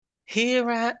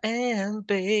Here I am,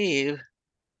 babe.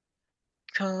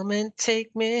 Come and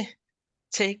take me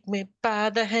by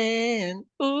the hand.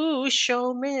 Ooh,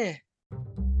 show me.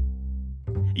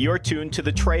 You're tuned to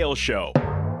The Trail Show.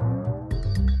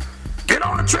 Get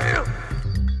on the trail!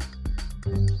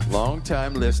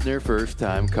 Long-time listener,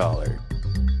 first-time caller.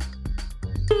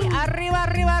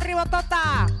 Arriba, arriba, arriba,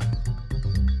 tota!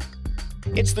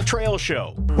 It's The Trail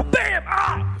Show. Bam!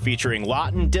 Ah! Featuring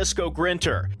Lawton Disco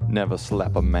Grinter, Never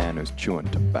slap a man who's chewing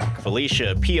tobacco.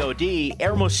 Felicia P.O.D.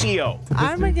 Hermosillo,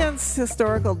 I'm against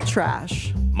historical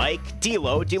trash. Mike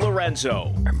Dilo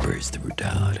DiLorenzo, Embrace the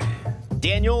brutality.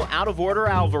 Daniel Out of Order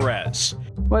Alvarez.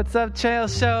 What's up, Trail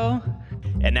Show?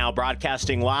 And now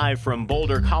broadcasting live from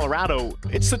Boulder, Colorado,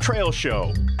 it's The Trail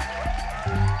Show.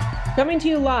 Coming to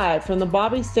you live from the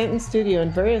Bobby Stanton studio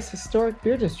in various historic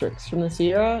beer districts from the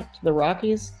Sierra to the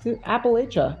Rockies to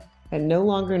Appalachia and no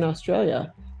longer in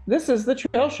Australia. This is The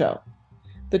Trail Show.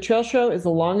 The Trail Show is the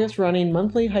longest running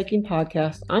monthly hiking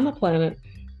podcast on the planet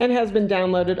and has been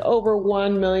downloaded over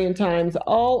 1 million times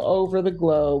all over the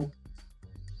globe.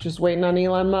 Just waiting on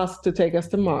Elon Musk to take us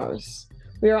to Mars.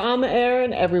 We are on the air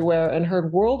and everywhere and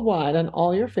heard worldwide on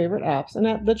all your favorite apps and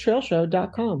at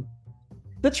thetrailshow.com.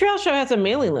 The Trail Show has a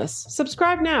mailing list.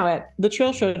 Subscribe now at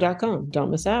thetrailshow.com.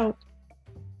 Don't miss out.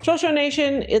 Trail Show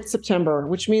Nation, it's September,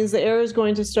 which means the air is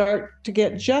going to start to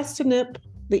get just a nip.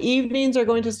 The evenings are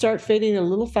going to start fading a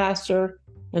little faster,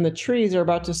 and the trees are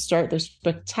about to start their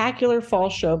spectacular fall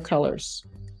show colors.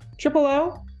 Triple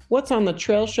O, what's on the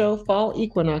Trail Show Fall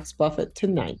Equinox Buffet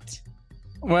tonight?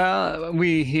 Well,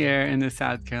 we here in the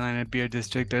South Carolina Beer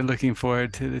District are looking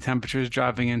forward to the temperatures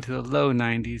dropping into the low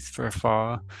 90s for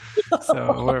fall.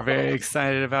 So we're very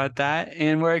excited about that.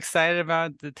 And we're excited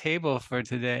about the table for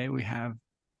today. We have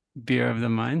Beer of the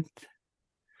Month.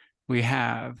 We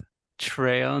have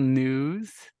Trail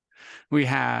News. We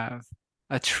have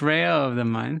a Trail of the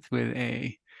Month with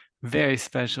a very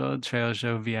special Trail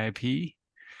Show VIP.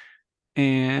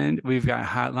 And we've got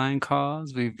hotline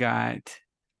calls. We've got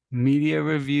media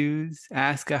reviews,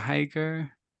 Ask a Hiker,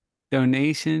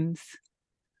 donations,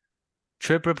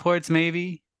 trip reports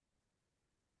maybe,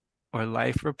 or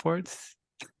life reports.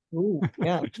 Ooh,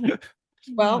 yeah.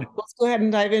 Well, let's go ahead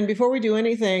and dive in. Before we do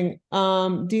anything,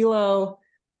 Dilo,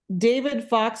 David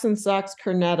Fox and Socks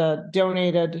Cornetta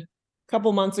donated a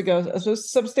couple months ago a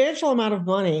substantial amount of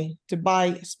money to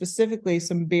buy specifically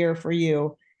some beer for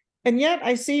you. And yet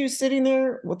I see you sitting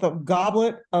there with a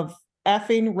goblet of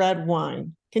effing red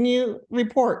wine. Can you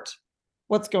report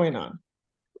what's going on?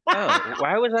 Oh,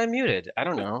 why was I muted? I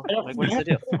don't know. Like, what's the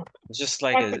deal? It's just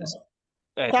like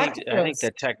I think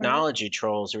the technology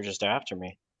trolls are just after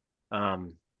me.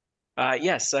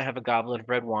 Yes, I have a goblet of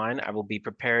red wine. I will be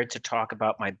prepared to talk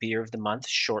about my beer of the month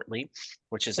shortly,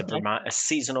 which is a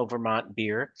seasonal Vermont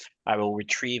beer. I will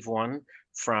retrieve one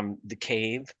from the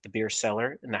cave, the beer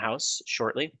cellar in the house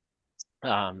shortly.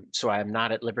 So I am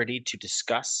not at liberty to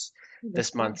discuss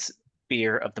this month's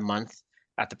beer of the month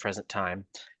at the present time.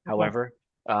 However,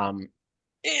 in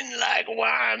like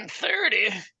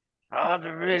 1:30, I'll be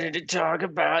ready to talk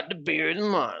about the beer of the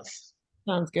month.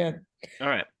 Sounds good. All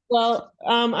right. Well,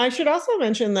 I should also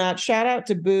mention that shout out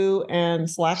to Boo and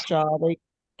Slackjaw. They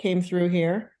came through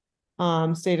here,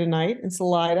 stayed a night in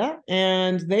Salida,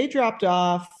 and they dropped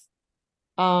off,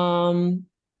 I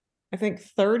think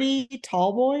 30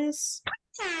 tall boys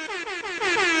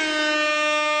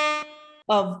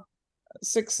of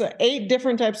 8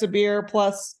 different types of beer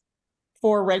plus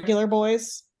 4 regular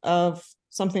boys of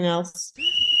something else.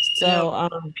 So,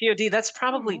 POD, that's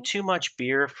probably too much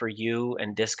beer for you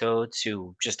and Disco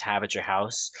to just have at your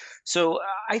house. So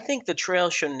I think the Trail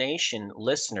Show Nation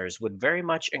listeners would very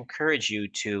much encourage you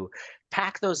to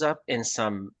pack those up in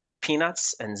some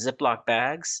peanuts and Ziploc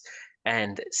bags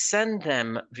and send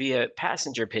them via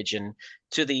passenger pigeon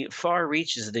to the far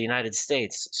reaches of the United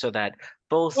States so that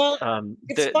both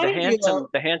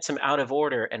the handsome Out of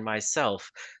Order and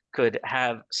myself could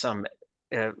have some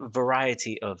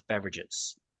variety of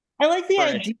beverages. I like the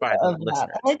idea of that.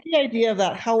 I like the idea of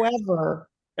that. However,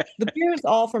 the beer is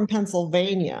all from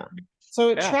Pennsylvania. So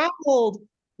it traveled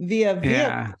via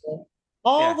vehicle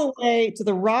all the way to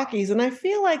the Rockies. And I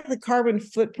feel like the carbon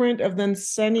footprint of then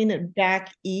sending it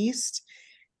back east.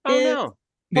 You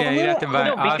have to buy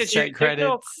offset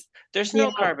credits. There's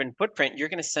no carbon footprint. You're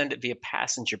going to send it via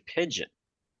passenger pigeon.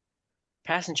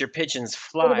 Passenger pigeons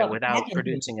fly without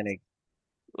producing any.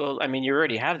 Well, I mean, you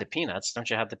already have the peanuts. Don't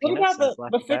you have the peanuts? What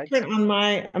about the footprint on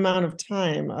my amount of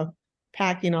time of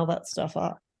packing all that stuff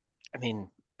up? I mean,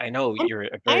 I know you're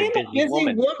a very busy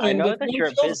woman. I know that you're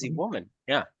a busy woman.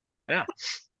 Yeah.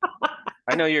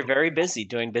 I know you're very busy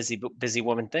doing busy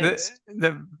woman things.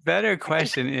 The better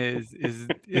question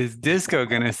is Disco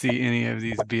gonna see any of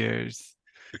these beers?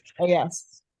 Oh,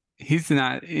 yes. He's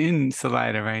not in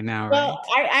Salida right now, right? Well,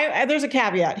 I there's a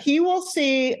caveat. He will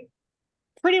see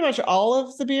pretty much all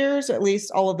of the beers, at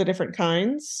least all of the different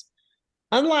kinds,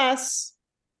 unless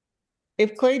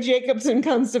if Clay Jacobson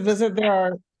comes to visit, there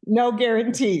are no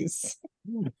guarantees.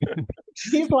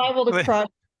 He's liable to crush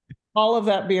all of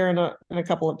that beer in a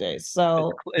couple of days.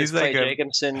 So Is He's like Clay a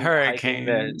Jacobson hiking hurricane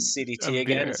the of CDT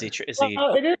again? beer. Is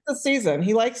well, it is the season.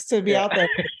 He likes to be Yeah. out there.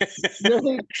 It's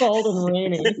really cold and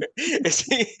rainy.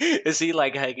 is he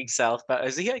like hiking southbound?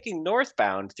 Is he hiking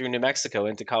northbound through New Mexico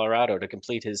into Colorado to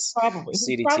complete his Probably. He's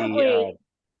CDT probably,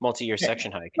 multi-year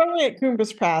section hike? probably at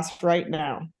Coombs Pass right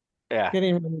now, Yeah.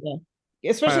 getting ready to.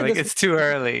 Especially Like this it's too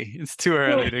early. It's too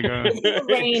early to go it's gonna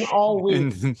rain all week.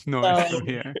 in north So- from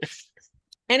here.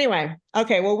 Anyway,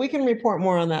 okay. Well, we can report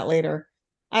more on that later.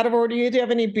 Out of order, do you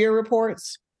have any beer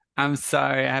reports? I'm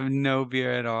sorry, I have no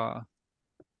beer at all.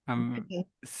 I'm Okay.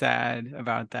 sad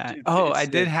about that. Dude, Oh, I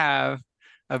it's did like- have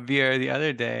a beer the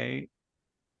other day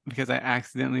because I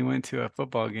accidentally went to a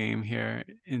football game here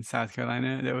in South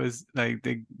Carolina. That was like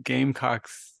the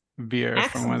Gamecocks beer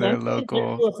from one of their Accidentally went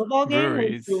local to a football game. Were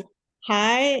breweries. you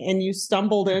high and you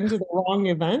stumbled into the wrong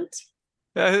event?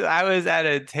 I was at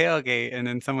a tailgate and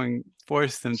then someone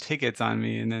forced some tickets on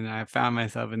me and then I found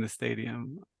myself in the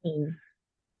stadium. Hmm.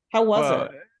 How was Well,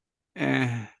 it?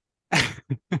 eh.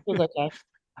 It was okay.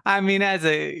 I mean, as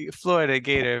a Florida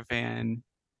Gator fan,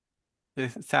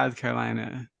 South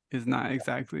Carolina is not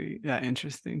exactly that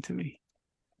interesting to me.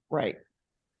 Right.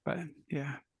 But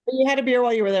yeah. But you had a beer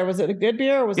while you were there. Was it a good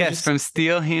beer or was it Yes, just from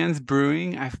Steel Hands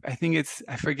Brewing. I think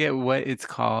I forget what it's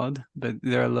called, but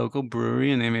they're a local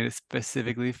brewery and they made it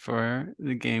specifically for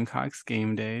the Gamecocks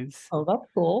game days. Oh, that's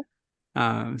cool.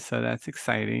 So that's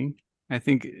exciting. I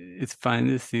think it's fun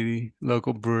to see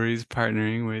local breweries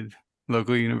partnering with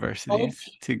local universities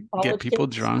to get college people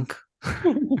kids. drunk.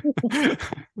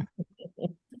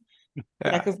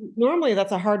 Yeah, because normally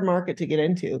that's a hard market to get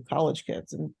into, college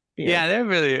kids and beer. Yeah, they're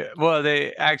really well.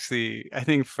 They actually, I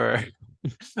think for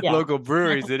Yeah. local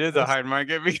breweries, it is a Yes. hard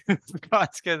market because the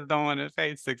college kids don't want to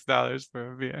pay $6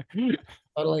 for a beer.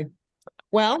 Totally.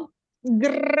 Well,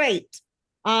 great.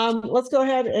 Let's go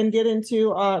ahead and get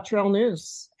into trail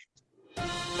news.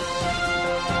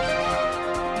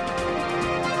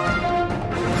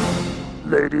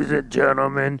 Ladies and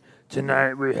gentlemen,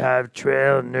 tonight we have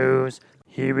trail news.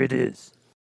 Here it is.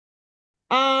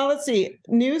 Let's see.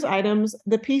 News items.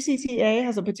 The PCTA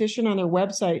has a petition on their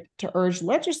website to urge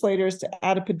legislators to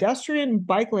add a pedestrian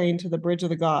bike lane to the Bridge of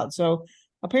the Gods. So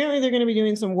apparently they're going to be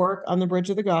doing some work on the Bridge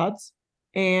of the Gods.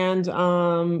 And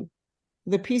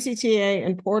the PCTA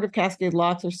and Port of Cascade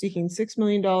Locks are seeking $6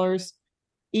 million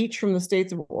each from the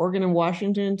states of Oregon and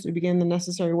Washington to begin the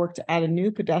necessary work to add a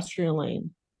new pedestrian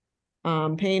lane.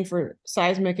 Paying for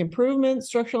seismic improvement,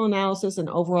 structural analysis, and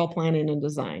overall planning and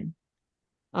design.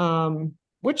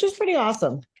 Which is pretty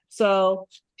awesome. So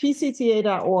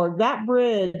PCTA.org, that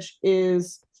bridge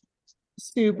is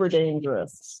super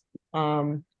dangerous.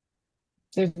 There's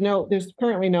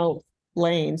currently no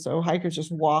lane, so hikers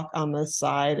just walk on this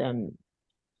side and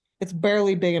it's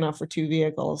barely big enough for two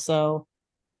vehicles. So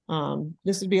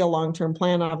this would be a long-term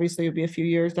plan. Obviously, it would be a few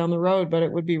years down the road, but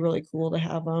it would be really cool to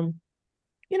have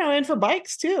and for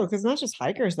bikes too, because not just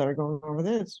hikers that are going over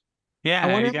this. Yeah,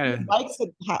 I wonder you gotta.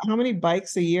 how many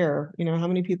bikes a year, how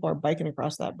many people are biking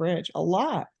across that bridge? A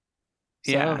lot.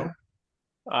 Yeah. So,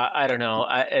 I don't know.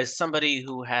 As somebody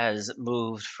who has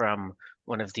moved from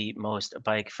one of the most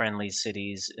bike-friendly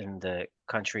cities in the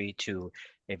country to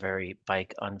a very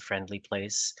bike-unfriendly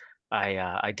place,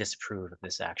 I disapprove of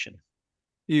this action.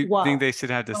 You Wow. think they should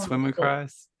have to Oh, swim cool.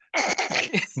 across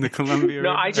the Columbia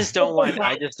No, River? I just don't want.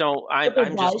 I just don't. With the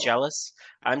I'm just bike? jealous.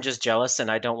 I'm just jealous, and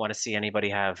I don't want to see anybody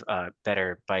have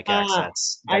better bike Ah,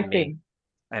 access I than me. see.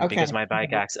 And because Okay. my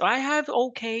bike access, I have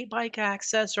okay bike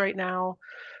access right now,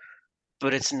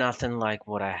 but it's nothing like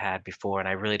what I had before, and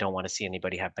I really don't want to see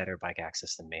anybody have better bike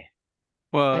access than me.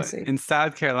 Well, see. in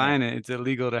South Carolina, it's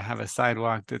illegal to have a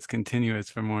sidewalk that's continuous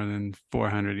for more than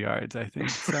 400 yards, I think.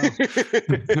 So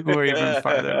we're even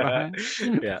farther behind.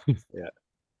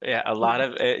 Yeah. A lot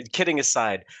of kidding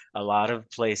aside, a lot of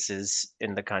places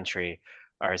in the country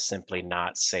are simply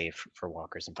not safe for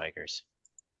walkers and bikers.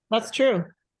 That's true.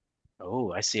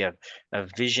 Oh, I see a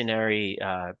visionary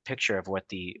picture of what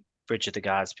the Bridge of the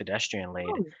Gods pedestrian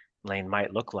lane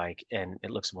might look like, and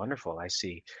it looks wonderful. I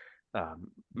see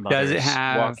mothers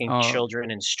walking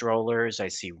children in strollers. I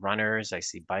see runners. I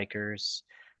see bikers.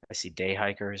 I see day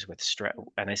hikers with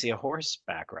and I see a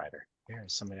horseback rider.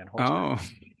 There's somebody on horseback. Oh,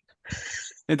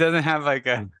 It doesn't have like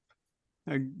a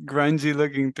grungy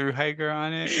looking through hiker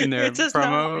on it in their It does not.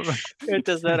 promo It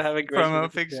does not have a great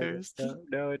promo pictures.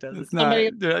 No, it doesn't. It's not.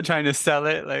 They're not trying to sell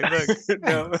it. Like, look,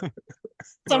 No. what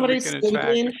Somebody's we can attract.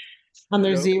 sleeping on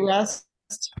their Nope. Z-Rest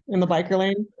in the biker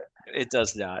lane. It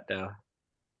does not. No.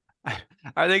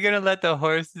 Are they gonna let the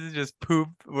horses just poop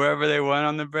wherever they want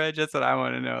on the bridge? That's what I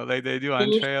want to know. Like they do on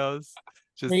They trails.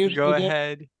 Just they usually go do.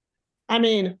 ahead. I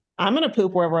mean, I'm gonna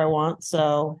poop wherever I want.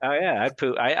 So Oh yeah, I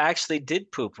poop. I actually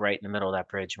did poop right in the middle of that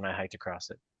bridge when I hiked across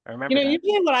it. I remember that.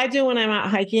 usually what I do when I'm out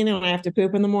hiking and when I have to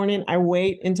poop in the morning, I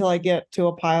wait until I get to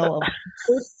a pile of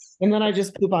poop, and then I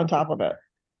just poop on top of it.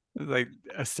 Like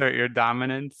assert your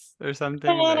dominance or something.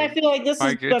 And I Like, feel like this is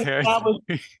mark your been established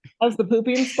territory. as the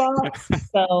pooping spot,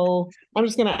 so I'm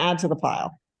just gonna add to the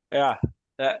pile. Yeah,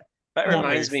 that That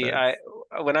reminds makes me. sense.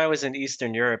 When I was in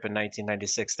Eastern Europe in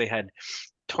 1996, they had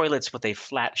toilets with a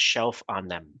flat shelf on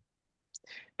them,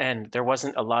 and there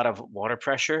wasn't a lot of water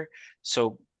pressure,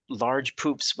 so large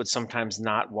poops would sometimes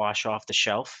not wash off the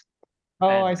shelf. Oh,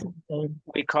 And I see.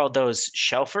 we called those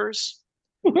shelfers.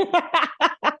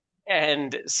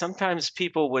 And sometimes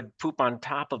people would poop on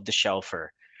top of the shelfer,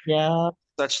 Yeah,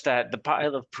 such that the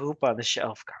pile of poop on the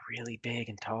shelf got really big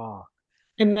and tall.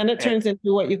 and then it And- turns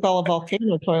into what you call a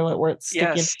volcano toilet, where it's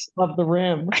sticking Yes, above the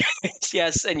rim.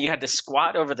 yes, and you had to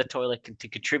squat over the toilet to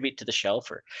contribute to the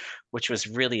shelfer, which was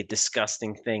really a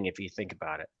disgusting thing if you think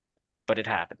about it. But it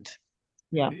happened.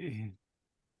 Yeah.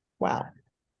 Wow.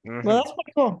 Mhm. Well, that's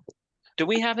pretty cool. Do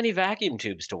we have any vacuum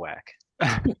tubes to whack?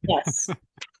 Yes.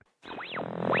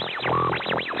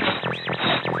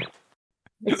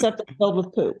 Except it's filled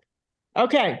with poop.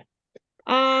 Okay.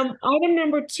 Item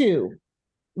number 2.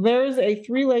 There's a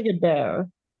 3-legged bear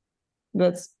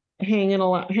that's hanging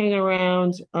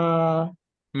around. I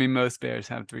mean, most bears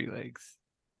have 3 legs.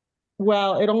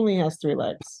 Well, it only has 3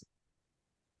 legs.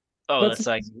 Oh, That's- that's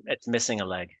like it's missing a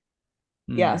leg.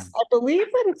 Yes, Mm.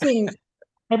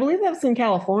 I believe that's in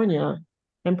California.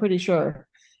 I'm pretty sure.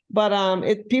 But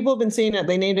people have been seeing it.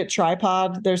 They named it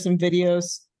Tripod. There's some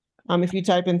videos. If you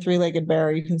type in 3-legged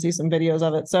bear, you can see some videos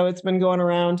of it. So it's been going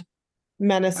around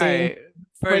menacing. All right.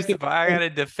 First breaking- of all, I gotta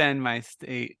defend my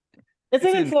state. It's It's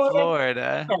in in Florida.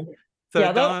 Florida. So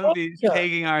Yeah, don't that's be sure.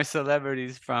 taking our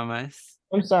celebrities from us.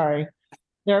 I'm sorry.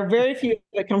 There are very few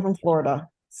that come from Florida.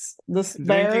 This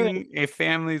bear, Drinking a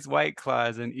family's White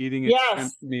Claws and eating a Yes.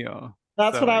 shrimp meal.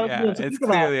 that's So, what I was yeah, going to it's talk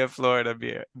about. clearly a Florida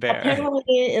bear. Apparently,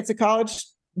 it's a college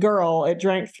girl. It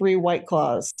drank 3 White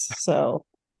Claws. So,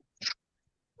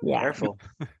 yeah. Careful.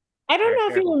 I don't Very know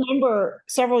if you remember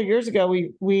several years ago,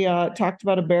 we talked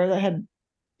about a bear that had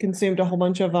consumed a whole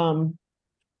bunch of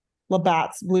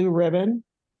Labatt's Blue Ribbon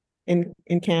in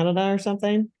Canada or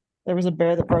something. There was a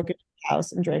bear that broke into the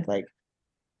house and drank like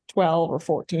 12 or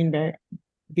 14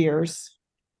 beers.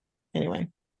 Anyway,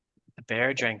 The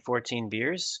bear drank 14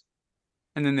 beers.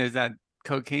 And then there's that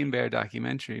Cocaine Bear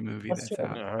documentary movie That's that's true.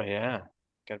 out. Oh yeah,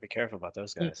 got to be careful about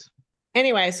those guys.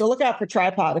 anyway, so look out for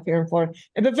Tripod if you're in Florida.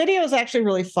 And the video is actually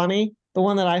really funny. The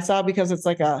one that I saw, because it's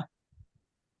like a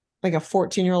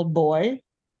 14-year-old boy,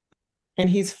 and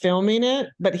he's filming it,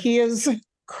 but he is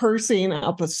cursing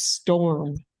up a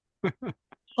storm.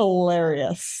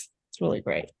 Hilarious. It's really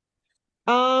great.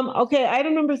 Okay,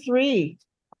 item number 3.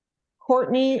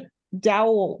 Courtney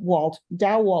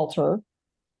Dowalter.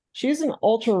 She's an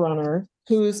ultra runner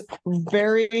who's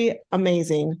very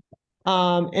amazing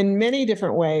in many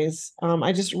different ways.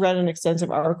 I just read an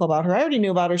extensive article about her. I already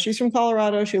knew about her. She's from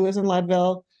Colorado. She lives in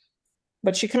Leadville,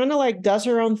 but she kind of like does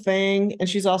her own thing, and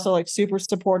she's also like super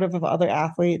supportive of other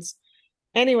athletes.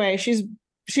 Anyway, she's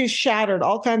shattered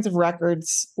all kinds of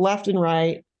records left and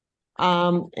right.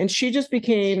 And she just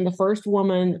became the first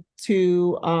woman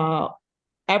to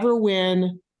ever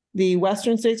win the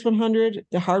Western States 100,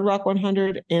 the Hard Rock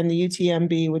 100, and the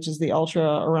UTMB, which is the ultra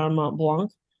around Mont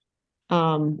Blanc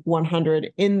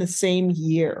 100 in the same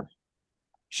year.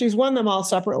 She's won them all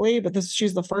separately, but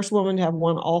she's the first woman to have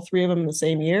won all 3 of them in the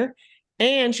same year.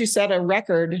 And she set a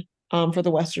record for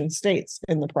the Western States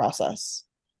in the process.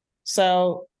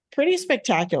 So pretty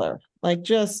spectacular, like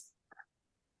just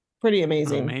pretty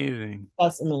amazing. Amazing.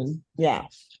 Specimen. Yeah.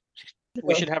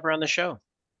 We should have her on the show.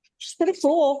 She's pretty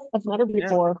cool. I've met her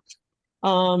before.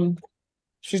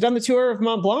 She's done the tour of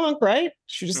Mont Blanc, right?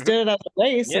 She just Mhm. did it as a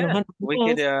race. in Yeah, 100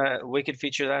 miles. we could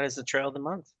feature that as the trail of the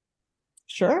month.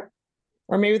 Sure.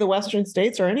 Or maybe the Western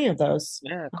States or any of those.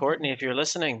 Yeah, Courtney, if you're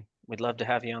listening, we'd love to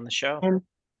have you on the show. I'm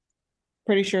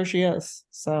pretty sure she is.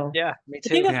 So Yeah, me I think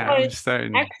too. that's Yeah, why- I'm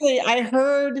certain. actually I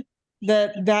heard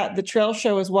that the trail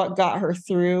show is what got her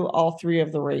through all 3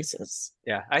 of the races.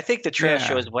 Yeah, I think the trail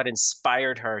show Yeah. is what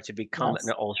inspired her to become Yes.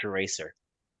 an ultra racer.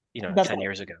 That's 10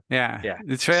 years ago. Yeah. Yeah.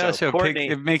 The trail So show Courtney,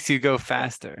 it makes you go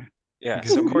faster. yeah.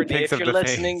 Because So it Courtney, picks if up you're the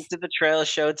listening pace. to the trail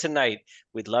show tonight,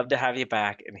 we'd love to have you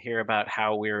back and hear about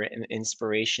how we're an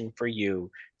inspiration for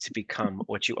you to become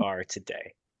what you are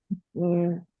today.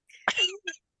 Mm,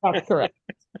 that's correct.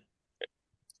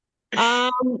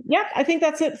 Yep, I think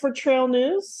that's it for trail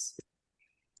news.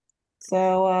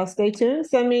 So stay tuned.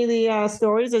 Send me the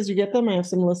stories as you get them. I have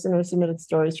some listener submitted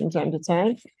stories from time to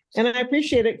time, and I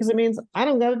appreciate it because it means I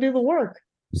don't got to do the work.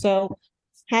 So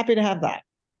happy to have that.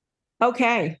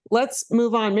 Okay, let's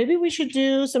move on. Maybe we should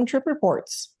do some trip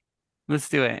reports. Let's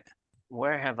do it.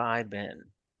 Where have I been?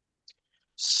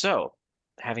 So,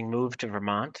 having moved to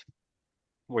Vermont,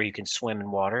 where you can swim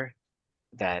in water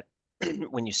that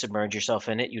when you submerge yourself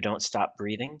in it, you don't stop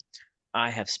breathing, I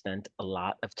have spent a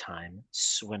lot of time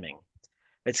swimming.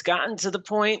 It's gotten to the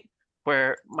point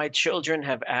where my children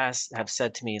have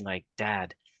said to me, like,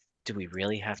 Dad, do we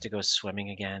really have to go swimming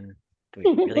again? Do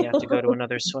we really have to go to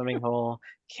another swimming hole?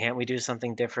 Can't we do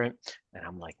something different? And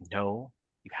I'm like, no,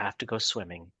 you have to go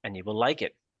swimming and you will like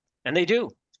it. And they do.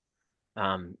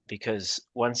 Because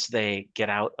once they get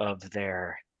out of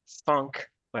their funk,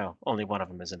 well, only one of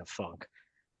them is in a funk,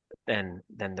 then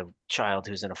the child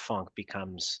who's in a funk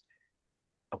becomes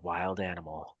a wild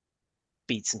animal,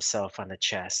 beats himself on the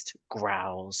chest,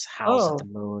 growls, howls at Oh, the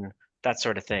moon, that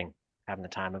sort of thing, having the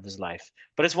time of his life.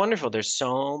 But it's wonderful. There's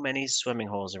so many swimming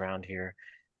holes around here,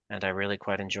 and I really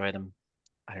quite enjoy them.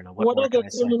 I don't know, what what more are can the I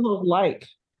say? swimming holes like?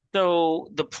 So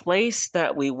the place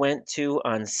that we went to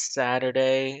on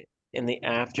Saturday in the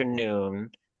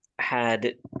afternoon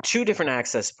had two different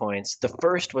access points. The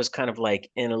first was kind of like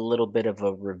in a little bit of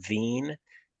a ravine,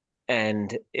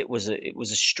 and it was a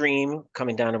stream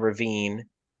coming down a ravine.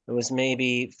 It was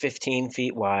maybe 15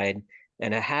 feet wide,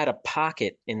 and it had a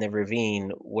pocket in the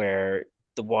ravine where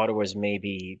the water was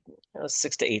maybe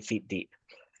 6 to 8 feet deep,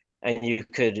 and you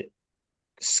could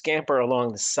scamper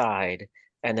along the side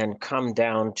and then come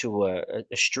down to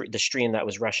the stream that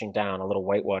was rushing down, a little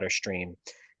whitewater stream,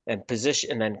 and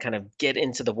position and then kind of get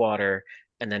into the water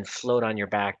and then float on your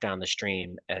back down the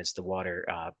stream as the water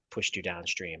pushed you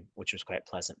downstream, which was quite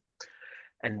pleasant.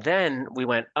 And then we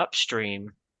went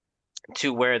upstream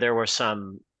to where there were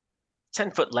some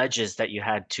 10-foot ledges that you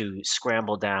had to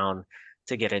scramble down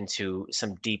to get into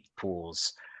some deep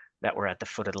pools that were at the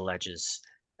foot of the ledges.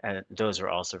 And those were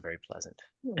also very pleasant.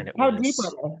 And it How deep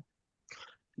was are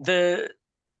the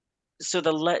so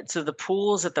the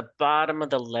pools at the bottom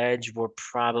of the ledge were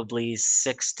probably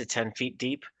 6 to 10 feet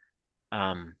deep.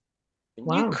 Um, they?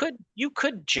 you Wow.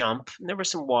 could jump. And there were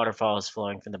some waterfalls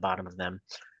flowing from the bottom of them,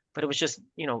 but it was just,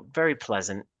 very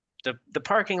pleasant. The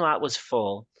parking lot was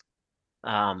full,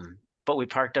 but we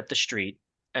parked up the street,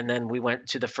 and then we went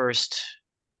to the first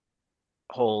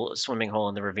swimming hole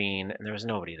in the ravine, and there was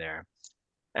nobody there.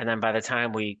 And then by the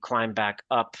time we climbed back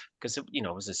up, because it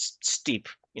was a steep,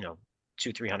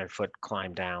 200-300 foot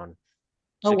climb down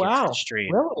Oh, to get to the wow.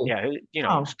 stream. Really? Yeah,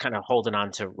 Wow. kind of holding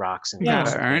on to rocks and You Yeah.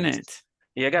 rocks gotta and earn things. it.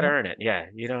 Yeah, you got to earn it. Yeah,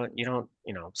 you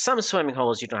don't, some swimming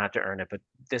holes you don't have to earn it, but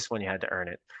this one you had to earn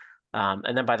it.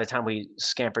 And then by the time we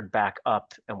scampered back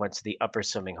up and went to the upper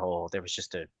swimming hole, there was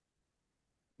just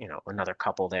another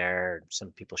couple there.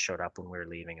 Some people showed up when we were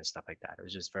leaving and stuff like that. It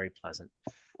was just very pleasant.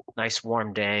 Nice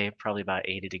warm day, probably about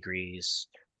 80 degrees.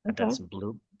 I've done Okay. some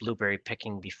blueberry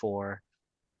picking before.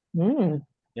 Mm,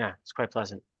 Yeah, it's quite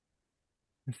pleasant.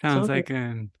 It sounds sounds like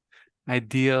an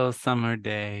ideal summer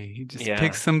day. You just pick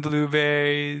Yeah. some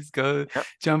blueberries, go Yep.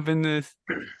 jump in the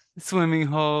swimming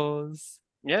holes.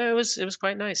 Yeah, it was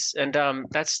quite nice. And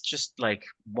that's just like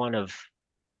one of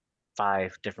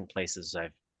 5 different places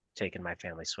I've taken my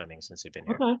family swimming since we've been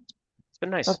here. okay. It's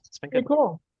been nice. That's It's been pretty good.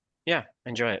 cool. Yeah,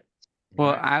 enjoy it.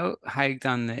 Well, Enjoy it. I hiked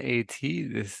on the AT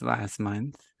this last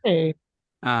month. Hey.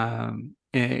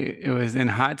 It was in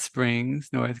Hot Springs,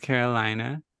 North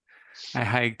Carolina. I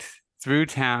hiked through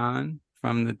town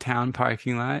from the town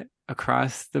parking lot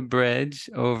across the bridge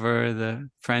over the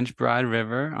French Broad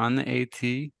River on the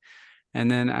AT, and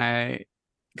then I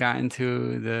got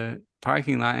into the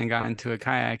parking lot and got into a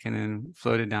kayak and then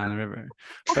floated down the river.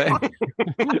 But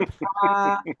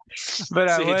Uh, but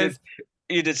I So was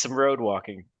you did some road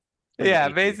walking. in the yeah,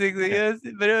 AT. basically Yeah.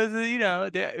 it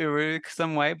was there were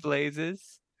some white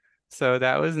blazes. So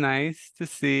that was nice to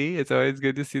see. It's always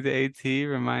good to see the AT.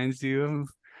 Reminds you of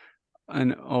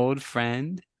an old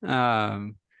friend.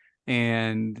 And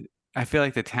I feel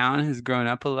like the town has grown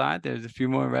up a lot. There's a few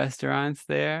more restaurants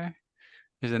there.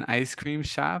 There's an ice cream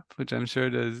shop, which I'm sure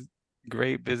does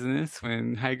great business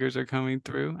when hikers are coming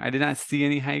through. I did not see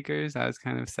any hikers. I was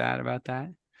kind of sad about that,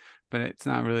 but it's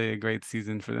not really a great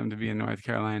season for them to be in North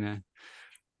Carolina.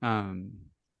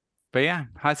 But yeah,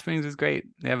 Hot Springs is great.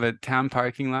 They have a town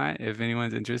parking lot if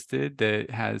anyone's interested that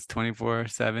has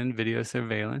 24/7 video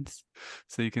surveillance.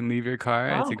 So you can leave your car.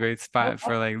 It's a Wow. great spot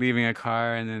for like leaving a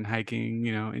car and then hiking,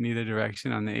 in either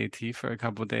direction on the AT for a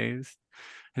couple days.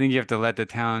 I think you have to let the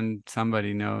town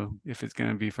somebody know if it's going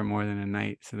to be for more than a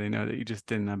night so they know that you just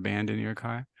didn't abandon your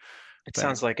car. It But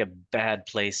sounds like a bad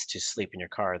place to sleep in your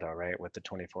car, though, right? With the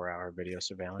 24-hour video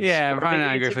surveillance. yeah, Or probably maybe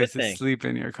not a it's great a place good to thing. sleep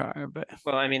in your car, but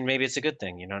Well, I mean, maybe it's a good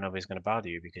thing. Nobody's going to bother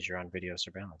you because you're on video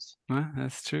surveillance. well,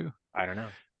 that's true. I don't know.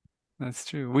 That's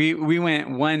true. We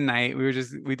went one night.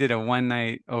 We did a one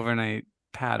night overnight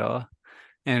paddle,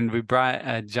 and we brought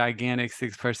a gigantic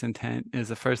 6-person tent. It was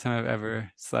the first time I've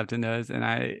ever slept in those, and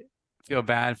I feel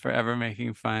bad for ever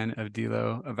making fun of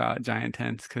D'Lo about giant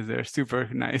tents because they're super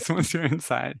nice once you're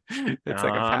inside. It's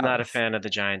like a I'm not a palace. fan of the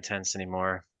giant tents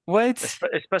anymore. What?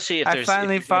 Especially if I there's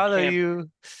finally if you're gonna follow camp-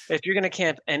 you. If you're going to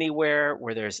camp anywhere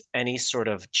where there's any sort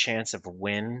of chance of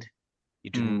wind,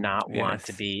 you do not want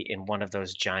to yes. be in one of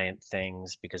those giant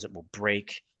things because it will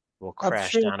break, will That's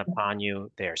crash true. down upon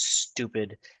you. They are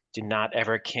stupid. Do not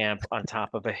ever camp on top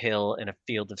of a hill in a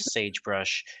field of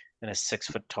sagebrush in a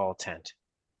 6-foot-tall tent.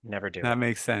 Never do That it.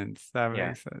 makes sense. That Yeah.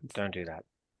 makes sense. Don't do that.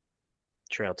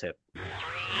 Trail tip.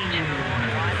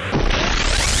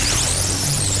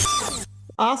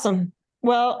 Awesome.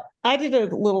 Well, I've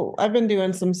been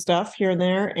doing some stuff here and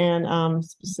there, and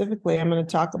specifically, I'm going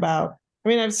to talk about,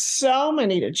 I have so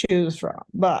many to choose from,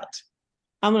 but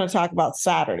I'm going to talk about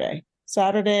Saturday.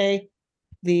 Saturday,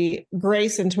 the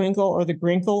Grace and Twinkle, or the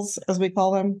Grinkles, as we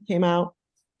call them, came out,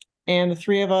 and the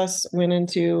three of us went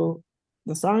into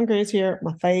the Song Grace here,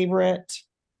 my favorite.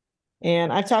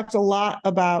 And I've talked a lot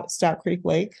about Stout Creek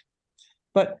Lake.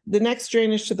 But the next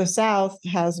drainage to the south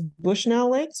has Bushnell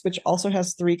Lakes, which also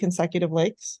has 3 consecutive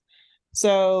lakes.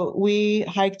 So we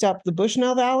hiked up the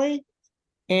Bushnell Valley,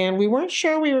 and we weren't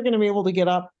sure we were going to be able to get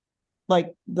up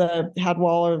like the head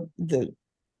wall or the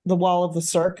wall of the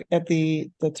cirque at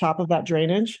the top of that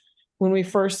drainage. When we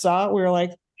first saw it, we were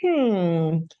like,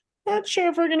 not sure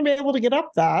if we're going to be able to get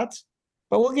up that,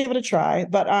 but we'll give it a try.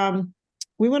 But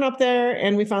we went up there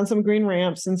and we found some green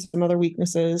ramps and some other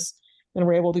weaknesses, and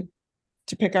we're able to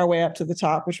pick our way up to the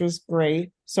top, which was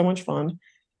great. So much fun.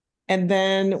 And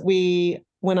then we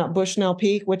went up Bushnell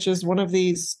Peak, which is one of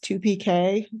these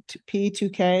 2PK,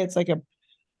 P2K. It's like a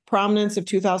prominence of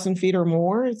 2,000 feet or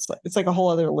more. It's like a whole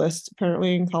other list,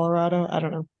 apparently, in Colorado. I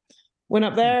don't know. Went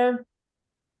up there.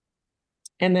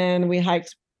 And then we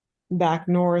hiked back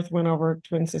north, went over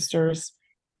Twin Sisters.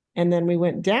 And then we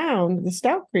went down the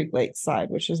Stout Creek Lake side,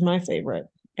 which is my favorite.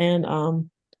 And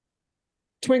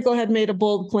Twinkle had made a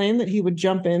bold claim that he would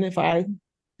jump in if I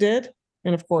did.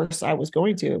 And of course, I was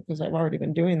going to, because I've already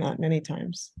been doing that many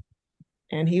times.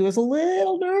 And he was a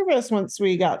little nervous once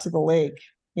we got to the lake,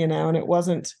 and it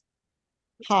wasn't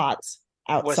hot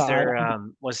outside.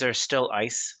 Was there still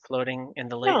ice floating in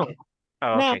the lake? No.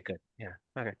 Oh, No. okay, good. Yeah.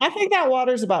 Okay. I think that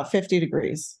water's about 50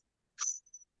 degrees.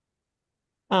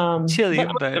 Chilly,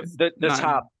 but but The not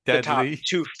top deadly.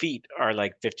 2 feet are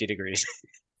like 50 degrees.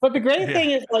 But the great Yeah.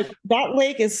 thing is, like, that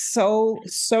lake is so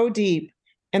deep,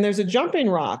 and there's a jumping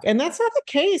rock, and that's not the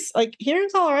case. Like, here in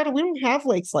Colorado, we don't have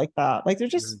lakes like that. Like, they're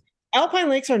just alpine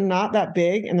lakes are not that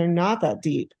big and they're not that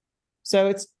deep, so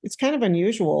it's kind of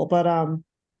unusual.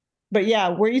 But yeah,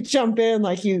 where you jump in,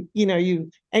 like you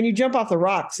jump off the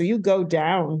rock, so you go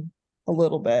down a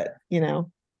little bit,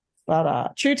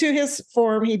 But true to his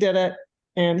form, he did it,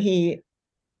 and he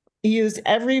used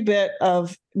every bit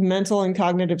of mental and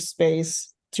cognitive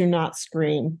space to not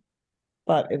scream,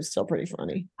 but it was still pretty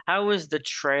funny. How is the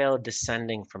trail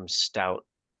descending from Stout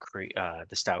Creek,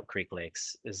 the Stout Creek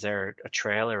Lakes? Is there a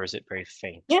trail, or is it very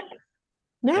faint? Yeah.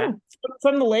 No, Yeah.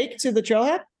 from the lake to the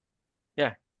trailhead.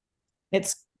 Yeah.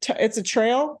 It's a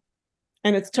trail,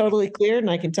 and it's totally cleared, and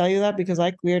I can tell you that because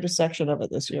I cleared a section of it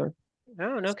this year.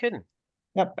 Oh, no kidding.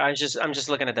 Yep. I'm just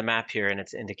looking at the map here, and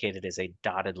it's indicated as a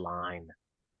dotted line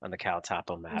on the Cal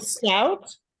Topo map.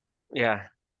 Stout Yeah,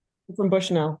 from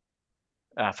Bushnell.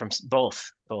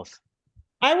 Both.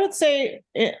 I would say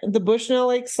the Bushnell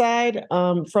Lake side,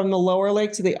 from the lower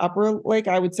lake to the upper lake,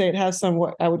 I would say it has some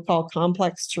what I would call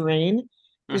complex terrain.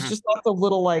 There's Mhm. just lots of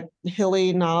little like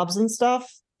hilly knobs and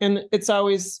stuff, and it's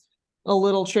always a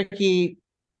little tricky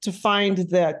to find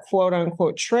the quote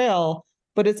unquote trail,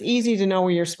 but it's easy to know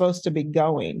where you're supposed to be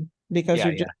going because Yeah,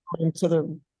 you're just going to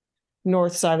the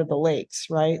north side of the lakes,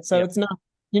 right? So Yep.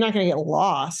 you're not going to get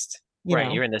lost. Right,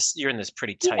 know? you're in this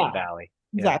pretty tight Yeah. valley.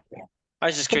 Yeah. Exactly. I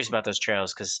was just curious about those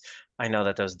trails because I know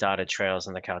that those dotted trails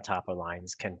on the Cal Topo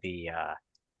lines can be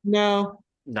No,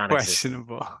 non-existent.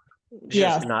 Questionable. Just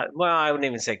Yes. not, well, I wouldn't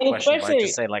even say And questionable. I'd especially,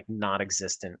 just say like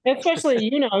non-existent. especially,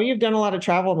 you've done a lot of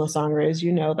travel in the Sangres,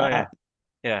 you know Oh yeah, that.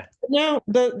 yeah. Now,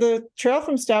 the trail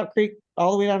from Stout Creek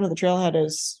all the way down to the trailhead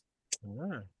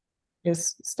Ah.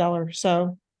 is stellar.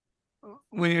 So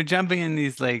When you're jumping in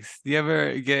these lakes, do you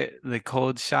ever get the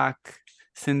cold shock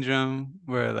syndrome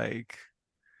where like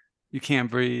you can't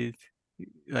breathe?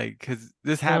 Like, because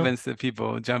this No. happens to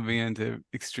people jumping into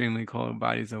extremely cold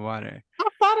bodies of water.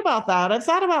 I've thought about that. I've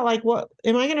thought about like,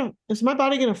 is my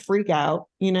body gonna freak out?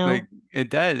 Like, it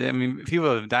does. I mean,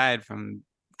 people have died from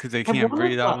because they I've can't wondered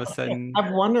breathe all of a about- sudden.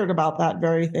 I've wondered about that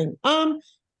very thing. I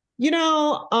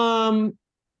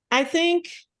think,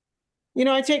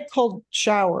 I take cold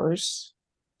showers,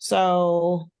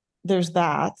 so there's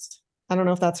that. I don't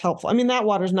know if that's helpful. I mean, that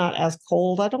water's not as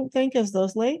cold, I don't think, as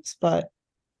those lakes, but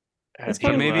Have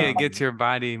But you, maybe it gets your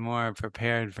body more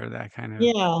prepared for that kind of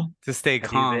yeah, to stay Have you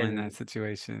calm in been that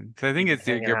situation. Because I think it's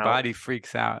hanging your out- body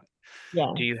freaks out.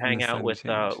 yeah. do you when hang the out sun with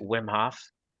change. Wim Hof,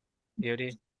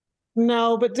 Yodi?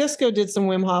 No, but Disco did some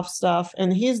Wim Hof stuff,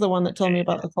 and he's the one that told me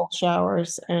about the cold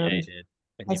showers. Yeah, And you did.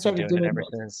 And I you've been started doing it doing ever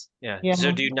those. since. Yeah. Yeah.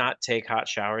 So do you not take hot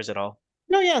showers at all?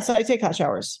 no, yes, I take hot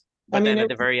showers. But I mean, then at it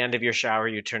the very end of your shower,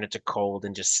 you turn it to cold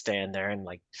and just stand there and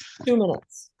like, was 2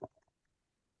 minutes.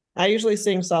 I usually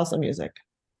sing salsa music.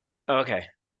 okay.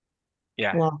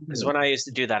 Yeah. Well, Because when I used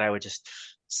to do that, I would just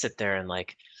sit there and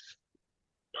like,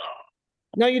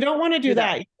 no, you don't want to do Do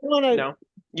that. that. You want to no,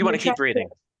 you want to keep breathing.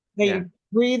 yeah.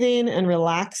 breathing and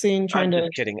relaxing, trying I'm to.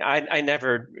 just kidding. I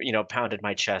never, pounded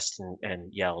my chest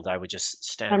and yelled. I would just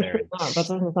stand I'm there sure and not. That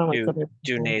doesn't sound like do, something.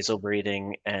 do nasal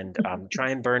breathing and try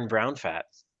and burn brown fat.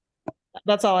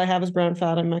 That's all I have is brown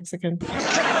fat. I'm Mexican.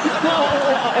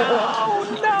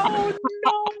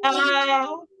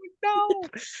 No.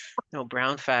 No,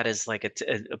 brown fat is like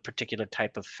a particular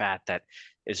type of fat that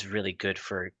is really good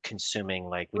for consuming,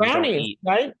 like when you don't Brownies, eat.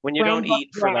 right? When you don't eat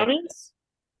for like, brownies.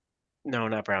 no,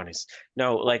 not brownies.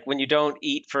 No, like when you don't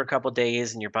eat for a couple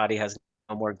days and your body has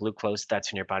no more glucose,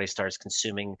 that's when your body starts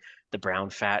consuming the brown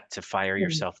fat to fire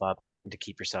yourself up and to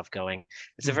keep yourself going.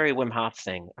 It's a very Wim Hof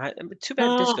thing. Too bad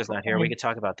Oh, Disco's not here. We okay. could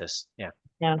talk about this. Yeah.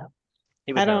 Yeah.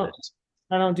 He would I know don't- this.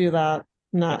 I don't do that.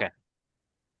 Okay.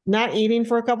 Not eating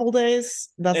for a couple days.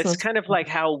 That's It's not kind of like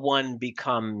how one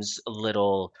becomes a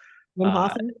little Wim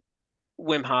Hof.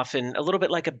 Wim Hof and a little bit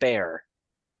like a bear.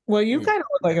 Well, you kind of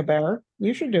look like a bear.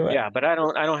 You should do it. Yeah, but I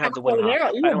don't have the Wim Well,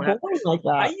 Hof. you I were don't have born like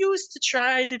I that. used to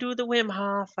try to do the Wim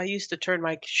Hof. I used to turn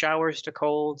my showers to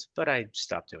cold, but I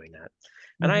stopped doing that.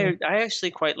 And Mhm. I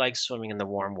actually quite like swimming in the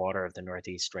warm water of the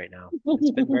Northeast right now.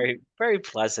 It's been very, very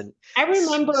pleasant. I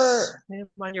remember Swim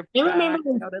on your I back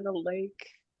remember- out in the lake.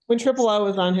 when Triple O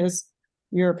was on his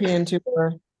European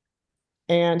tour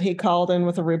and he called in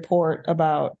with a report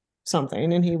about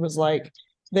something and he was like,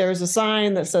 there's a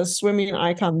sign that says swimming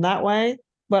icon that way,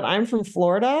 but I'm from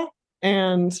Florida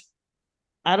and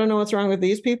I don't know what's wrong with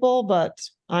these people, but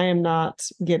I am not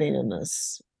getting in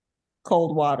this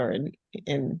cold water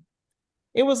and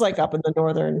it was like up in the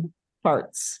northern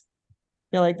parts.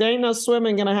 You're like, there ain't no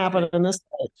swimming gonna happen in this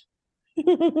place.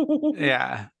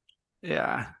 Yeah.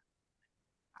 Yeah.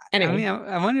 Anyway. I mean,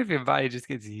 I wonder if your body just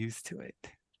gets used to it.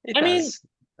 It I mean, does.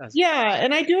 It does. Yeah,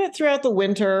 and I do it throughout the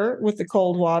winter with the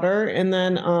cold water, and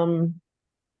then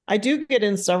I do get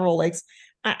in several lakes.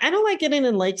 I don't like getting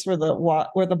in lakes where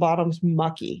the bottom's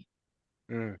mucky.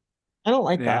 Mm. I don't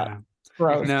like Yeah. that. It's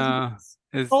gross. No.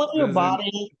 It's, All over your those are-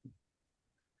 body.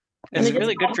 And It's it gets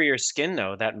really good hot. for your skin,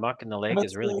 though. That muck in the lake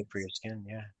is really good for That's- your skin.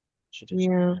 Yeah. Should just-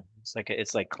 Yeah.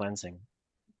 It's like cleansing.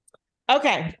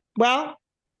 Okay. Well,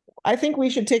 I think we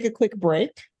should take a quick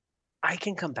break. I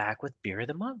can come back with beer of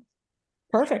the month.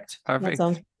 Perfect. That Perfect.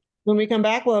 sounds. When we come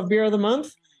back, we'll have beer of the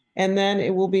month, and then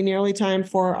it will be nearly time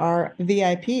for our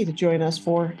VIP to join us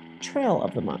for Trail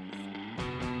of the Month.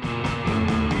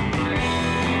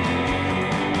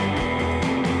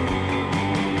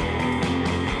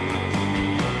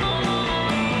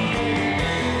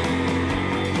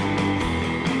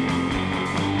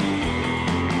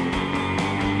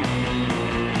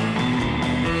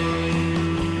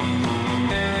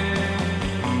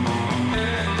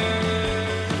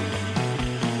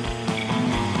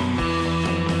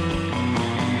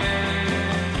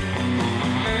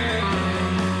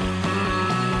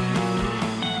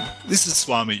 This is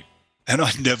Swami, and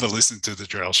I never listened to the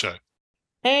Trail Show.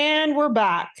 And we're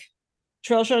back.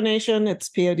 Trail Show Nation, it's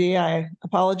POD. I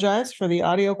apologize for the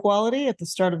audio quality at the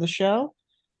start of the show.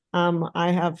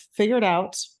 I have figured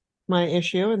out my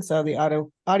issue, and so the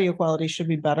audio quality should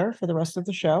be better for the rest of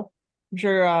the show. I'm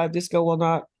sure Disco will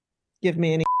not give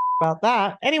me any about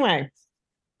that. Anyway,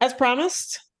 as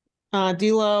promised,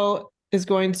 D'Lo is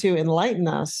going to enlighten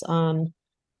us on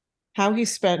how he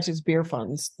spent his beer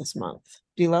funds this month.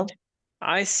 D'Lo?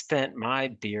 I spent my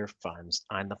beer funds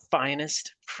on the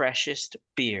finest, freshest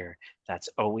beer that's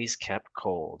always kept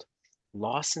cold.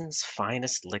 Lawson's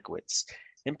Finest Liquids.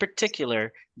 In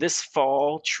particular, this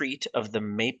fall treat of the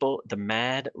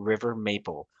Mad River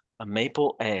Maple, a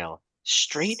maple ale,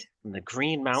 straight from the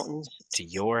Green Mountains to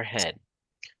your head.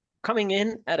 Coming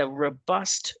in at a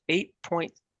robust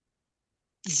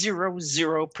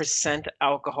 8.00%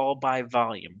 alcohol by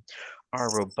volume,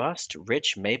 our robust,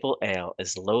 rich maple ale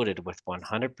is loaded with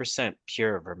 100%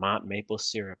 pure Vermont maple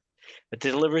syrup. It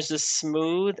delivers a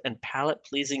smooth and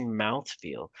palate-pleasing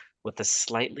mouthfeel with a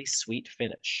slightly sweet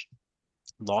finish.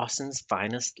 Lawson's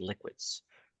Finest Liquids.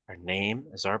 Our name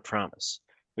is our promise.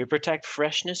 We protect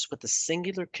freshness with a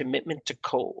singular commitment to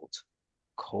cold.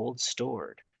 Cold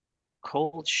stored,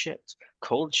 cold shipped,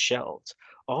 cold shelved,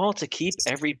 all to keep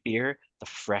every beer the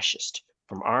freshest,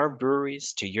 from our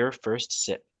breweries to your first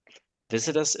sip.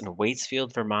 Visit us in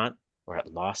Waitsfield, Vermont, or at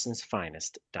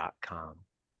lawsonsfinest.com.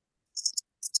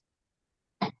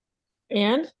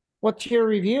 And what's your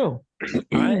review?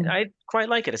 I quite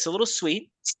like it. It's a little sweet.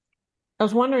 I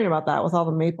was wondering about that with all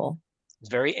the maple. It's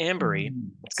very ambery.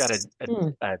 It's got a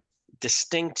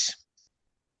distinct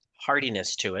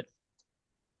heartiness to it.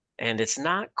 And it's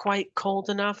not quite cold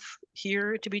enough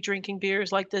here to be drinking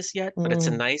beers like this yet, but it's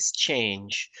a nice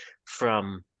change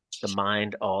from the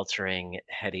mind-altering,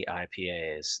 heady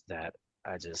IPAs that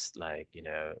I just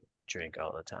drink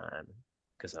all the time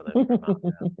because I live in Vermont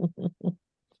now.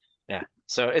 Yeah,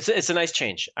 so it's a nice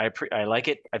change. I like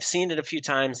it. I've seen it a few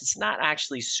times. It's not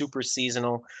actually super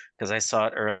seasonal because I saw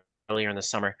it earlier in the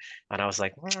summer, and I was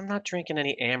like, I'm not drinking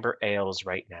any amber ales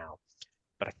right now.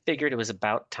 But I figured it was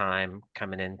about time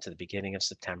coming into the beginning of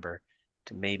September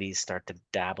to maybe start to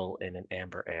dabble in an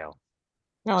amber ale.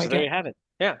 So there you have it.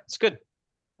 Yeah, it's good.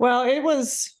 Well, it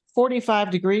was 45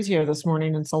 degrees here this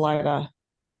morning in Salida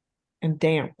and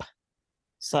damp.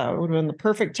 So it would have been the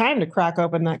perfect time to crack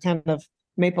open that kind of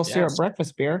maple syrup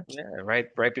breakfast beer. Yeah, right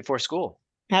before school.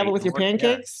 Have it with your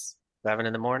pancakes. 7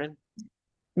 in the morning.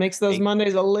 Makes those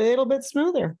Mondays a little bit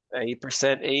smoother. 8%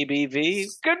 ABV.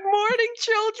 Good morning,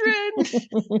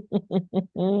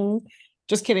 children.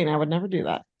 Just kidding. I would never do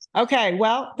that. Okay.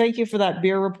 Well, thank you for that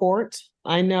beer report.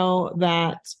 I know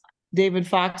that David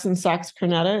Fox in Sox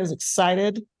Cornetta is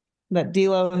excited that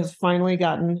D'Lo has finally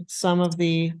gotten some of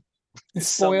the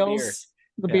spoils,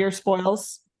 beer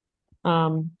spoils.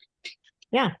 Yeah.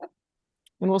 And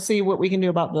we'll see what we can do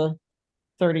about the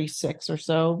 36 or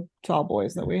so tall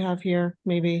boys that we have here.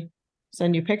 Maybe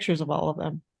send you pictures of all of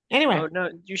them. Anyway. Oh,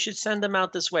 no, you should send them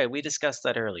out this way. We discussed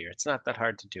that earlier. It's not that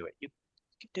hard to do it. You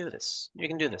can do this. You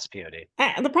can do this, POD.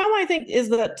 The problem, I think, is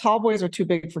that tall boys are too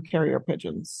big for carrier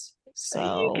pigeons.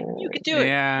 So you could do it.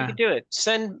 Yeah. You could do it.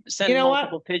 Send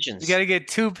multiple pigeons. You got to get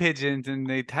 2 pigeons and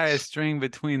they tie a string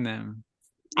between them.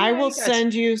 I will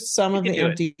send you some of the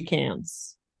empty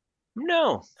cans.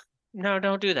 No,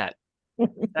 don't do that.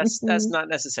 That's not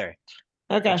necessary.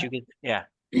 Okay.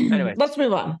 Anyway, let's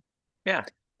move on. Yeah.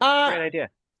 Great idea.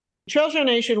 Trail Show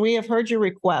Nation, we have heard your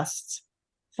requests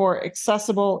for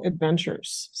accessible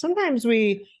adventures. Sometimes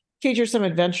we feature some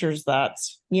adventures that,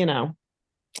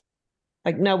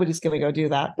 like nobody's going to go do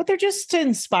that, but they're just to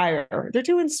inspire. They're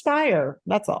to inspire.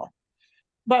 That's all.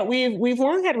 But we've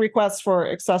long had requests for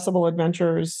accessible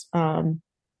adventures,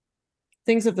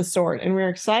 things of the sort. And we're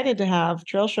excited to have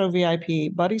Trail Show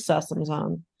VIP Buddy Sessoms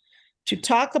on to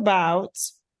talk about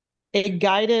a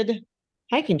guided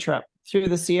hiking trip through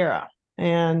the Sierra.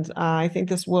 And I think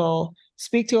this will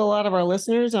speak to a lot of our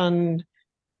listeners on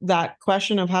that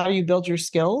question of how you build your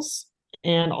skills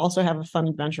and also have a fun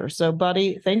adventure. So,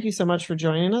 Buddy, thank you so much for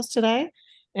joining us today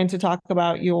and to talk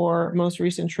about your most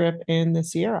recent trip in the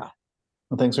Sierra.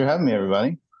 Well, thanks for having me,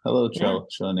 everybody. Hello, Trail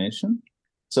Show Nation.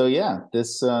 So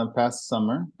this past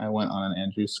summer, I went on an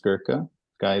Andrew Skirka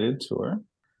guided tour,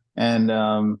 and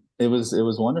it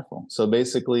was wonderful. So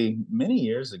basically, many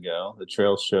years ago, the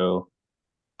Trail Show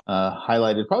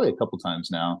highlighted probably a couple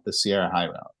times now the Sierra High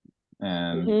Route,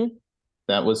 and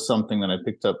that was something that I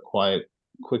picked up quite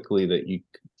quickly that you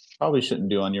probably shouldn't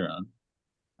do on your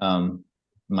own.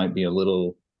 Might be a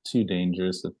little too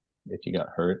dangerous if you got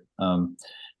hurt.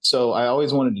 So I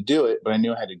always wanted to do it, but I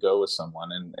knew I had to go with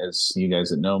someone. And as you guys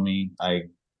that know me, I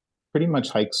pretty much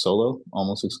hike solo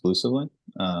almost exclusively.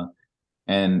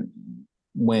 And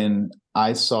when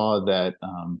I saw that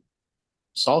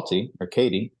Salty or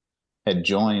Katie had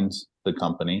joined the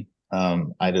company,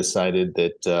 I decided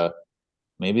that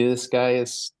maybe this guy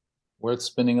is worth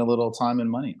spending a little time and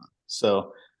money on.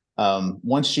 So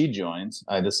once she joined,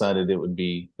 I decided this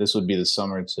would be the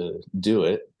summer to do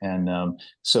it. And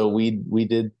so we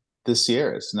did the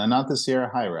Sierras. Now, not the Sierra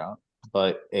High route,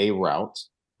 but a route.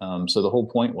 So the whole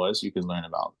point was you could learn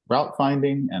about route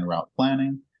finding and route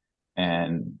planning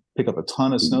and pick up a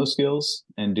ton of snow skills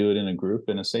and do it in a group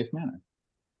in a safe manner.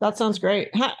 That sounds great.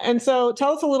 And so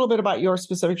tell us a little bit about your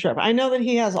specific trip. I know that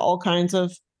he has all kinds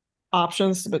of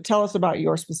options, but tell us about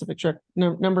your specific trip.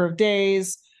 Number of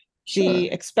days,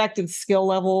 the expected skill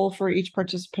level for each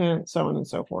participant, so on and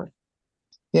so forth.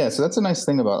 Yeah, so that's a nice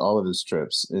thing about all of his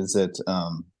trips is that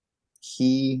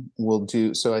he will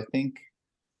do. So I think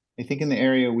in the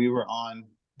area we were on,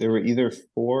 there were either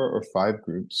 4 or 5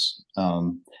 groups,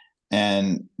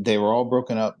 and they were all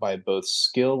broken up by both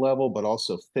skill level but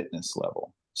also fitness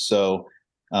level. So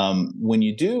when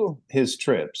you do his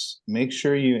trips, make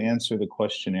sure you answer the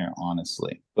questionnaire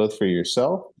honestly, both for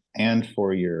yourself and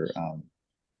for your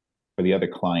for the other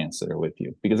clients that are with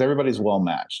you, because everybody's well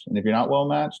matched, and if you're not well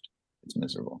matched, it's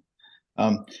miserable.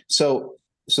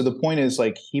 So the point is,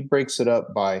 like, he breaks it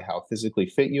up by how physically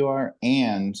fit you are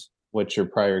and what your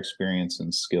prior experience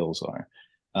and skills are.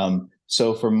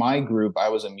 So for my group, I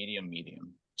was a medium.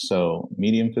 So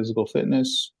medium physical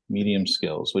fitness, medium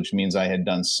skills, which means I had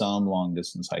done some long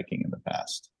distance hiking in the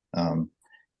past.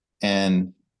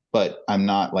 But I'm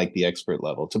not like the expert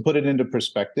level. To put it into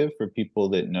perspective for people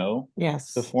that know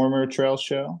the former trail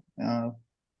show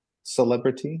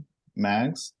celebrity,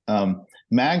 Mags.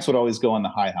 Mags would always go on the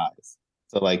high highs.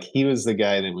 So like he was the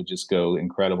guy that would just go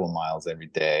incredible miles every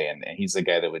day. And he's the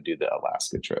guy that would do the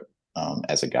Alaska trip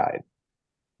as a guide.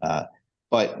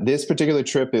 But this particular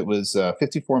trip, it was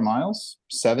 54 miles,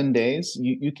 7 days.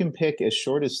 You can pick as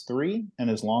short as 3 and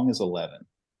as long as 11.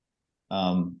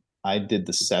 I did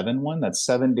the 7 one. That's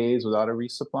 7 days without a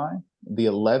resupply. The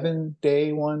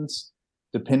 11-day ones,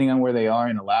 depending on where they are,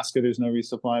 in Alaska, there's no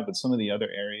resupply, but some of the other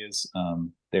areas,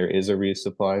 there is a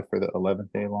resupply for the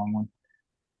 11th day long one.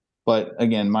 But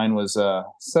again, mine was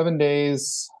 7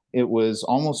 days. It was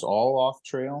almost all off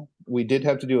trail. We did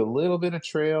have to do a little bit of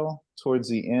trail towards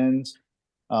the end,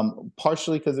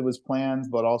 partially because it was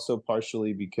planned, but also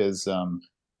partially because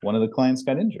one of the clients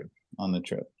got injured on the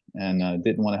trip and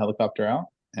didn't want to helicopter out.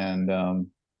 And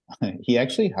he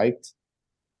actually hiked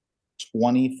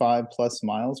 25 plus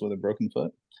miles with a broken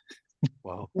foot.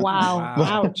 Wow.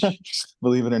 Ouch.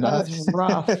 Believe it or not. That is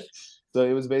rough. So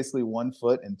it was basically 1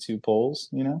 foot and 2 poles,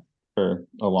 for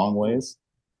a long ways.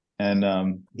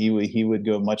 And he would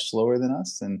go much slower than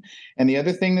us. And the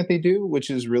other thing that they do, which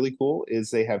is really cool,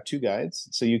 is they have 2 guides,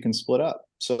 so you can split up.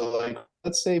 So like,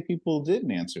 let's say people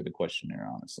didn't answer the questionnaire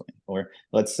honestly, or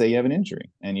let's say you have an injury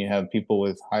and you have people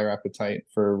with higher appetite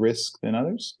for risk than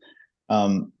others.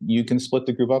 You can split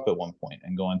the group up at one point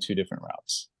and go on 2 different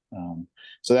routes.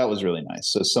 So that was really nice.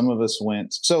 So some of us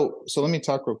went. So let me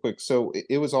talk real quick. So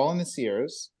it was all in the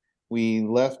Sierras. We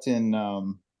left in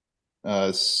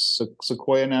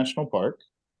Sequoia National Park,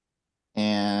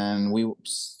 and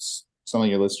some of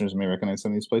your listeners may recognize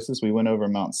some of these places. We went over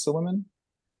Mount Silliman,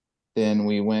 then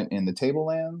we went in the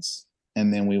Tablelands,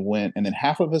 and then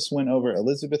half of us went over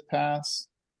Elizabeth Pass,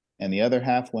 and the other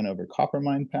half went over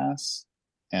Coppermine Pass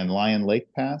and Lion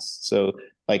Lake Pass. So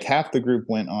like half the group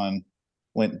went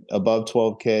above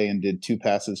 12K and did 2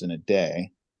 passes in a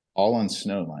day, all on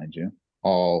snow, mind you,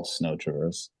 all snow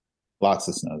traverse, lots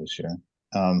of snow this year.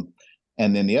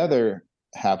 And then the other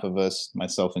half of us,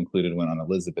 myself included, went on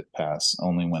Elizabeth Pass,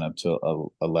 only went up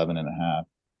to 11 and a half.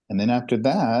 And then after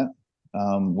that,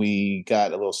 we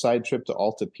got a little side trip to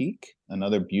Alta Peak,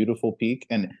 another beautiful peak.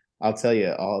 And I'll tell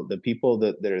you, all the people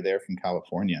that are there from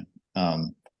California,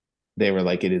 they were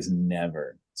like, it is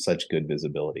never such good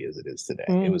visibility as it is today.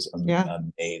 It was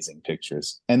amazing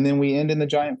pictures. And then we end in the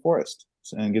giant forest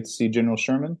and get to see General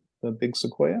Sherman, the big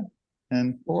sequoia.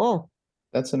 And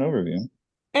that's an overview.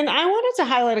 And I wanted to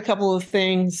highlight a couple of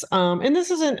things. And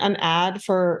this isn't an ad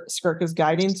for Skurka's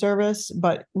guiding service,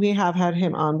 but we have had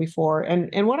him on before.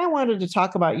 And what I wanted to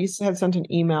talk about, you had sent an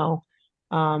email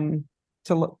to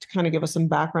kind of give us some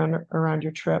background around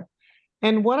your trip.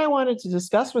 And what I wanted to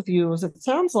discuss with you was, it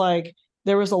sounds like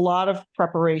there was a lot of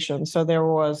preparation. So there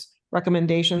was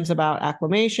recommendations about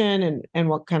acclimation and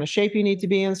what kind of shape you need to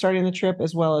be in starting the trip,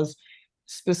 as well as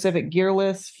specific gear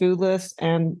lists, food lists,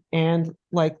 and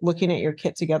like looking at your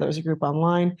kit together as a group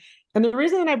online. And the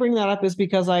reason that I bring that up is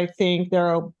because I think there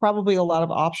are probably a lot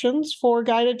of options for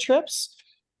guided trips.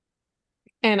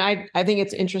 And I think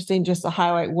it's interesting just to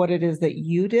highlight what it is that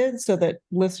you did so that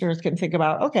listeners can think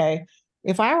about, okay,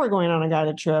 if I were going on a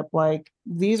guided trip, like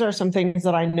these are some things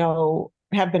that I know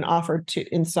have been offered to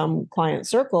in some client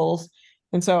circles.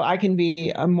 And so I can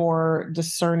be a more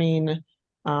discerning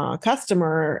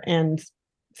customer and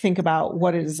think about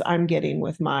what it is I'm getting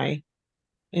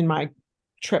in my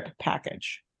trip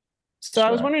package. So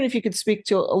I was Sure. wondering if you could speak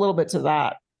to a little bit to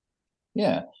that.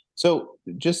 Yeah. So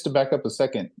just to back up a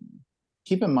second,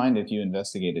 keep in mind if you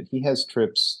investigate it, he has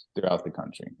trips throughout the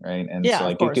country, right? And Yeah, so of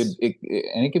like course.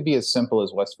 it could be as simple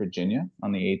as West Virginia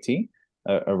on the AT,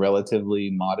 a relatively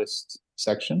modest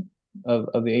section of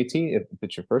the AT if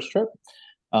it's your first trip.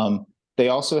 They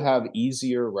also have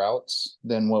easier routes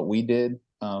than what we did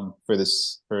for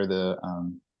the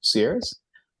Sierras.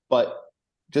 But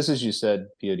just as you said,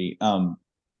 Peyote,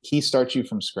 he starts you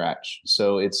from scratch.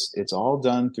 So it's all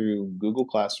done through Google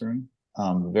Classroom.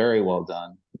 Very well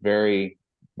done, very,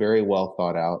 very well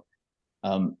thought out.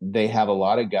 They have a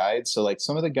lot of guides. So like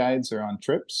some of the guides are on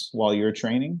trips while you're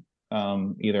training,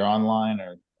 either online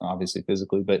or obviously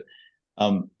physically, but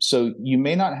so you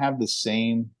may not have the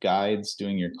same guides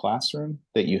doing your classroom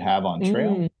that you have on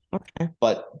trail, Okay.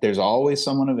 but there's always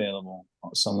someone available.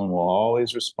 Someone will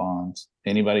always respond.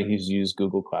 Anybody who's used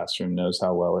Google Classroom knows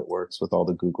how well it works with all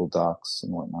the Google Docs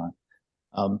and whatnot.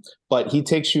 But he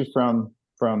takes you from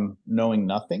knowing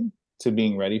nothing to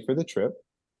being ready for the trip.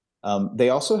 They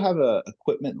also have a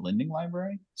equipment lending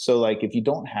library. So like if you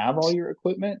don't have all your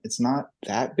equipment, it's not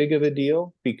that big of a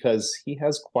deal because he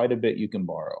has quite a bit you can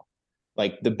borrow.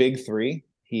 Like the big three,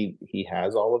 he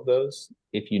has all of those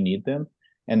if you need them.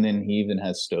 And then he even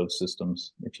has stove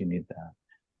systems if you need that.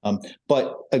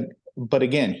 But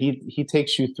again, he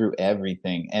takes you through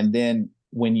everything. And then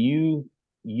when you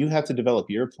have to develop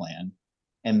your plan,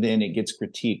 and then it gets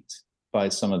critiqued by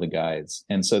some of the guides.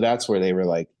 And so that's where they were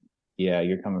like, yeah,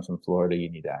 you're coming from Florida,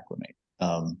 you need to acclimate.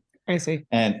 I see.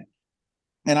 And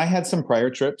I had some prior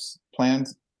trips planned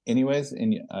anyways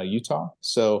in Utah.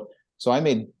 So I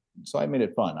made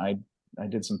it fun. I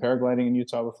did some paragliding in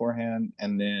Utah beforehand,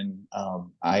 and then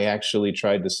I actually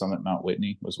tried to summit Mount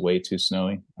Whitney. It was way too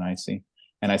snowy and icy,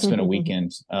 and I spent a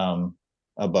weekend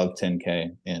above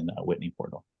 10K in Whitney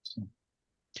Portal. So.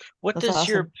 What That's does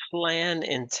your awesome. plan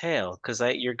entail? Because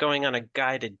you're going on a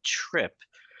guided trip.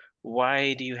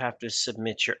 Why do you have to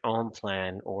submit your own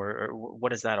plan, or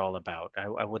what is that all about?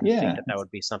 I wouldn't think Yeah, that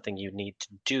would be something you need to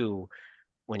do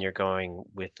when you're going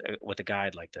with a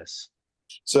guide like this.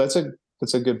 so that's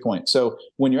a good point. So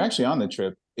when you're actually on the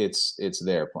trip, it's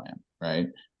their plan, right?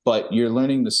 But you're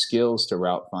learning the skills to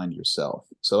route find yourself.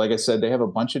 So like I said, they have a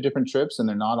bunch of different trips and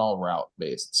they're not all route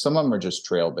based. Some of them are just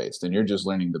trail based, and you're just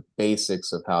learning the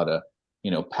basics of how to,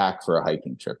 pack for a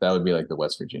hiking trip. That would be like the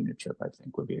West Virginia trip, I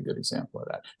think would be a good example of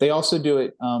that. They also do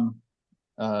it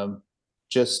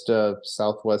just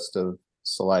southwest of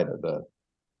Salida,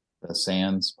 the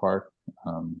Sands Park.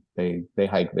 They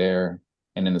hike there,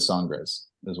 and in the Sangres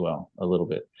as well a little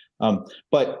bit.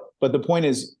 But the point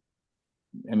is,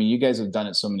 I mean, you guys have done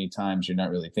it so many times, you're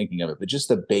not really thinking of it, but just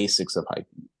the basics of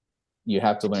hiking, you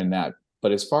have to learn that.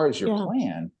 But as far as your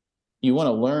plan, you want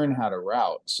to learn how to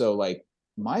route. So like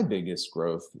my biggest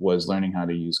growth was learning how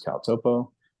to use CalTopo,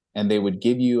 and they would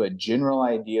give you a general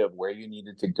idea of where you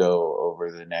needed to go over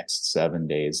the next 7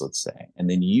 days, let's say. And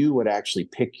then you would actually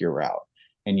pick your route,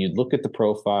 and you'd look at the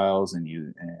profiles, and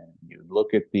you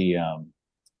look at the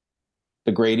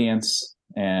gradients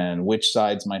and which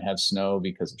sides might have snow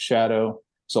because of shadow.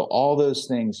 So all those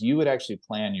things, you would actually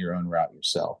plan your own route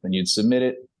yourself, and you'd submit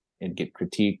it, it'd get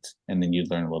critiqued, and then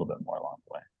you'd learn a little bit more along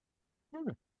the way.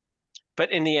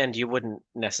 But in the end, you wouldn't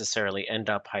necessarily end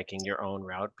up hiking your own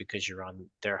route because you're on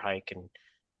their hike, and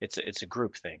it's a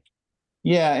group thing.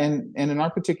 Yeah, and in our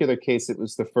particular case, it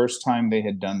was the first time they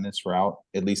had done this route.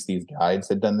 At least these guides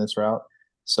had done this route.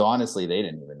 So honestly, they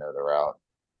didn't even know the route.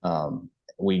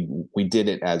 We did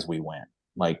it as we went.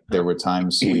 Like there were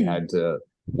times we had to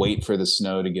wait for the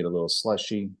snow to get a little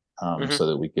slushy so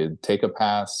that we could take a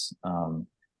pass.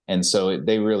 And so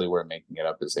they really were making it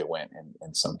up as they went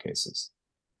in some cases.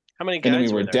 How many And guides then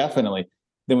we were there?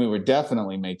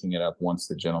 definitely making it up once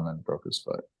the gentleman broke his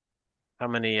foot. How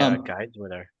many guides were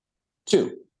there?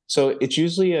 2. So it's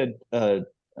usually a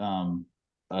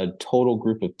total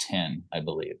group of 10, I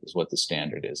believe, is what the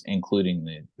standard is,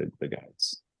 including the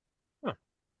guides. Huh.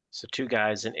 So 2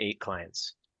 guides and 8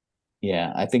 clients.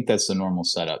 Yeah, I think that's the normal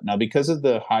setup. Now, because of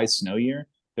the high snow year,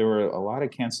 there were a lot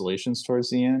of cancellations towards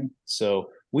the end.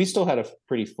 So we still had a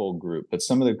pretty full group, but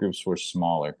some of the groups were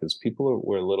smaller because people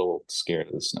were a little scared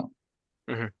of the snow.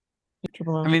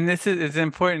 Mm-hmm. I mean, it's an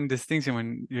important distinction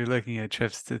when you're looking at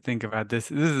trips to think about this.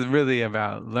 This is really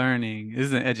about learning. This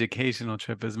is an educational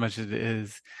trip as much as it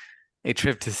is a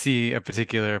trip to see a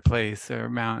particular place or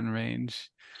mountain range.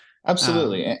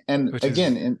 Absolutely. And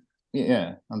again,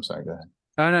 yeah, I'm sorry, go ahead.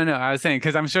 Oh, no. I was saying,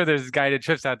 because I'm sure there's guided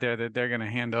trips out there that they're going to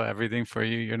handle everything for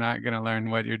you. You're not going to learn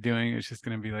what you're doing. It's just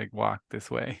going to be like, walk this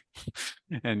way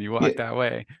and you walk Yeah. that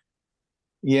way.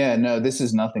 Yeah, no, this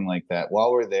is nothing like that.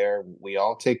 While we're there, we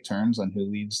all take turns on who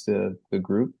leads the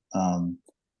group.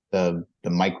 The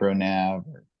micro nav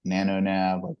or nano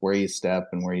nav, like where you step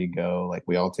and where you go, like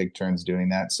we all take turns doing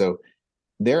that. So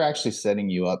they're actually setting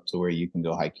you up to where you can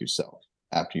go hike yourself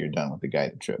after you're done with the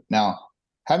guided trip. Now,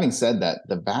 having said that,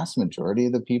 the vast majority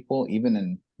of the people, even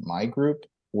in my group,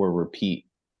 were repeat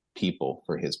people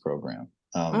for his program.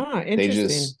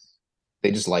 Interesting.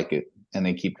 They just like it and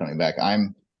they keep coming back.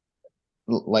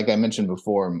 Like I mentioned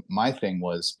before, my thing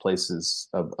was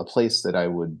a place that I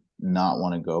would not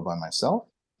want to go by myself.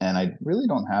 And I really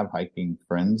don't have hiking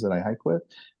friends that I hike with.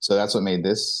 So that's what made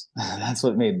this,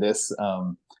 a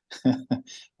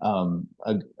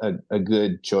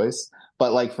good choice.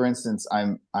 But like, for instance,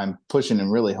 I'm pushing him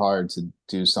really hard to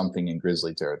do something in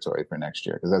grizzly territory for next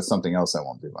year, because that's something else I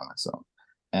won't do by myself.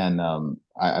 And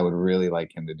I would really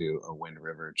like him to do a Wind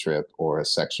River trip or a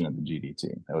section of the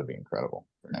GDT. That would be incredible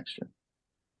for next year.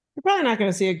 You're probably not going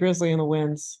to see a grizzly in the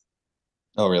winds.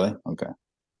 Oh, really? Okay.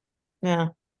 Yeah.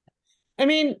 I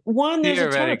mean, there's a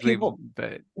ton of people.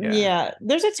 But yeah,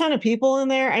 there's a ton of people in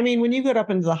there. I mean, when you get up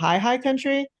into the high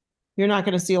country, you're not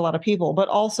going to see a lot of people. But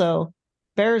also,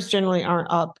 bears generally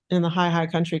aren't up in the high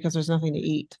country because there's nothing to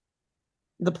eat.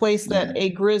 The place that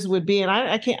a grizz would be, and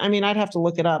I can't, I mean, I'd have to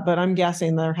look it up, but I'm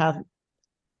guessing there have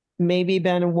maybe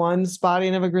been one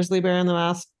spotting of a grizzly bear in the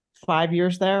last 5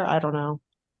 years there. I don't know.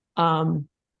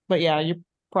 But yeah, you're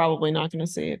probably not going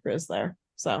to see a grizz there.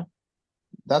 So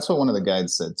that's what one of the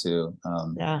guides said too.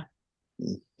 Yeah.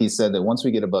 He said that once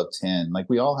we get above 10, like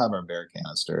we all have our bear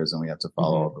canisters and we have to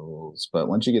follow all the rules. But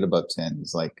once you get above 10,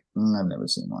 he's like, I've never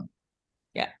seen one.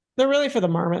 Yeah. They're really for the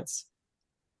marmots.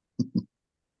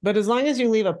 But as long as you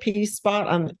leave a peace spot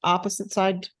on the opposite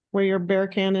side where your bear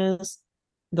can is,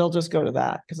 they'll just go to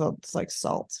that because it's like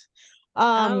salt.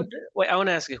 Wait, I want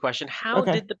to ask you a question. How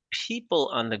Okay. did the people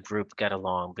on the group get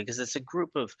along? Because it's a group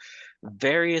of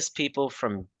various people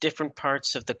from different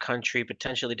parts of the country,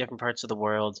 potentially different parts of the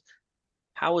world.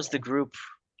 How was the group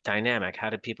dynamic? How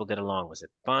did people get along? Was it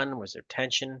fun? Was there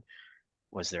tension?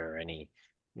 Was there any,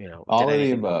 All did of the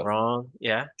anything go above. wrong?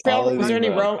 Yeah. All of Was the there any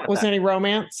above. was there any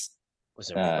romance? Was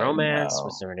there any romance? No.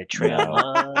 Was there any trail No.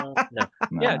 love? No.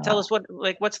 Yeah, No. tell us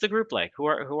what's the group like? Who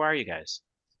are you guys?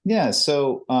 Yeah,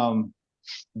 so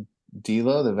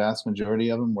Dilo, the vast majority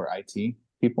of them were IT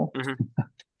people.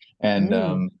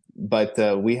 And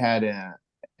but we had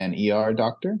an ER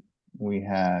doctor. We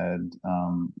had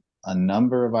a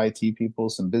number of IT people,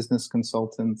 some business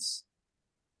consultants.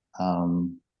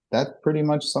 That pretty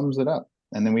much sums it up.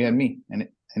 And then we had me, an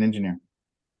engineer.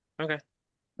 Okay.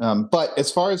 But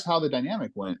as far as how the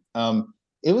dynamic went,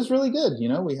 it was really good.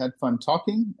 We had fun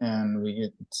talking, and we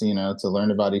get to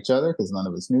learn about each other because none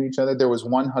of us knew each other. There was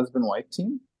one husband-wife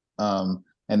team, and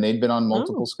they'd been on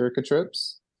multiple Skirka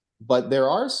trips. But there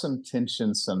are some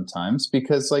tensions sometimes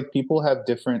because like people have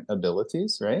different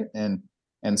abilities, right?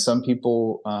 And some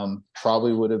people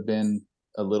probably would have been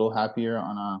a little happier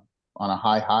on a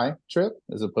high trip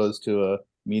as opposed to a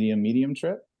medium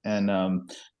trip. And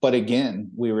but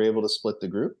again, we were able to split the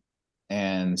group.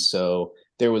 And so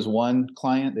there was one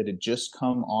client that had just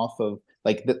come off of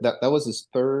like that was his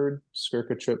third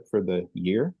Skirka trip for the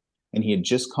year, and he had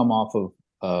just come off of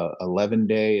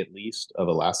 11-day at least of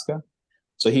Alaska.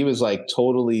 So he was like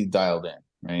totally dialed in,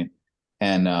 right?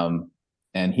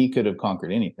 And he could have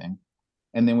conquered anything.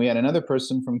 And then we had another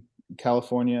person from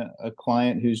California, a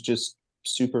client who's just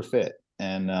super fit.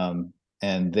 And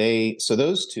so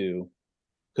those two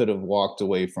could have walked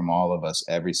away from all of us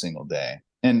every single day.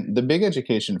 And the big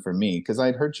education for me, because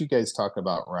I'd heard you guys talk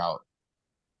about route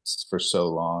for so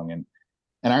long. And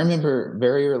I remember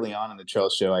very early on in the trail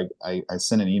show, I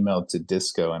sent an email to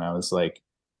Disco and I was like,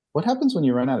 what happens when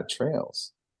you run out of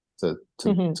trails to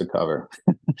cover?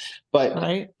 But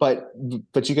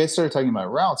you guys started talking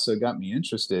about routes, so it got me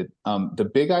interested. The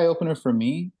big eye opener for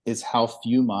me is how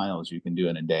few miles you can do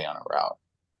in a day on a route.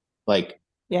 Like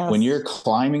when you're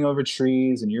climbing over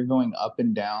trees and you're going up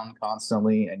and down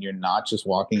constantly and you're not just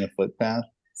walking a footpath,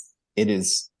 it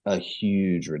is a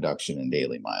huge reduction in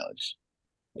daily mileage.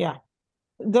 Yeah.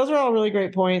 Those are all really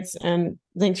great points. And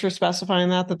thanks for specifying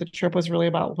that the trip was really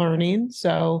about learning.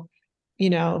 So,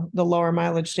 the lower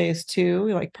mileage days too,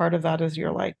 like part of that is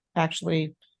you're like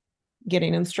actually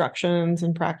getting instructions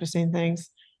and practicing things.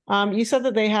 You said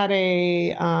that they had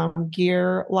a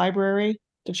gear library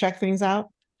to check things out.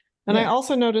 And I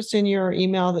also noticed in your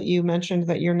email that you mentioned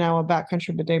that you're now a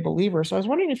backcountry bidet believer. So I was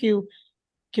wondering if you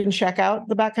can check out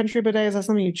the backcountry bidet. Is that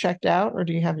something you checked out or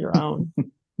do you have your own?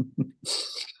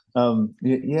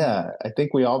 Yeah, I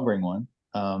think we all bring one.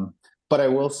 But I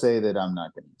will say that I'm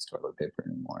not going to use toilet paper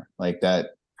anymore. Like that,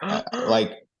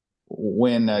 like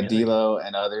when D'Lo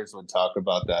and others would talk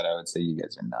about that, I would say you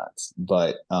guys are nuts.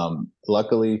 But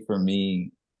luckily for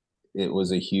me, it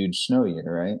was a huge snow year,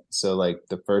 right? So like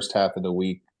the first half of the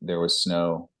week, there was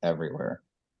snow everywhere.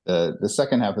 The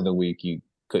second half of the week, you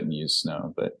couldn't use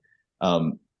snow. But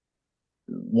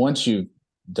once you've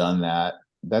done that,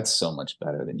 that's so much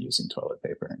better than using toilet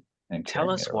paper. And Tell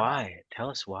carrying us it around. why. Tell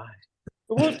us why.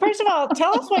 Well, first of all,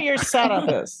 tell us what your setup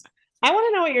is. I want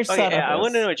to know what your Okay, setup yeah, I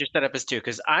want to is. know what your setup is too,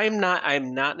 because I'm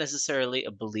not necessarily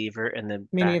a believer in the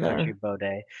Me neither. backcountry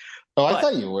bidet. Oh, I But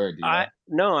thought you were,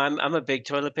 D'Lo. I'm a big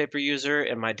toilet paper user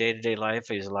in my day-to-day life.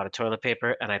 I use a lot of toilet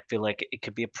paper, and I feel like it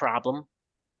could be a problem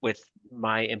with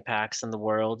my impacts in the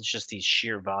world. It's just the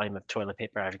sheer volume of toilet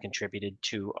paper I've contributed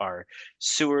to our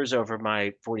sewers over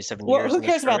my 47 Well, years who in this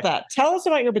cares about earth. that? Tell us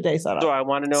about your bidet So setup. I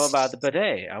want to know about the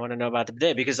bidet. I want to know about the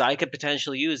bidet because I could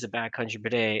potentially use a backcountry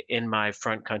bidet in my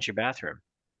front country bathroom.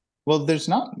 Well, there's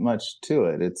not much to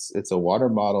it. It's a water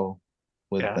bottle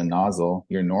with Yeah. the nozzle,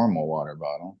 your normal water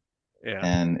bottle, Yeah.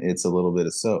 and it's a little bit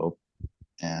of soap.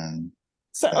 And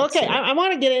So, that's okay, it. I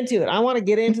want to get into it. I want to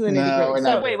get into the No, nitty we're gritty.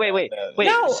 not So, Wait.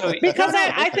 no, So because no,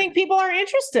 I listen. think people are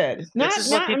interested. This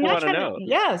is what I'm people not want to trying know.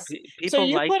 Yes. People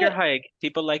you like put your it- hike.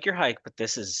 People like your hike, but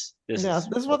this is Yes,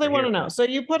 this is what they we're want to here know. for. So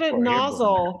you put a What we're here for.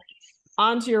 nozzle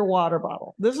onto your water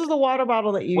bottle. This is the water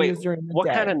bottle that you Wait, use during the what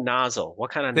day. kind of nozzle?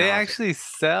 What kind of They nozzle? actually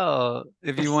sell,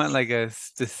 if you want like a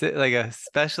specific, like a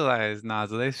specialized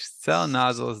nozzle, they sell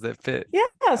nozzles that fit.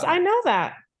 Yes, I know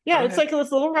that. Yeah, it's Okay. like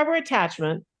this little rubber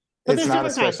attachment. But it's there's not a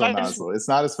different kinds. special Like there's- nozzle. It's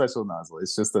not a special nozzle.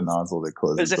 It's just a nozzle that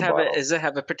closes Does it the have bottle. does it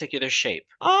have a particular shape?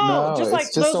 Oh, No, just like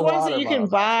it's just those a ones water that you can bottle.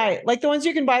 buy, like the ones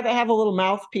you can buy that have a little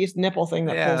mouthpiece nipple thing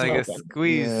that Yeah, pulls like a open.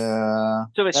 squeeze. Yeah.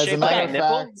 So it's As a shaped like matter a of nipple?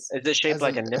 fact, Is it shaped as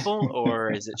like a- a nipple,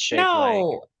 or is it shaped like?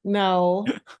 No.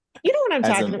 You know what I'm As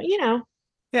talking a- about, you know.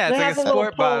 Yeah, They it's like have a the little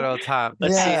sport pull- bottle top.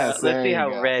 Let's see Yes, how there you how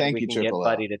go. red Thank we you, can get Triple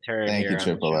L. Buddy to turn Thank here you, on the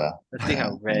Triple show. L. Let's see how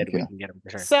Thank red we you. can get him to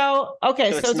turn. So,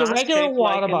 okay, So so it's a not regular shaped like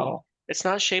water an- bottle. It's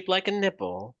not shaped like a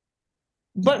nipple.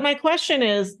 But my question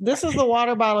is, this is the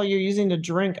water bottle you're using to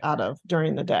drink out of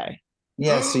during the day.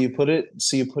 Yeah, so you put it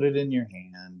in your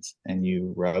hand and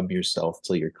you rub yourself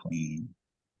till you're clean.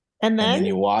 And And then, then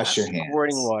you wash your hands.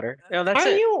 Squirting water. No, that's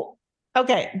aren't it. you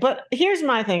okay? But here's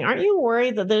my thing: aren't you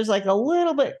worried that there's like a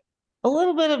little bit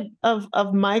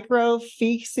of micro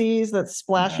feces that's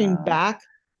splashing No. back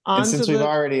And onto since the? we've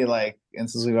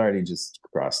already just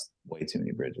crossed way too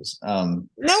many bridges. No,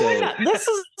 so we're not.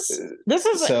 This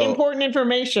is so- important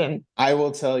information. I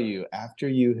will tell you, after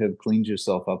you have cleaned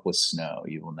yourself up with snow,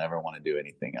 you will never want to do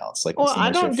anything else. Like Well, it's the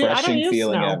I most don't refreshing use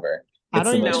feeling snow. ever. I It's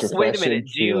don't the use most snow. Wait a refreshing minute.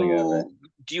 feeling ever.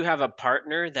 Do you have a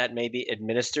partner that maybe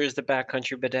administers the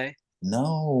backcountry bidet?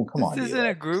 No, come on. This isn't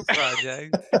a group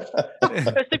project.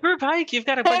 It's the group hike. You've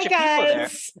got a Hey bunch of people there.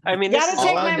 guys, I mean, this Gotta is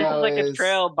take like, my- this is like a is-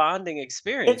 trail bonding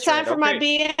experience. it's time right? for my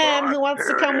Okay. BM who wants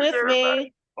to come with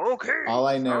me. Okay. All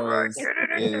I know is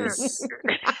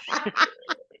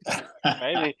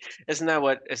I mean, isn't that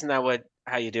what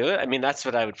how you do it? I mean, that's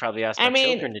what I would probably ask my I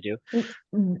mean, children to do.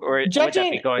 Or would that be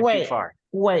Judging, going too wait, far?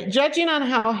 wait. Judging on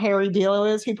how hairy D'Lo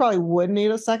is, he probably would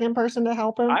need a second person to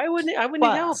help him, I would need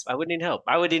But- help. I would need help.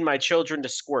 I would need my children to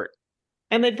squirt.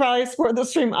 and they'd probably squirt the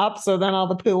stream up, so then all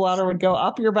the poo water would go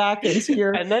up your back into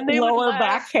your And then they would lower laugh.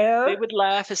 back hair. They would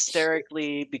laugh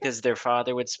hysterically because their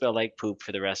father would smell like poop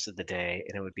for the rest of the day,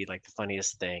 and it would be like the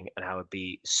funniest thing. And I would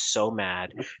be so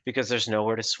mad because there's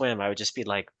nowhere to swim. I would just be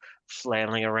like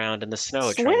flailing around in the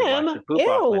snow trying to Swim? wash the poop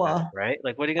off my Ew. back, right?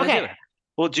 Like, what are you gonna Okay. do?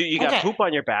 Well, you got Okay. poop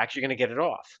on your back. You're gonna get it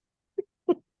off,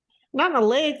 Not in a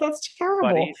lake. That's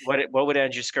terrible. buddy. What would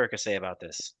Andrew Skirka say about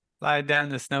this? Slide down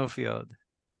the snowfield.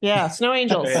 Yeah, snow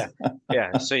angels. Yeah.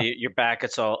 Yeah. So your back,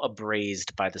 it's all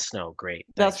abrased by the snow. Great.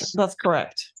 Thanks. That's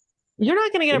correct. You're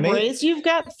not going to get It may- abrased. You've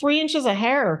got 3 inches of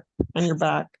hair on your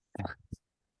back.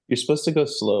 you're supposed to go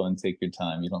slow and take your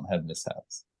time. You don't have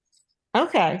mishaps.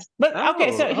 Okay, but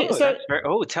okay.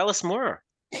 So Tell us more.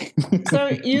 so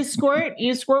you squirt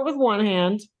with one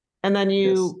hand, and then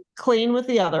you clean with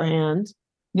the other hand.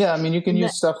 Yeah, I mean, you can Ne-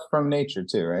 use stuff from nature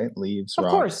too, right? Leaves, Of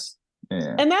rocks. course.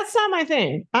 Yeah. And that's not my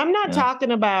thing. I'm not Yeah.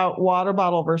 talking about water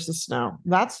bottle versus snow.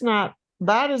 That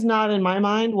is not in my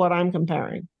mind what I'm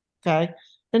comparing. Okay.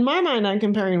 In my mind, I'm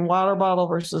comparing water bottle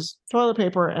versus toilet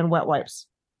paper and wet wipes.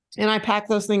 And I pack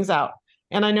those things out.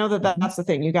 And I know that that's the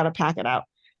thing. You got to pack it out.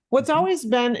 What's always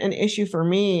been an issue for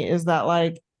me is that,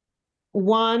 like,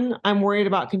 one, I'm worried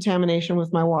about contamination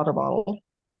with my water bottle.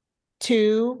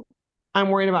 Two, I'm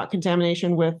worried about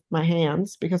contamination with my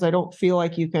hands because I don't feel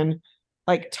like you can,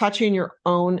 like, touching your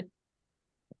own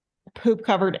poop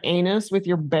covered anus with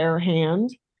your bare hand.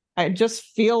 I just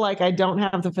feel like I don't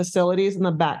have the facilities in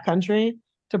the backcountry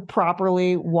to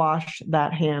properly wash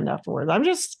that hand afterwards.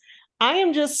 I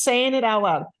am just saying it out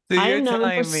loud. So I you're am known for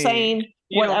telling me saying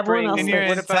what everyone else in your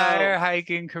thinks. entire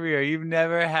hiking career, you've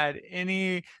never had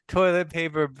any toilet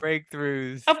paper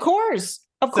breakthroughs. Of course.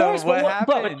 Of So course. what But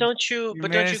happened? Don't you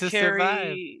managed to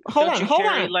survive. Hold don't on, you hold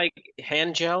carry on. like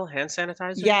hand gel, hand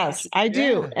sanitizer? Yes, I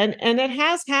do. Yeah. And it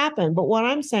has happened. But what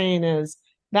I'm saying is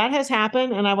that has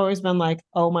happened. And I've always been like,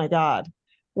 oh my God.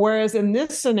 Whereas in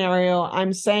this scenario,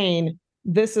 I'm saying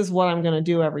this is what I'm going to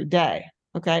do every day.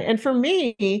 Okay. And for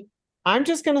me, I'm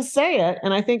just going to say it.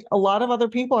 And I think a lot of other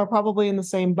people are probably in the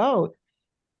same boat.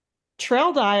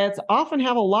 Trail diets often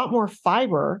have a lot more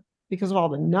fiber because of all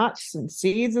the nuts and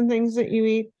seeds and things that you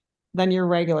eat than your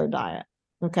regular diet.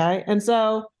 Okay. And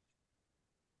so,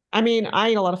 I mean,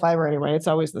 I eat a lot of fiber anyway. It's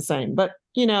always the same. But,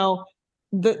 you know,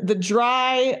 the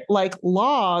dry like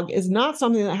log is not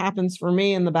something that happens for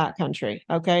me in the backcountry.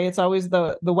 Okay. It's always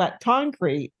the wet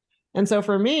concrete. And so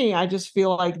for me, I just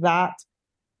feel like that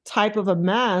type of a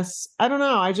mess. I don't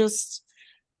know.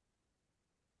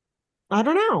 I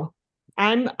don't know.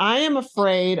 I am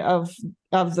afraid of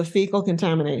the fecal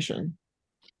contamination.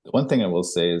 One thing I will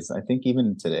say is, I think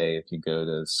even today, if you go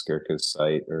to Skirka's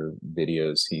site or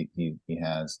videos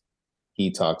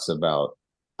he talks about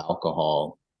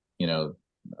alcohol, you know,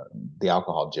 the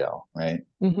alcohol gel, right?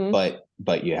 Mhm.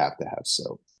 But you have to have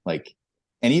soap. Like,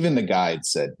 and even the guide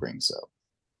said bring soap.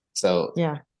 So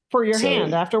yeah, for your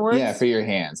hand afterwards. Yeah, for your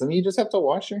hands. I mean, you just have to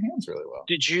wash your hands really well.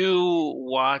 Did you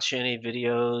watch any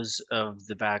videos of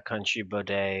the backcountry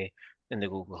bidet in the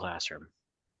Google Classroom?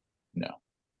 No,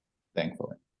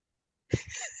 thankfully.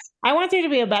 I want there to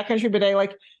be a backcountry bidet.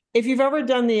 Like if you've ever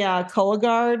done the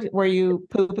Cologuard where you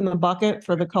poop in the bucket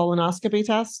for the colonoscopy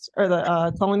test or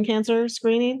the colon cancer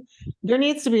screening, there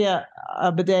needs to be a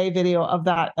bidet video of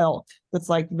that ilk. That's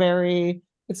like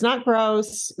it's not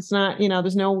gross. It's not,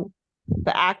 there's no,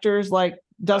 the actors like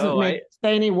doesn't say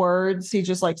any words. He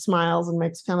just like smiles and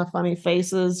makes kind of funny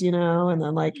faces, and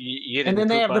then like, you and then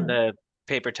they have the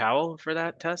paper towel for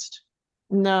that test?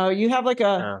 No, you have like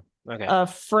Okay. a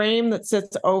frame that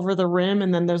sits over the rim,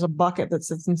 and then there's a bucket that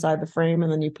sits inside the frame,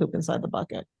 and then you poop inside the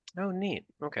bucket. Oh, neat.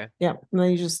 Okay. Yeah, and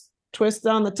then you just twist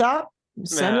on the top.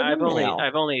 Send it in the mail.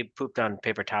 I've only pooped on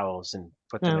paper towels and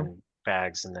put them in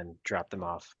bags and then dropped them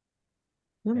off.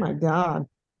 Oh my God.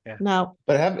 Yeah. No.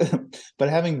 But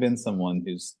having been someone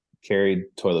who's carried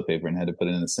toilet paper and had to put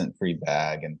it in a scent-free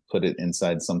bag and put it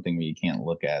inside something where you can't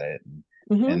look at it,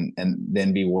 and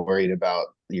then be worried about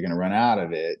you're going to run out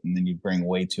of it, and then you bring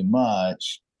way too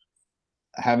much.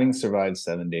 Having survived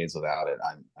 7 days without it,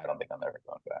 I don't think I'm ever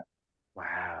going back.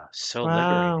 Wow,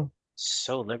 liberating.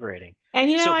 So liberating.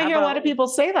 And I hear a lot of people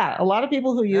say that. A lot of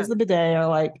people who use the bidet are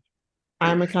like,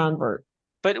 "I'm a convert."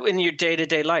 But in your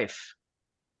day-to-day life,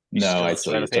 no, I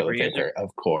still use toilet paper.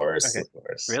 Of course, okay. Of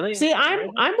course. Really? See, I'm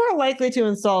more likely to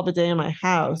install a bidet in my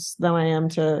house than I am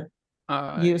to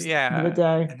use the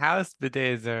bidet. House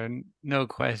bidets are no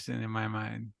question in my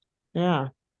mind. Yeah.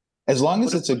 As long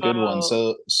as it's a good one.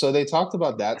 So they talked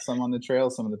about that some on the trail,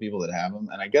 some of the people that have them.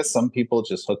 And I guess some people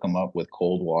just hook them up with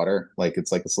cold water. Like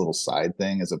it's like this little side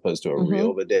thing as opposed to a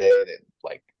real bidet. That,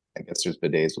 like, I guess there's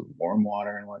bidets with warm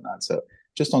water and whatnot. So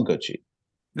just don't go cheap.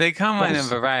 They come in a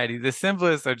variety. The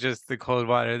simplest are just the cold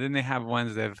water. Then they have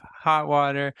ones that have hot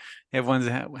water. They have ones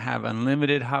that have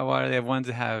unlimited hot water. They have ones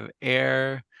that have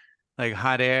air, like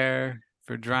hot air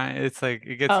for drying. It's like,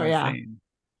 it gets insane. Yeah.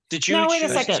 Did you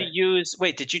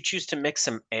did you choose to mix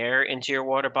some air into your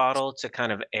water bottle to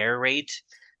kind of aerate?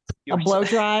 A blow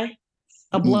dry?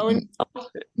 A blowing?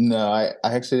 No, I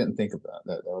actually didn't think about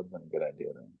that. That would have been a good idea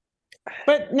then.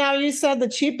 But now you said the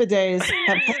cheap bidets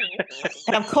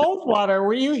have cold water.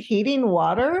 Were you heating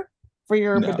water for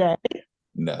your bidet?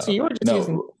 No. So you were just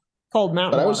using cold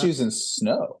mountain water. But I was using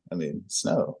snow. I mean,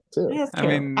 snow too. Yeah, I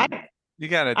mean, you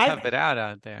got to tough it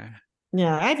out there.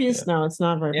 Yeah, I've used snow. It's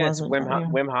not very pleasant. It's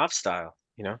Wim Hof style,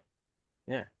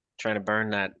 Yeah, trying to burn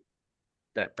that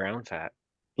brown fat.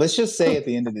 Let's just say at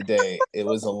the end of the day, it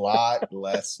was a lot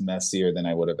less messier than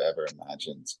I would have ever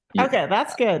imagined. Okay,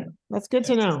 that's good. That's good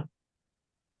to know.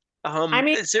 I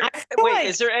mean, is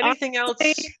there anything else?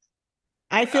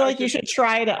 I feel like you should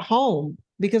try it at home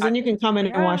because then you can come in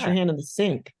and wash your hand in the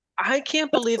sink. I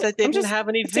can't believe that they didn't have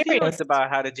any videos about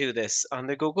how to do this on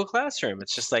the Google Classroom.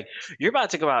 It's just like, you're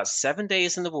about to go out 7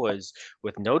 days in the woods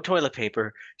with no toilet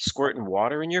paper, squirting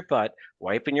water in your butt,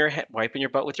 wiping your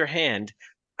butt with your hand.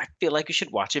 I feel like you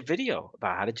should watch a video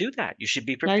about how to do that. You should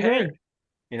be prepared.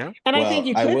 I agree. And I think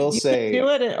you could do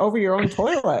it over your own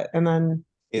toilet and then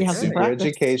You It's have some super practice.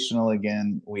 educational.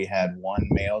 Again, we had one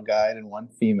male guide and one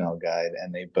female guide,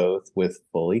 and they both, with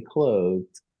fully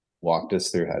clothed, walked us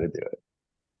through how to do it.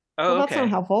 Oh, Well, that's not okay.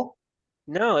 helpful.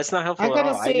 No, it's not helpful I at gotta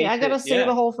all. I see. need I gotta see yeah.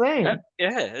 the whole thing.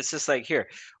 Yeah, it's just like, here,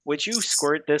 would you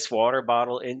squirt this water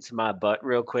bottle into my butt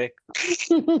real quick?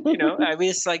 I mean,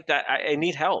 it's like that. I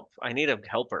need help. I need a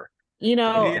helper. You I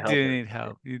know, need a You do helper. need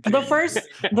help. You do the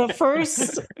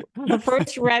need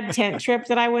first red tent trip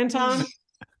that I went on,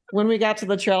 when we got to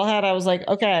the trailhead, I was like,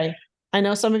 okay, I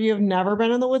know some of you have never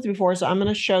been in the woods before, so I'm going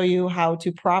to show you how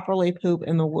to properly poop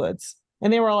in the woods.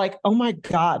 And they were like, oh my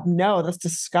God, no, that's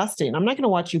disgusting. I'm not going to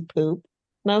watch you poop.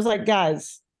 And I was like,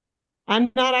 guys,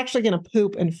 I'm not actually going to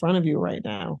poop in front of you right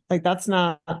now. Like, that's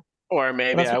not. Or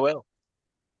maybe That's I what- will.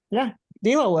 Yeah,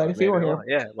 Dilo would if you Maybe were I here. will.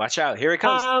 Yeah, watch out. Here it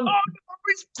comes. Um, Oh,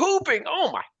 he's pooping.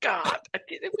 Oh my God.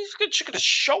 He's going to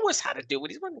show us how to do it.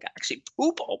 He's going to actually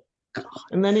poop. Oh,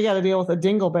 And then you got to deal with the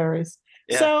dingleberries.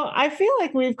 Yeah. So I feel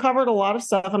like we've covered a lot of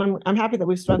stuff, and I'm happy that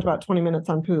we've spent about 20 minutes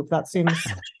on poop. That seems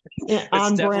it's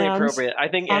on definitely brand. appropriate. I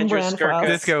think on Andrew brand for us. Skirka,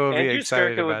 Disco will be Andrew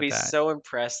excited Skirka would about be that. so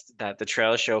impressed that the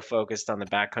trail show focused on the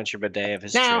backcountry bidet of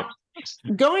his Now,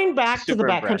 trip. going back to the Super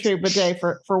backcountry impressed. bidet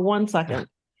for 1 second,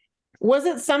 was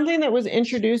it something that was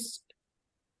introduced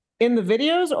in the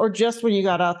videos, or just when you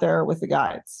got out there with the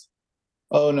guides?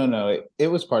 Oh no, it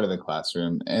was part of the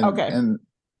classroom, and Okay.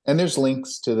 and there's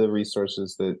links to the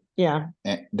resources Yeah.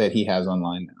 that he has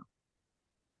online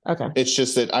now. Okay. It's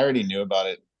just that I already knew about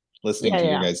it, listening Yeah, to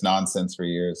yeah. your guys' nonsense for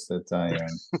years, that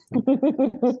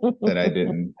I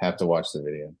didn't have to watch the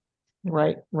video.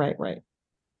 Right.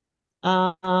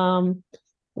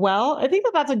 Well, I think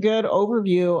that that's a good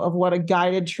overview of what a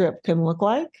guided trip can look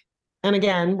like. And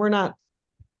again, we're not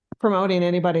promoting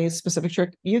anybody's specific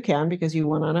trip. You can, because you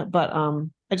went on it, but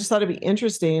I just thought it'd be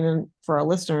interesting, and for our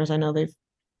listeners, I know they've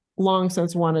long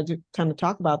since wanted to kind of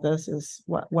talk about this, is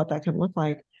what that can look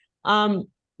like.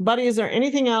 Buddy, is there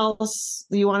anything else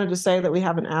that you wanted to say that we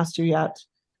haven't asked you yet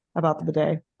about the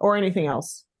bidet, or anything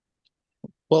else?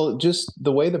 Well, just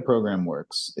the way the program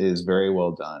works is very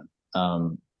well done.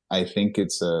 I think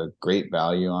it's a great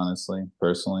value, honestly,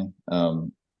 personally.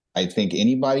 I think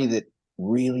anybody that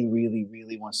really, really,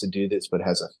 really wants to do this but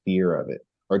has a fear of it,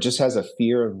 or just has a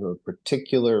fear of a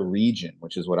particular region,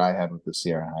 which is what I had with the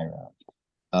Sierra High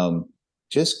Route,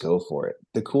 just go for it.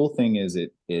 The cool thing is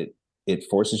it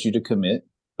forces you to commit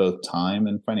both time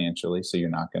and financially, so you're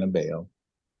not going to bail.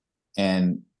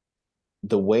 And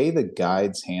the way the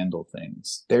guides handle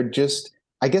things, they're just,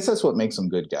 I guess that's what makes them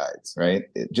good guides, right?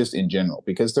 Just in general,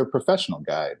 because they're professional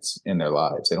guides in their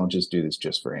lives. They don't just do this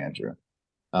just for Andrew.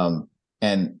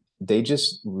 And they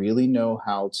just really know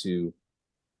how to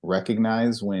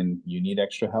recognize when you need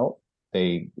extra help.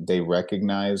 They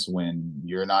recognize when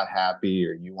you're not happy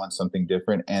or you want something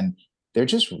different. And they're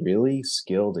just really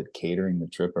skilled at catering the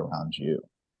trip around you.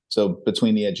 So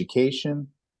between the education,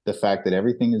 the fact that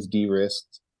everything is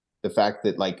de-risked, the fact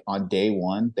that, like, on day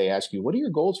one, they ask you, what are your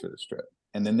goals for this trip?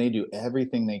 And then they do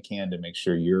everything they can to make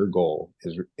sure your goal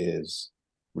is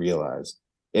realized.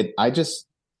 I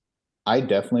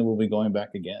definitely will be going back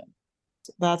again.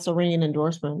 That's a ringing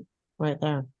endorsement right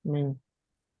there. I mean,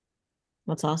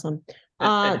 that's awesome.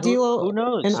 And Dilo, who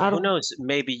knows? and I Who don't- knows?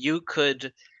 Maybe you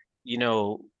could,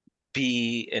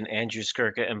 be an Andrew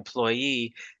Skirka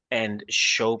employee and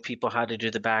show people how to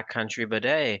do the backcountry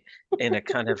bidet in a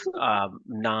kind of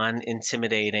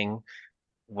non-intimidating,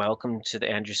 welcome to the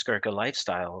Andrew Skirka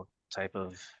lifestyle type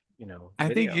of, I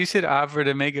think video. you should offer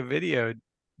to make a video,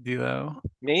 Dilo.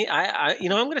 Me, I'm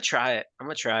gonna try it. I'm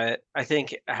gonna try it. I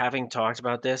think, having talked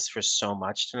about this for so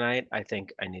much tonight, I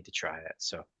think I need to try it.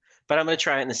 So, but I'm gonna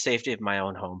try it in the safety of my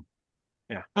own home.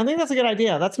 I think that's a good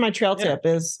idea. That's my trail Yeah. tip,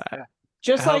 is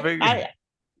just How like big-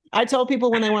 I tell people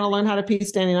when they want to learn how to pee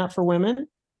standing up for women,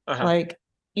 Uh-huh. like,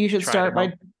 you should Try it start at by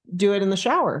home. do it in the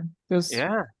shower, because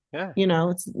Yeah.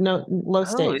 it's no low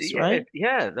stakes, right?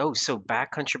 Oh, so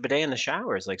backcountry bidet in the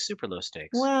shower is like super low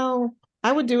stakes. Well,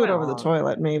 I would do it over the Well,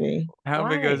 toilet, maybe. How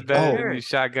big Why? goes better than Oh. you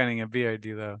shotgunning a beer,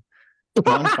 Dilo?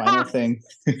 One final thing.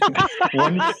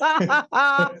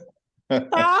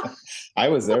 I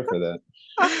was there for that.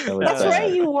 That's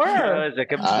right, you That were. was a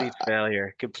complete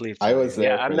failure. Complete I failure. was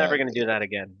there Yeah, I'm for never that. gonna do that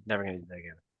again. Never gonna do that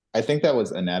again. I think that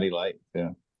was a Natty Light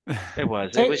too. It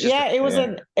was. It was just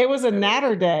It was a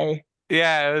natter day.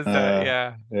 Yeah, it was.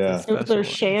 Yeah. It was their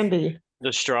shandy.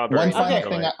 the strawberry. One final Okay.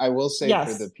 thing I will say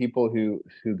Yes. for the people who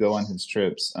go on his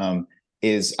trips,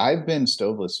 is I've been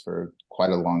stoveless for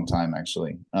quite a long time,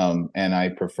 actually, and I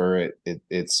prefer it.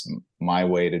 It's my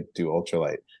way to do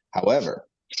ultralight. However,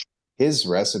 his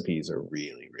recipes are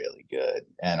really, really good,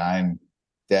 and I'm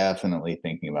definitely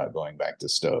thinking about going back to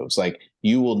stoves. Like,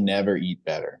 you will never eat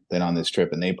better than on this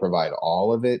trip, and they provide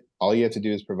all of it. All you have to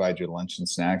do is provide your lunch and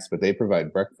snacks, but they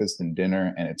provide breakfast and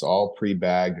dinner, and it's all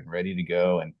pre-bagged and ready to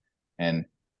go. And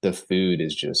the food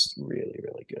is just really,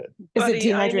 really good. Is it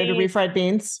dehydrated refried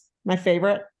beans? My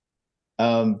favorite.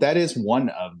 That is one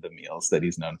of the meals that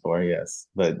he's known for, yes.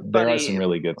 But there are some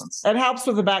really good ones. It helps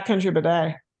with the backcountry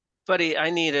bidet. Buddy, I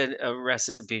need a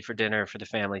recipe for dinner for the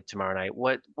family tomorrow night.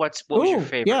 What was your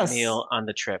favorite meal on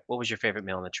the trip? What was your favorite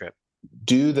meal on the trip?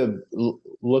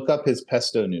 Look up his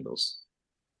pesto noodles.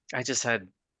 I just had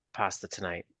pasta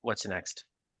tonight. What's next?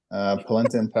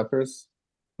 Polenta and peppers.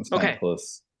 That's kind of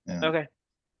close. Yeah. Okay.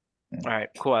 Yeah. All right,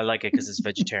 cool. I like it because it's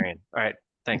vegetarian. All right,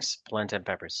 thanks. Polenta and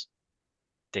peppers.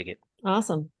 Dig it.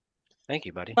 Awesome. Thank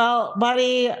you, buddy. Well,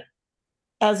 buddy,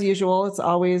 as usual, it's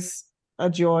always a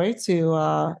joy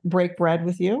to break bread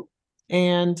with you.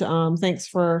 And thanks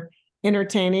for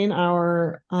entertaining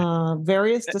our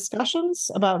various discussions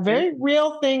about very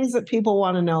real things that people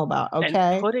want to know about. Okay.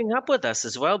 And putting up with us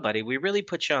as well, buddy. We really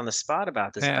put you on the spot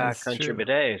about this backcountry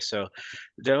bidet. So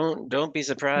don't be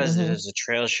surprised if there's a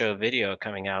trail show video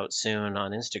coming out soon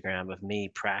on Instagram of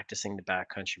me practicing the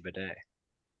backcountry bidet.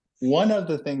 One of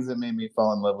the things that made me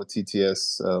fall in love with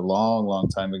TTS a long, long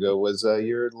time ago was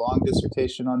your long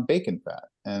dissertation on bacon fat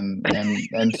and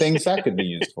things that could be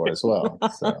used for as well.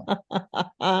 So.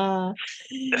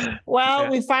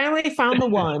 We finally found the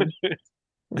one.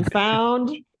 We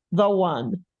found the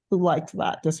one who liked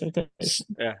that dissertation.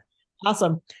 Yeah.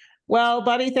 Awesome. Well,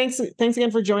 buddy, thanks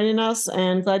again for joining us,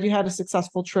 and glad you had a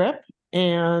successful trip.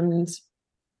 And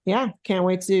yeah, can't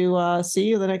wait to see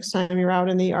you the next time you're out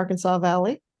in the Arkansas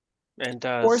Valley. And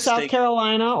or South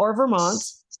Carolina or Vermont.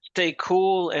 Stay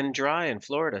cool and dry in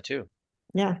Florida too.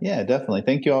 Yeah. Yeah, definitely.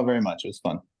 Thank you all very much. It was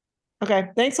fun. Okay.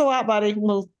 Thanks a lot, buddy.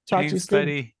 We'll talk to you soon.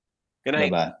 Buddy. Good night.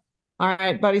 Bye-bye. All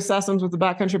right, Buddy Sessoms with the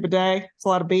Backcountry Bidet. It's a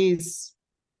lot of bees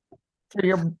for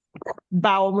your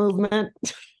bowel movement.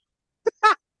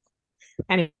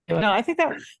 Anyway, no, I think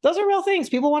that those are real things.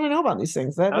 People want to know about these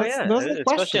things. Those are especially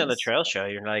questions. on the trail show.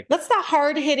 You're like, that's the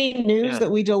hard-hitting news that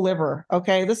we deliver.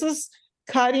 Okay, this is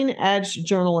cutting edge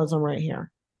journalism right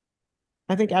here.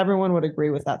 I think everyone would agree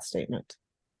with that statement.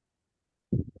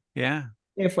 Yeah.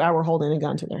 If I were holding a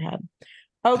gun to their head.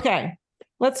 Okay.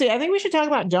 Let's see. I think we should talk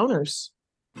about donors.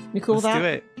 You cool with that?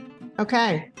 Let's do it.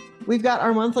 Okay. We've got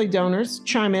our monthly donors.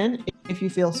 Chime in if you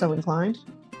feel so inclined.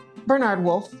 Bernard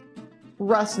Wolf,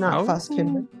 Russ Not Fuss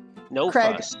Kindred,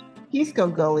 Craig fuss.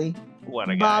 Heathco Gully, What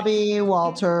a guy. Bobby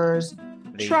Walters,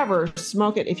 Trevor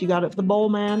Smoke It If You Got It for the Bowl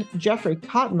Man, Jeffrey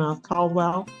Cottonmouth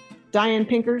Caldwell, Diane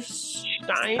Pinkers,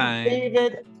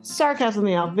 David Sarcasm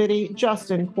the Alvidi,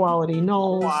 Justin Quality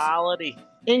Knowles,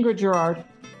 Ingrid Gerard,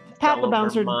 Pat the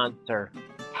Bouncer Monster.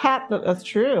 That's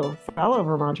true. Fellow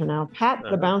Vermonter now. Pat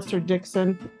the Bouncer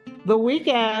Dixon, The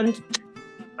Weekend,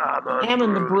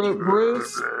 Ammon the Brute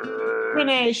Bruce,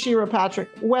 Renee Shira Patrick,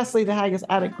 Wesley the Haggis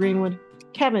Attic Greenwood,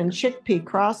 Kevin Chickpea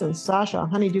Cross, and Sasha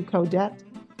Honeydew Codette,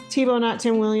 Tebow Not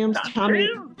Tim Williams, Tommy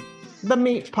the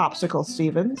Meat Popsicle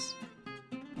Stevens,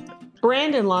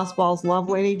 Brandon Lost Balls Love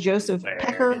Lady, Joseph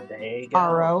Pecker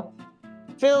Aro,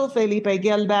 Phil Felipe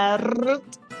Gilbert,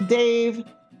 Dave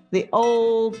the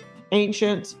Old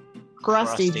Ancient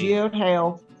Crusty Geode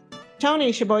Hale,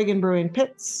 Tony Sheboygan Brewing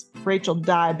Pitts, Rachel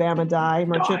Die Bama Die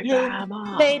Merchant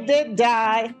who they did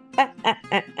die.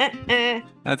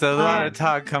 That's a lot of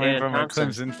talk coming from a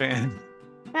Clemson fan.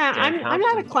 Yeah, I'm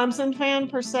not a Clemson fan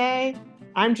per se.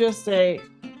 I'm just a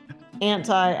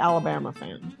anti-Alabama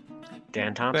fan.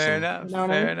 Dan Thompson. Fair enough.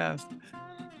 Fair enough.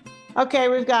 Okay,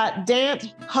 we've got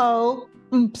Dant Ho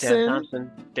Mpson,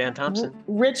 Dan Thompson,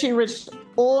 Richie Rich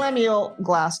Lemuel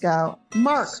Glasgow,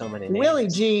 Mark Willie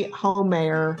G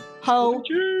Homayer, Ho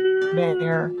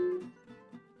Mayer,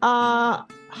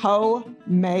 Ho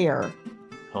Mayer.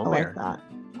 I like that.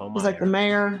 He's like the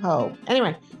mayor. Ho.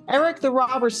 Anyway, Eric the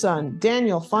Robber's Son,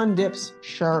 Daniel Fun Dips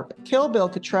Sharp, Kill Bill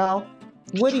Cottrell,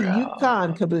 Woody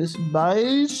Yukon Caboose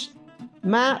Beige,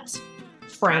 Matt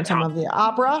Phantom of the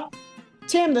Opera,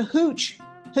 Tim the Hooch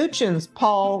Hoochins,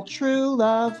 Paul True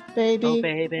Love Baby, oh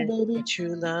baby,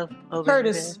 True Love, oh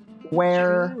Curtis baby.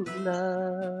 Ware, True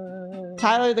Love.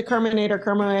 Tyler the Kerminator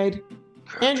Kermade,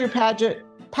 Andrew Paget,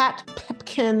 Pat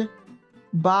Pipkin,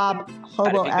 Bob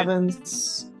Hobo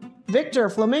Evans, Victor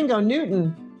Flamingo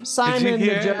Newton, Simon Did you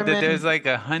hear the German. that there's like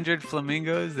 100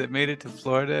 flamingos that made it to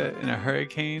Florida in a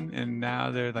hurricane, and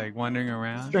now they're like wandering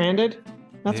around stranded?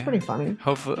 That's pretty funny.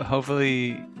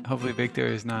 Hopefully Victor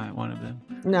is not one of them.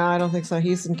 No, I don't think so.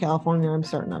 He's in California. I'm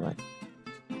certain of it.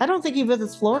 I don't think he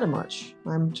visits Florida much.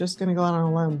 I'm just going to go out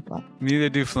on a limb. But neither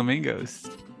do flamingos.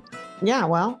 yeah,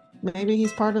 well, Maybe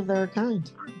he's part of their kind.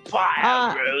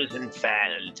 Fire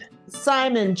Rosenfeld.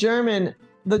 Simon,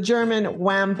 the German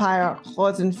vampire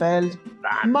Rosenfeld.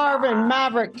 Marvin,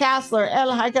 Maverick, Kassler,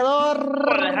 El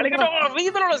Hacador.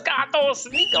 Viva los gatos,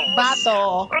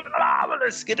 Bato.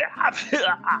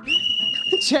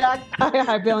 Jack,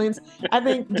 hi, Billions. I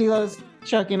think Delo's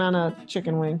choking on a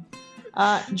chicken wing.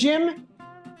 Jim,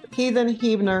 Heathen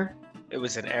Heebner. It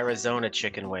was an Arizona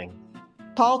chicken wing.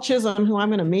 Paul Chisholm, who I'm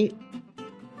going to meet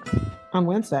on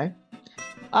Wednesday.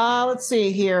 Let's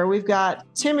see here. We've got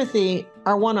Timothy,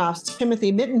 our one-offs.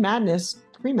 Timothy, Mitten Madness,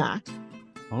 pre-Mac.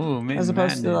 Oh, Mitten as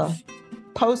opposed Madness. to the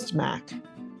post-Mac.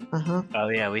 Oh,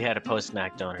 yeah, we had a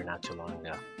post-Mac donor not too long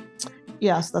ago.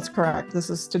 Yes, that's correct. This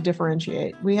is to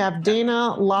differentiate. We have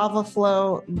Dana Lava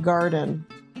Flow Garden.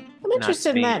 I'm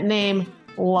interested in that name,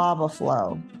 Lava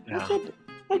Flow. Yeah.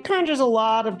 That conjures a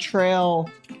lot of trail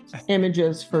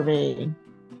images for me.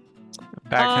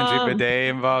 Backcountry bidet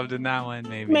involved in that one,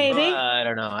 maybe. Maybe. I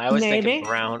don't know. I was thinking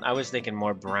brown. I was thinking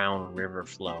more brown river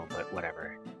flow, but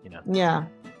whatever. Yeah.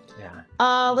 Yeah.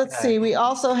 Let's see. We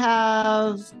also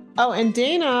have. Oh, and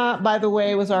Dana, by the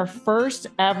way, was our first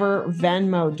ever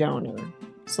Venmo donor.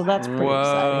 So that's pretty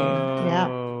exciting.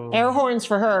 Yeah. Air horns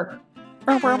for her.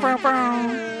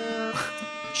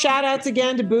 Shout outs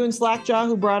again to Boone Slackjaw,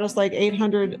 who brought us like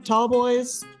 800 tall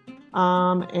boys.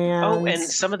 And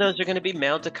some of those are going to be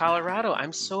mailed to Colorado.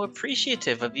 I'm so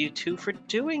appreciative of you two for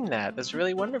doing that. That's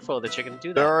really wonderful that you're going to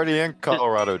do that. They're already in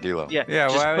Colorado, Dilo. Yeah.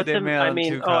 Why would they mail them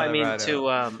to Colorado?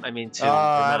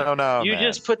 I don't know. You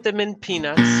just put them in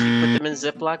peanuts. You put them in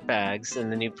Ziploc bags,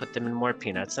 and then you put them in more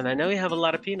peanuts. And I know you have a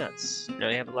lot of peanuts. You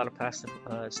have a lot of plastic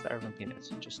styrofoam peanuts.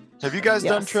 Have you guys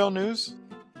done trail news?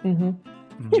 Mm-hmm.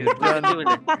 Dude, we've been doing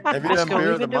Have you done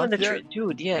beer of the month yet?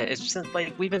 Dude, yeah, it's since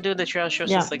we've been doing the trail show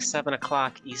since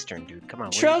 7:00 Eastern, dude. Come on.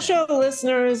 Trail show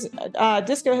listeners,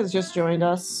 Disco has just joined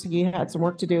us. He had some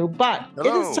work to do, but it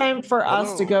is time for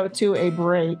us to go to a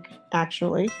break.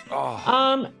 Actually,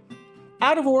 out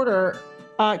of order.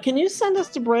 Can you send us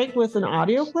to break with an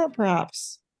audio clip,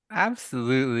 perhaps?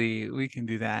 Absolutely, we can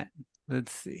do that.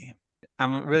 Let's see.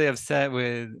 I'm really upset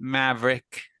with Martin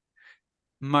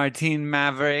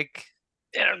Maverick.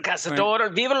 El Cazador,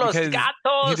 viva los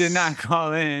gatos! He did not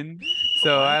call in,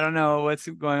 so I don't know what's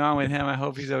going on with him. I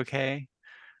hope he's okay.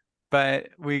 But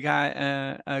we got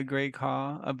a great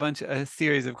call, a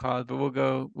series of calls, but we'll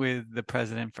go with the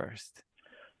president first.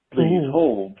 Please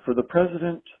hold for the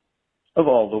president of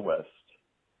all the West.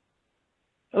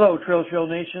 Hello, Trail Show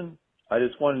Nation. I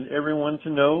just wanted everyone to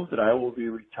know that I will be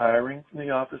retiring from the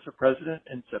office of president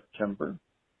in September.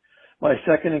 My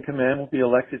second in command will be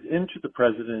elected into the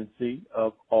presidency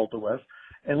of Alta West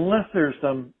unless there's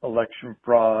some election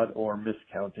fraud or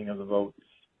miscounting of the votes.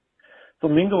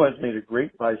 Flamingo has made a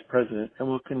great vice president and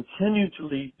will continue to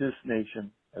lead this nation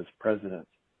as president.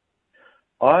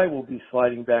 I will be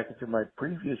sliding back into my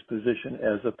previous position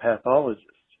as a pathologist,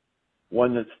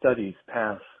 one that studies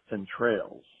paths and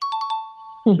trails.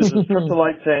 This is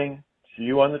Kryptolite saying, see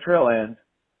you on the trail, and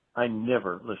I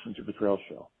never listen to the trail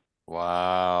show.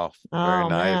 Wow. Very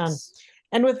nice.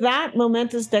 Man. And with that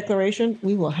momentous declaration,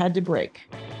 we will head to break.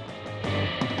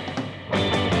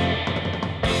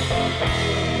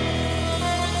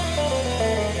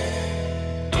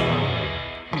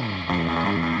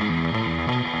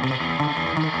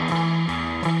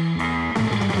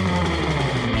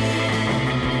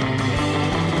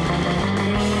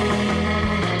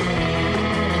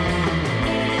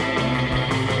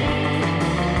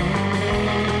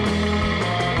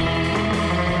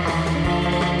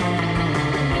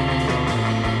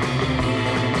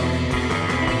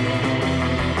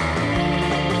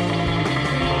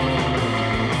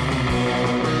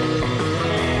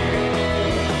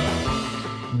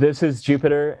 This is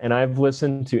Jupiter, and I've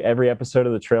listened to every episode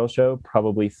of The Trail Show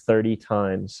probably 30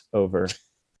 times over.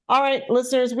 All right,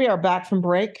 listeners, we are back from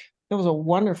break. It was a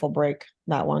wonderful break,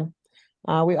 that one.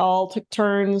 We all took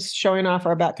turns showing off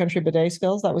our backcountry bidet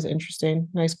skills. That was interesting.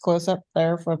 Nice close-up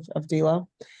there of Dilo.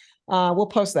 We'll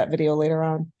post that video later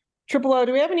on. Triple O,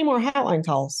 do we have any more hotline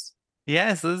calls?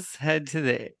 Yes, let's head to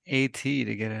the AT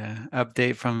to get an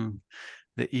update from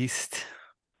the East.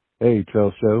 Hey,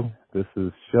 Trail Show. This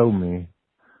is Show Me.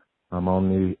 I'm on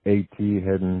the AT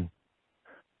heading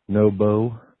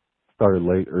Nobo. Started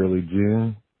late, early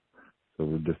June. So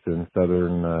we're just in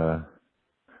southern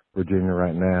Virginia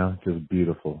right now. Just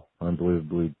beautiful.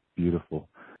 Unbelievably beautiful.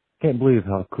 Can't believe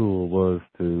how cool it was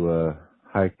to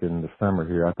hike in the summer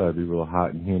here. I thought it'd be real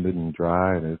hot and humid and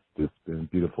dry, and it's just been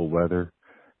beautiful weather.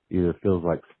 Either feels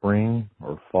like spring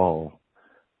or fall.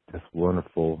 Just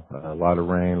wonderful. A lot of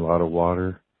rain, a lot of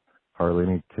water. Hardly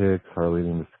any ticks, hardly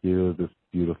any mosquitoes. Just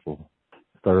beautiful.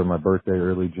 started my birthday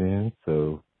early June,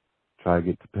 so try to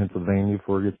get to Pennsylvania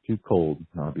before it gets too cold.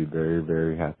 And I'll be very,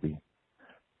 very happy.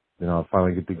 Then I'll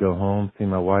finally get to go home, see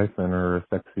my wife in her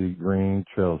sexy green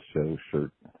Trail Show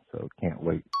shirt. So can't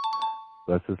wait.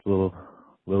 So that's just a little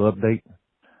update.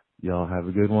 Y'all have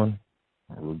a good one.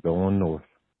 We're going north.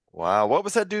 Wow. What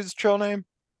was that dude's trail name?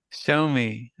 Show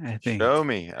Me, I think. Show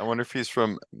Me. I wonder if he's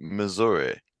from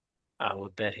Missouri. I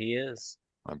would bet he is.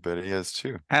 I bet he is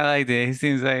too. I liked it. He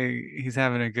seems like he's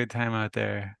having a good time out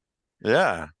there.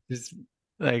 Yeah. Just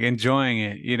like enjoying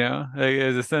it, you know? Like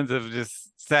there's a sense of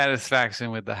just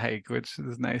satisfaction with the hike, which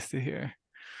is nice to hear.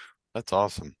 That's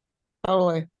awesome.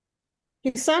 Totally.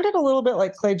 He sounded a little bit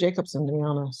like Clay Jacobson, to be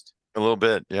honest. A little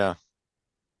bit, yeah.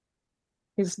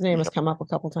 His name has come up a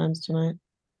couple times tonight.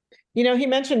 You know, he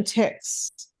mentioned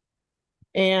ticks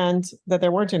and that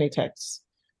there weren't any ticks.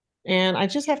 And I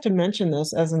just have to mention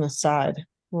this as an aside,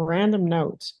 random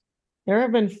note. There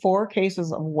have been 4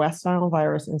 cases of West Nile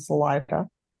virus in saliva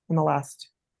in the last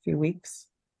few weeks.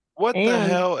 What the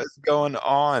hell is going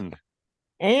on?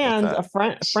 And a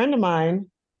friend of mine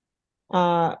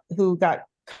who got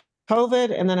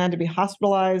COVID and then had to be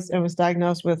hospitalized and was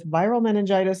diagnosed with viral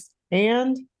meningitis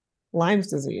and Lyme's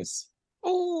disease.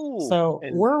 Oh, so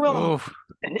we're real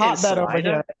hotbed over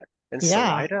here. And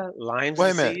Salida, Lyme's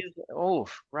disease. Oh,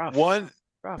 rough.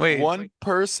 One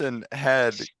person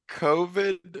had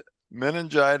COVID,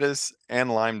 meningitis,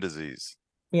 and Lyme disease.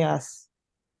 Yes.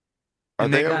 Are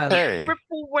they okay?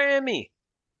 Triple whammy.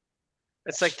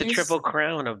 It's like the triple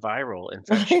crown of viral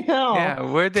infection. I know. Yeah,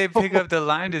 where'd they pick up the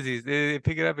Lyme disease? Did they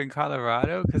pick it up in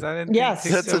Colorado? Because I didn't. Yes,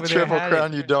 think that's a triple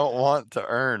crown you don't want to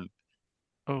earn.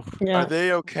 Oh, yeah. Are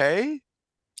they okay?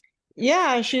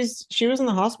 Yeah, she was in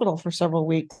the hospital for several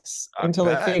weeks until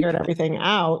they figured everything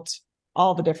out,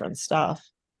 all the different stuff.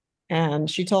 And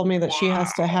she told me that she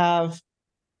has to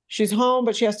she's home,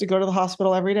 but she has to go to the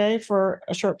hospital every day for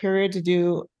a short period to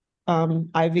do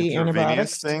IV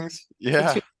antibiotics things.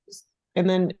 Yeah. And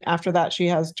then after that, she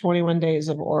has 21 days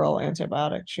of oral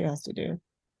antibiotics she has to do.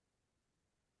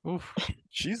 Oof.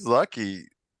 She's lucky.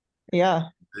 Yeah.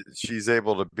 That she's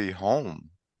able to be home.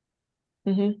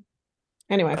 Mm-hmm.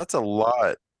 Anyway. That's a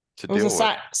lot to deal with. It with. was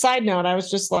a side note. I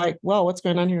was just like, well, what's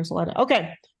going on here?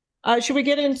 Okay. Should we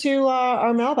get into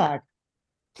our mailbag?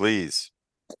 Please.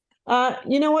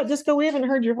 You know what, Disco? We haven't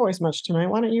heard your voice much tonight.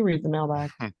 Why don't you read the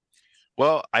mailbag?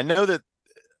 Well, I know that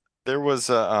there was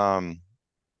a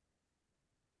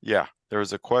there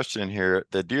was a question here,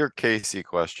 the Dear Casey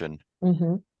question.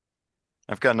 Mm-hmm.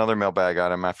 I've got another mailbag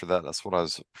item after that. That's what I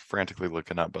was frantically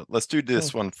looking up. But let's do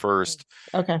this one first.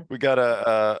 Okay. We got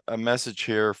a message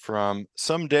here from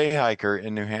some day hiker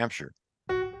in New Hampshire.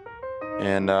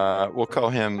 And we'll call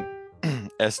him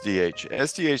SDH.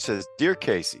 SDH says, Dear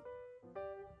Casey,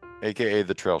 aka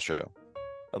The Trail Show,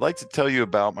 I'd like to tell you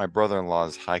about my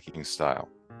brother-in-law's hiking style.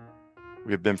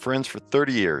 We have been friends for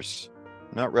 30 years.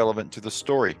 Not relevant to the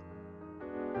story.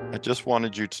 I just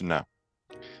wanted you to know.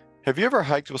 Have you ever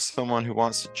hiked with someone who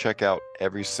wants to check out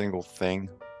every single thing?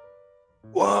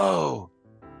 Whoa!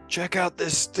 Check out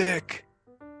this stick.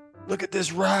 Look at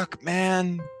this rock,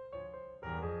 man.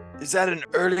 Is that an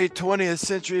early 20th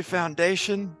century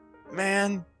foundation,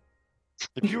 man?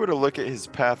 If you were to look at his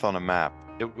path on a map,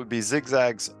 it would be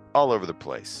zigzags all over the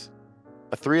place.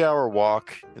 A 3-hour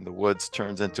walk in the woods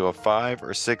turns into a 5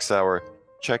 or 6 hour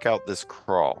check out this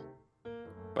crawl.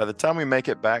 By the time we make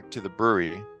it back to the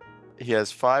brewery, he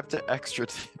has 5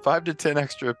 to 10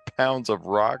 extra pounds of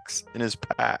rocks in his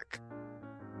pack.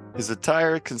 His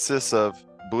attire consists of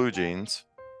blue jeans,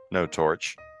 no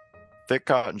torch, thick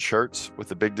cotton shirts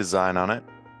with a big design on it,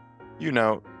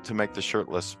 to make the shirt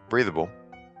less breathable,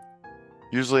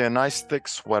 usually a nice thick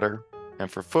sweater, and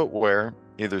for footwear,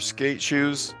 either skate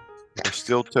shoes or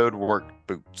steel-toed work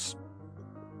boots.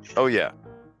 Oh yeah,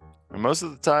 and most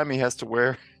of the time he has to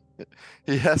wear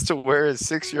his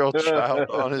 6-year-old child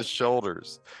on his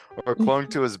shoulders or clung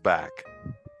to his back.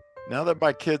 Now that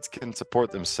my kids can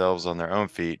support themselves on their own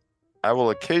feet, I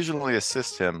will occasionally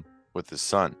assist him with his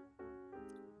son.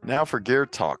 Now for gear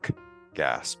talk.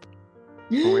 Gasp.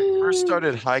 When we first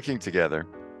started hiking together,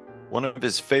 one of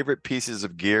his favorite pieces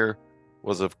of gear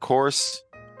was, of course,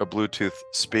 a Bluetooth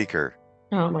speaker.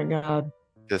 Oh my God.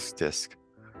 Disc.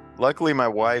 Luckily, my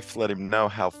wife let him know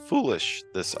how foolish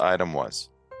this item was.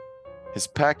 His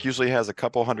pack usually has a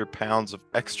couple 100 pounds of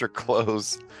extra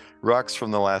clothes, rocks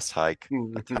from the last hike,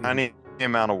 a tiny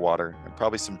amount of water, and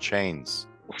probably some chains.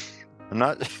 I'm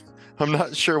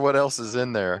not sure what else is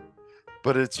in there,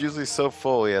 but it's usually so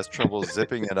full he has trouble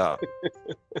zipping it up.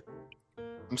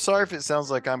 I'm sorry if it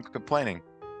sounds like I'm complaining.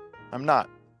 I'm not.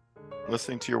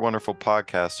 Listening to your wonderful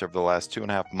podcast over the last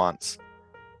 2.5 months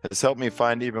has helped me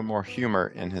find even more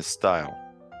humor in his style.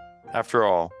 After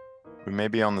all, we may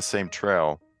be on the same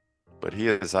trail, but he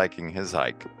is hiking his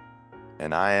hike,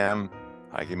 and I am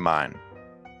hiking mine.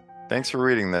 Thanks for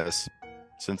reading this.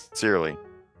 Sincerely,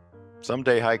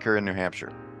 Someday Hiker in New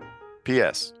Hampshire.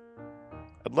 P.S.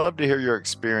 I'd love to hear your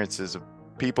experiences of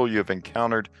people you have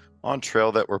encountered on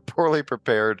trail that were poorly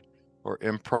prepared or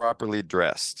improperly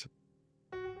dressed.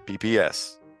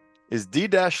 P.P.S. Is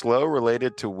D-Low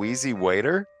related to Wheezy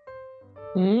Waiter?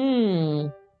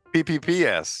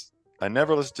 P.P.P.S. I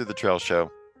never listened to the Trail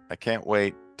Show. I can't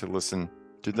wait to listen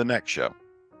to the next show.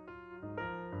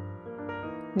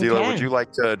 Dila, would you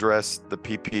like to address the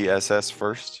PPSS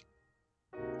first?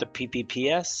 The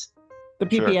PPPS? The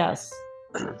PPS.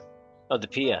 Oh, the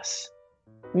PS.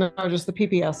 No, just the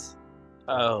PPS.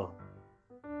 Oh,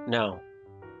 no.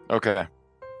 Okay.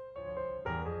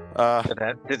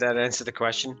 Did that answer the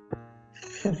question?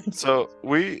 So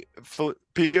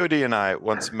POD and I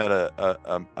once met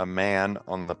a man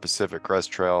on the Pacific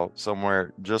Crest Trail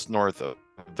somewhere just north of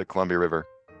the Columbia River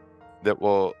that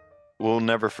we'll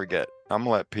never forget. I'm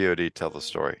gonna let POD tell the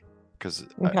story because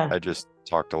I just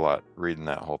talked a lot reading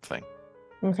that whole thing.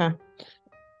 Okay.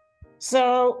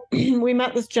 So we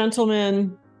met this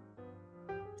gentleman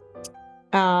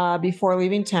before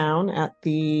leaving town at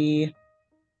the,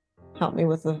 help me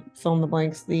with the fill in the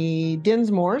blanks, the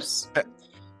Dinsmores.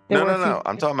 No.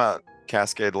 I'm talking about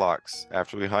Cascade Locks.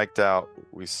 After we hiked out,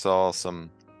 we saw some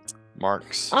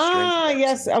marks.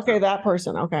 Yes. Okay, that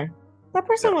person. Okay. That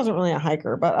person wasn't really a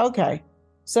hiker, but okay.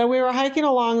 So we were hiking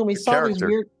along and we saw these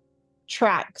weird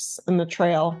tracks in the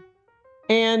trail.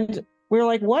 And we were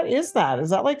like, what is that? Is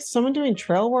that like someone doing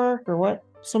trail work or what?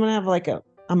 Someone have like a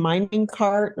mining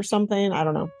cart or something? I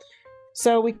don't know.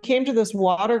 So we came to this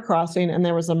water crossing and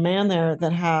there was a man there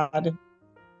that had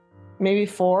maybe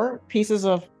 4 pieces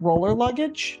of roller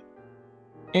luggage.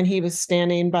 And he was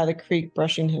standing by the creek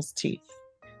brushing his teeth.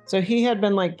 So he had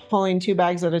been like pulling 2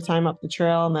 bags at a time up the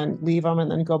trail and then leave them and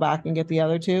then go back and get the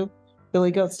other 2,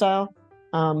 Billy Goat style,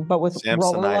 but with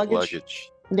roller luggage.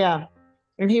 Yeah.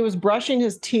 And he was brushing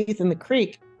his teeth in the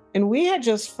creek. And we had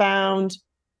just found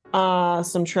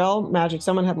some trail magic.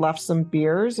 Someone had left some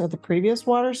beers at the previous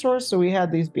water source. So we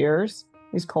had these beers,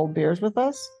 these cold beers with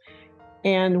us.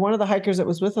 And one of the hikers that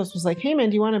was with us was like, hey man,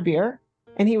 do you want a beer?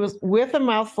 And he was with a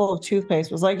mouthful of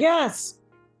toothpaste, was like, yes.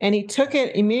 And he took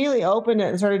it, immediately opened it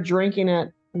and started drinking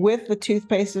it with the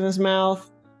toothpaste in his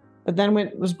mouth. But then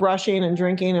was brushing and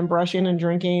drinking and brushing and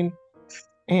drinking.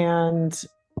 And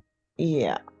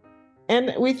yeah.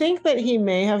 And we think that he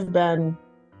may have been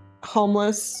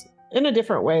homeless in a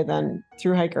different way than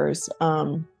through hikers.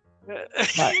 But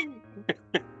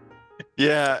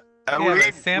yeah.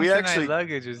 Samsonite actually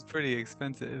luggage is pretty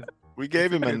expensive. We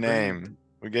gave him a name.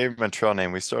 We gave him a trail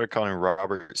name. We started calling him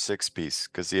Robert Six-Piece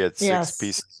because he had 6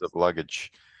 pieces of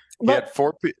luggage. He had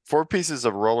 4 pieces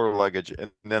of roller luggage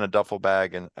and then a duffel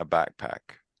bag and a backpack.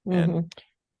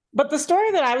 But the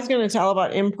story that I was going to tell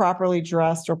about improperly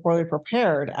dressed or poorly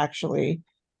prepared actually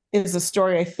is a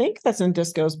story I think that's in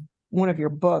Disco's one of your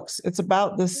books. It's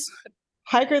about this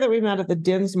hiker that we met at the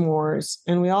Dinsmores,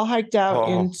 and we all hiked out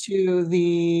into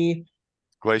the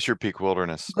Glacier Peak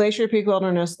Wilderness.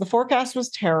 The forecast was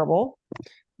terrible.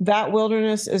 That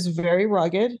wilderness is very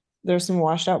rugged. There's some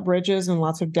washed out bridges and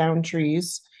lots of down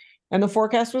trees. And the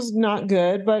forecast was not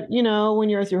good. But, you know, when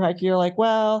you're through hiking, you're like,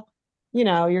 well, you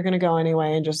know, you're going to go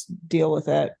anyway and just deal with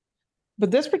it. But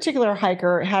this particular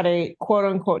hiker had a quote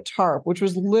unquote tarp, which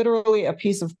was literally a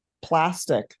piece of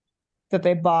plastic that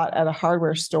they bought at a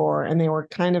hardware store. And they were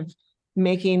kind of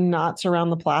making knots around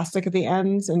the plastic at the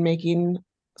ends and making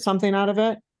something out of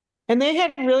it. And we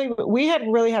had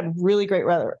really had really great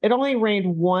weather. It only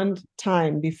rained one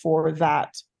time before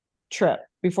that trip,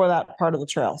 before that part of the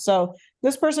trail. So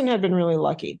this person had been really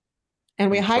lucky. And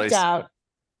we hiked out.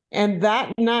 And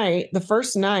that night, the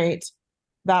first night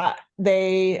that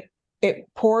it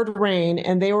poured rain,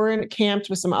 and they were camped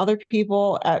with some other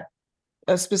people at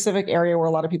a specific area where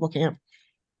a lot of people camp.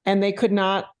 And they could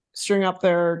not string up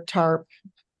their tarp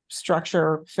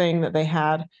structure thing that they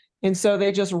had. And so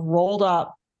they just rolled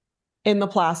up in the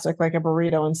plastic like a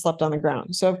burrito and slept on the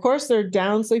ground. So of course their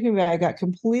down sleeping bag got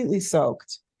completely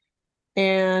soaked.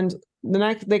 And the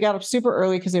night they got up super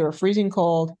early because they were freezing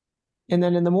cold. And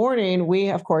then in the morning, we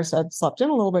of course had slept in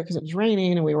a little bit because it was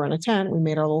raining and we were in a tent. We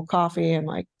made our little coffee and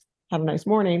like had a nice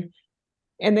morning.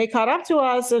 And they caught up to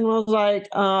us and was like,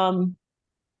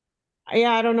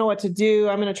 yeah, I don't know what to do.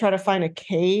 I'm going to try to find a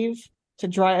cave to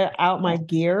dry out my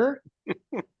gear.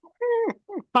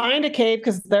 Find a cave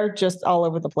because they're just all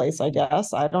over the place, I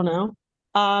guess. I don't know.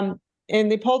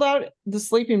 And they pulled out the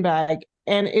sleeping bag,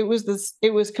 and it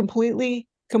was completely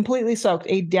completely soaked,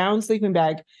 a down sleeping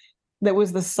bag that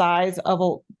was the size of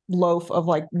a loaf of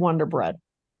like Wonder Bread.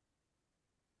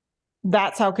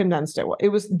 That's how condensed it was. It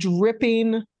was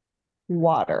dripping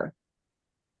water.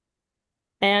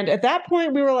 And at that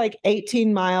point, we were like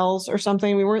 18 miles or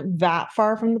something. We weren't that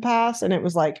far from the pass, and it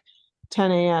was like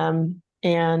 10 a.m.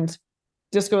 And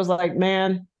Disco was like,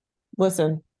 man,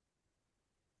 listen,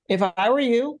 if I were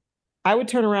you, I would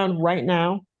turn around right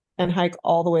now and hike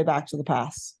all the way back to the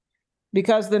pass.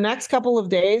 Because the next couple of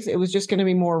days, it was just going to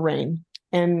be more rain.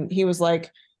 And he was like,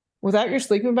 without your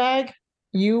sleeping bag,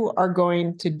 you are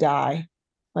going to die.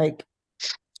 Like,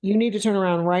 you need to turn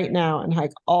around right now and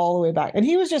hike all the way back. And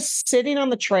he was just sitting on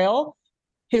the trail.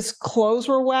 His clothes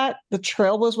were wet. The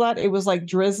trail was wet. It was like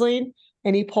drizzling.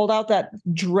 And he pulled out that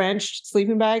drenched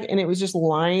sleeping bag, and it was just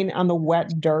lying on the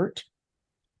wet dirt.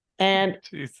 And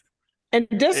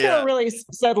Disco really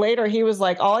said later, he was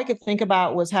like, all I could think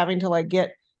about was having to like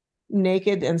get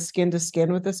naked and skin to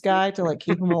skin with this guy to like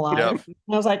keep him alive. And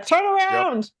I was like, turn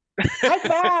around. Hike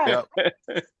back.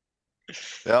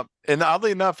 Yep. And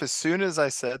oddly enough, as soon as I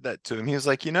said that to him, he was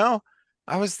like, I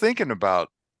was thinking about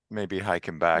maybe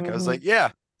hiking back. I was like, yeah.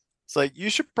 It's like, you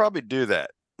should probably do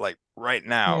that like right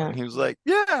now. Yeah. And he was like,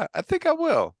 yeah, I think I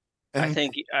will. And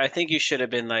I think you should have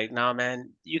been like, no, man,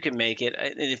 you can make it.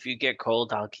 And if you get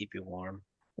cold, I'll keep you warm.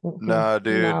 no,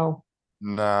 dude. No.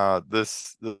 No,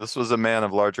 this was a man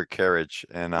of larger carriage,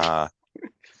 and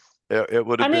it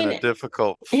would have been a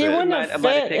difficult fit. He wouldn't have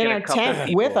fit in a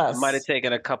tent with us. It might have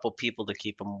taken a couple people to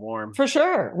keep him warm. For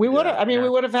sure. We would have, we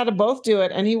would have had to both do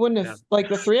it, and he wouldn't have, like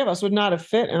the three of us would not have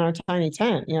fit in our tiny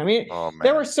tent. You know what I mean?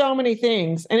 There were so many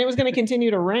things, and it was going to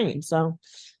continue to rain. So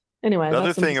anyway.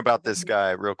 Another thing about this guy,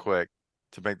 real quick,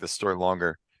 to make the story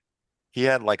longer, he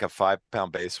had like a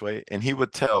 5-pound base weight, and he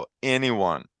would tell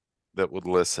anyone that would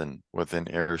listen within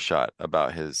earshot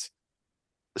about his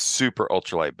super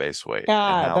ultralight base weight.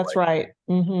 Yeah, that's right.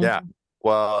 Mm-hmm. Yeah.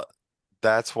 Well,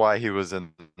 that's why he was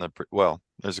in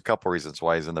there's a couple reasons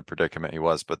why he's in the predicament he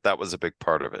was, but that was a big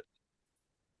part of it.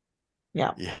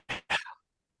 Yeah.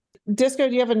 Disco,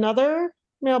 do you have another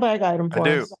mailbag item for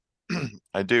us?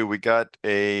 I do. We got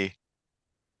an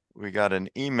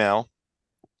email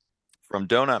from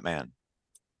Donut Man.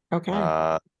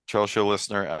 Okay. Trail Show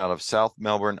listener out of South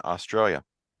Melbourne, Australia.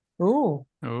 Ooh.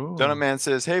 Donut Man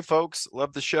says, hey folks,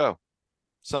 love the show.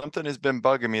 Something has been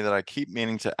bugging me that I keep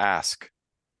meaning to ask.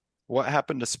 What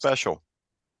happened to Special?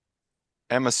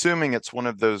 I'm assuming it's one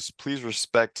of those please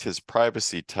respect his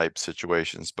privacy type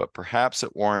situations, but perhaps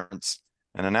it warrants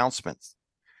an announcement,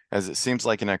 as it seems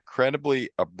like an incredibly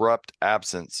abrupt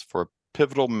absence for a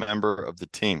pivotal member of the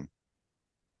team.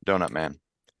 Donut Man.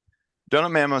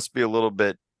 Donut Man must be a little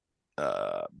bit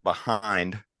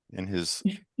behind in his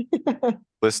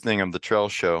listening of the Trail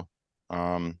Show.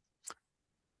 And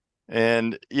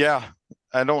yeah,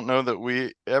 I don't know that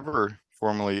we ever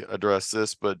formally addressed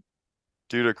this, but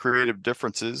due to creative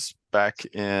differences back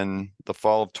in the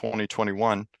fall of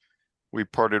 2021, we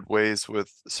parted ways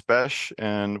with Spesh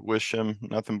and wish him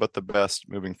nothing but the best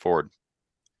moving forward.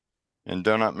 And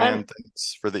Donut Man,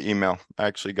 thanks for the email. I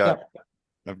actually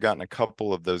I've gotten a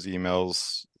couple of those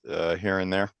emails here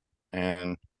and there.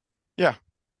 And yeah,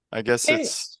 I guess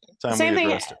it's time we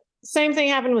addressed it. Same thing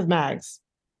happened with Mags.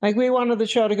 Like, we wanted the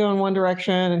show to go in one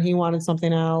direction and he wanted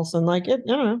something else. And like, I don't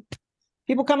know,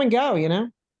 people come and go,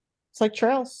 it's like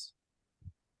trails.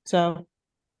 So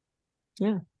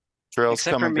yeah. Trails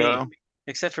come and go.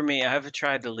 Except for me, I have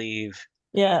tried to leave.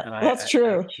 Yeah, that's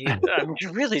true. I'm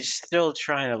really still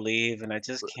trying to leave, and I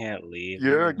just can't leave.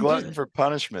 You're a glutton for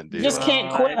punishment, dude. You just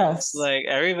can't quit us. Like,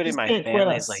 everybody in my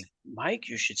family is like, Mike,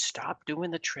 you should stop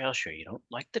doing the trail show. You don't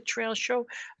like the trail show?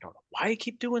 I don't know why you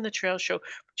keep doing the trail show,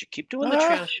 but you keep doing the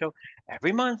trail show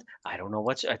every month. I don't know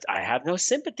I have no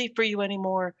sympathy for you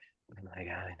anymore. I'm like,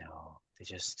 I know.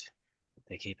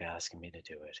 They keep asking me to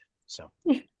do it. So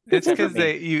it's because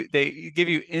they give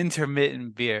you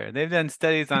intermittent beer. They've done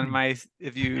studies on mice.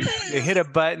 If they hit a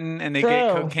button and they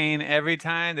get cocaine every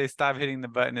time, they stop hitting the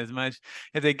button as much.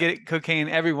 If they get cocaine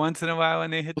every once in a while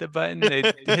when they hit the button,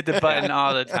 they hit the button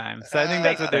all the time. So I think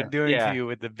that's what they're doing to you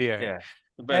with the beer. Yeah.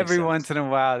 Every once in a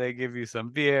while they give you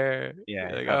some beer. Yeah.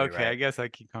 You're like, okay, right. I guess I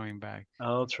keep coming back.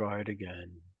 I'll try it again.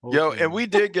 Okay. Yo, and we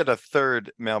did get a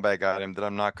third mailbag item that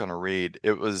I'm not going to read.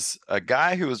 It was a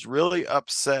guy who was really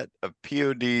upset of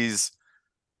POD's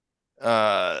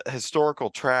historical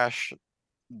trash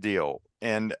deal,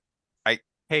 and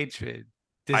hatred,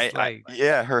 dislike.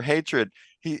 Her hatred.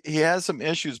 He has some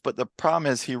issues, but the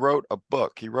problem is he wrote a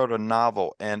book. He wrote a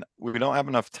novel, and we don't have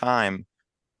enough time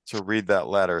to read that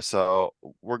letter, so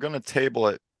we're going to table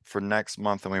it for next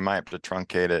month, and we might have to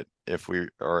truncate it if we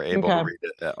are able to Okay. read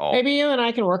it at all. Maybe you and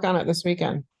I can work on it this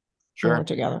weekend. Sure. We're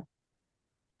together.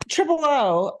 Triple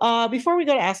O. Before we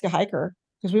go to Ask a Hiker,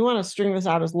 because we want to string this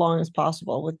out as long as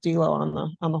possible with D'Lo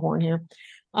on the horn here.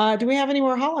 Do we have any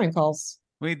more hotline calls?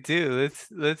 We do.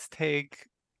 Let's take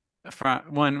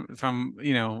one from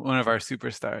one of our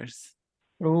superstars.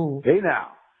 Ooh. Hey now.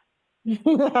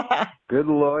 Good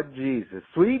Lord Jesus.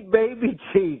 Sweet baby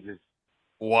Jesus.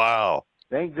 Wow.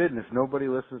 Thank goodness nobody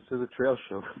listens to the trail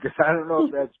show, because I don't know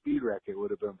if that speed record would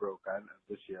have been broke on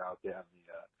this year out there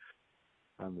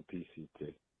on the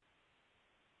PCT.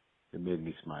 It made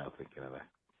me smile thinking of that.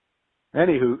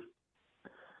 Anywho,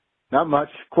 not much.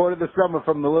 Quote of the summer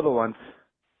from the little ones.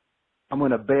 I'm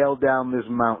going to bail down this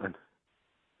mountain.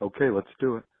 Okay, let's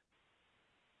do it.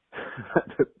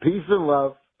 Peace and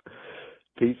love.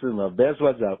 Peace and love. That's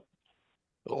what's up.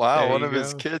 Wow, There one you of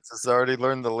his go. kids has already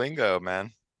learned the lingo,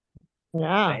 man.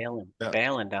 Yeah.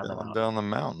 Bailing down the mountain. Down the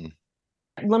mountain.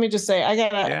 Let me just say,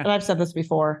 Yeah. and I've said this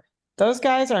before, those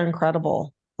guys are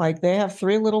incredible. Like, they have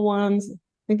 3 little ones. I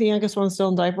think the youngest one's still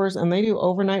in diapers, and they do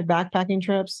overnight backpacking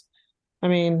trips. I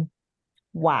mean,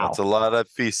 wow. That's a lot of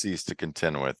feces to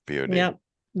contend with, BOD. Yep.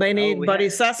 They need we Buddy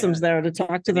have- Sessoms there to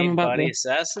talk to them Need about Buddy the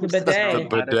Sessoms the to bidet. tell them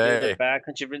how to do the Bidet.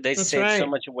 backcountry. They That's save so right.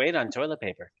 much weight on toilet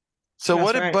paper. So That's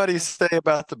what did right. Buddy say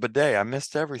about the bidet? I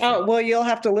missed everything. Oh, well, you'll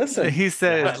have to listen. He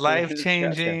said Yeah. it's life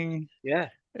changing. Yeah.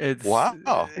 It's Wow.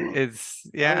 It's Oh,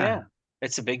 yeah.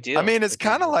 It's a big deal. I mean, it's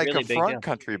kind of like really a big front deal.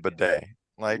 country bidet.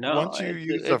 Like No, once you it's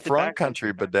use it's a a front backcountry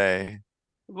country bidet,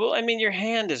 Well, I mean, your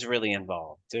hand is really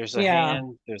involved. There's a Yeah.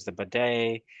 hand, there's the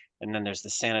bidet, and then there's the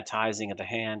sanitizing of the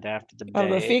hand after the Of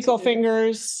bidet. the fecal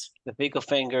fingers. The fecal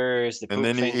fingers, the and poop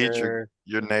then you eat finger.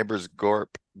 your neighbor's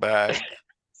gorp bag.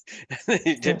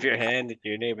 You dip your hand into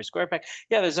your neighbor's square pack.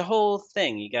 Yeah, there's a whole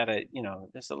thing. You gotta,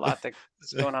 there's a lot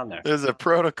that's going on there. There's a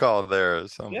protocol there or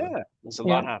something. Yeah, there's a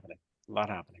Yeah. lot happening. A lot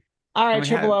happening. All right, we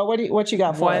Triple have O, what you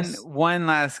got for one us? one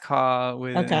last call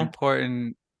with Okay. an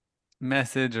important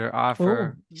message or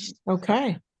offer.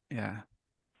 Okay. Yeah.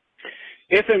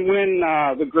 If and when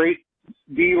the great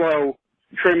D'Lo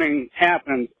trimming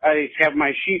happens, I have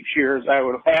my sheep shears. I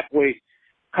would happily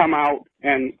come out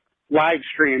and live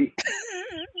stream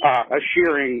a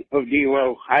shearing of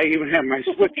D'Lo. I even have my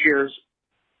split shears.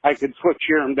 I could split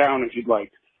shear them down if you'd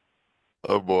like.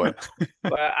 Oh boy.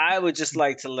 But I would just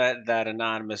like to let that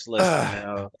anonymous listener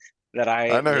know that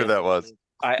I I know who live- that was.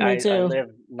 I too. live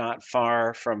not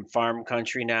far from farm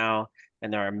country now,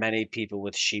 and there are many people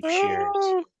with sheep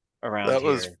shears around That here.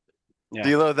 was Yeah.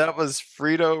 D'Lo, that was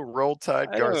Frito Roll Tide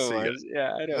I know it Garcia. was.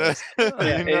 Yeah, I know. it was. You Yeah,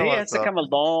 and know he has what's to up. come a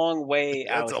long way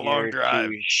Yeah, it's out a long here drive.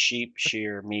 to sheep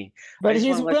shear me. I But just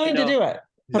he's wanna let you willing to know- do it.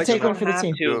 He'll But you take one don't for the have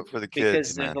team. Do to, it for the because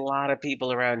kids, there's man. a lot of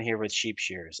people around here with sheep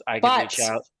shears. I could But- reach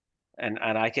out and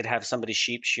I could have somebody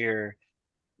sheep shear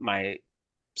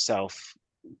myself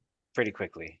pretty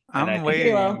quickly. And I I'm think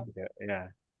waiting. anyone can do it. Yeah.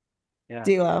 Yeah.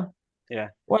 D'Lo. Yeah.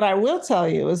 What I will tell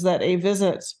you is that a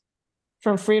visit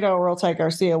from Frito Rolltide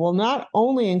Garcia will not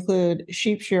only include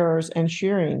sheep shearers and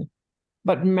shearing,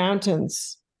 but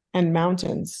mountains and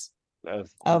mountains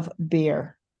of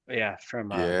beer. Yeah,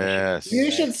 from Yes. Michigan.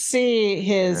 You should see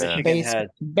his Yes. Michigan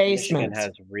basement.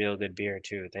 has real good beer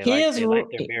too. They He like is they like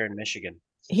re- their beer in Michigan.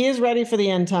 He is ready for the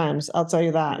end times. I'll tell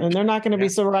you that. And they're not going to be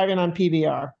surviving on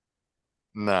PBR.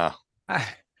 No.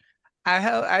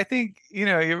 I think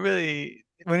you're really,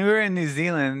 when we were in New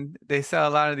Zealand, they sell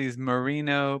a lot of these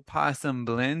merino possum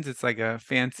blends. It's like a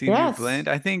fancy Yes. new blend.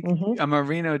 I think Mhm. a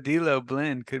merino D'Lo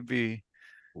blend could be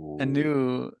a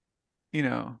new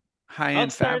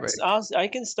high-end fabric. I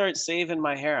can start saving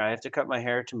my hair. I have to cut my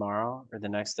hair tomorrow or the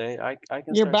next day. I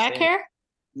can Your start back saving- hair?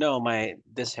 No,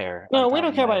 this hair. No, on we top don't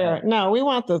of care my about your. head. No, we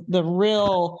want the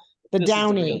real, the This is the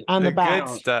downy real- on the back.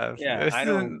 Good stuff. Yeah, This I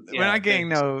isn't- don't- we're not getting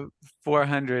thanks. no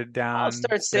 400 down. I'll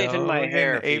start saving my we're getting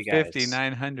hair for you 850, guys.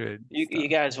 900. You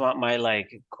guys want my like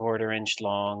quarter-inch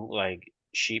long like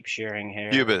sheep shearing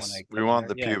hair? Pubis. when I We cut want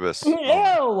hair? the Yeah. pubis.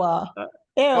 Ew.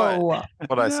 Ew.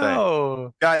 What'd I say?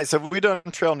 No. Guys, have we done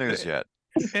trail news yet?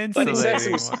 Buddy Insulating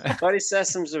Sessoms, one. Buddy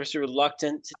Sessoms was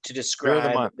reluctant to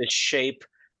describe month. the shape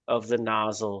of the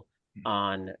nozzle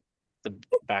on the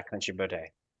backcountry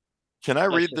bidet. Can I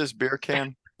Let's read just- this beer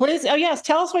can? Please. Oh, yes.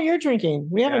 Tell us what you're drinking.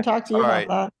 We haven't talked to you All about right.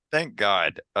 that. Thank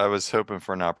God. I was hoping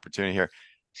for an opportunity here.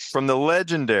 From the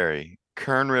legendary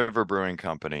Kern River Brewing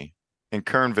Company in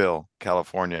Kernville,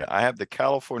 California, I have the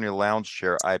California Lounge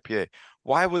Chair IPA.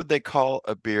 Why would they call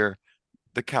a beer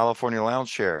the California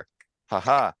Lounge Chair?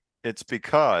 Haha. It's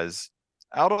because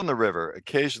out on the river,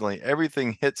 occasionally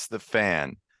everything hits the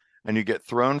fan and you get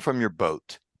thrown from your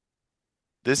boat.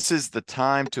 This is the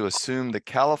time to assume the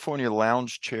California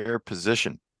lounge chair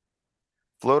position.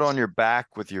 Float on your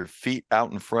back with your feet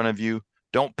out in front of you.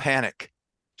 Don't panic.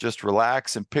 Just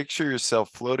relax and picture yourself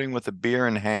floating with a beer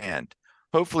in hand.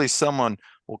 Hopefully someone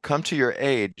will come to your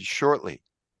aid shortly.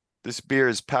 This beer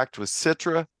is packed with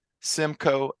Citra,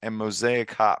 Simcoe, and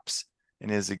Mosaic hops and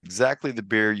is exactly the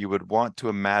beer you would want to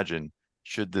imagine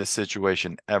should this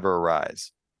situation ever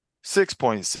arise.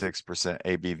 6.6%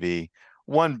 ABV,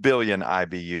 1 billion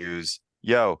IBUs.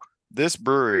 Yo, this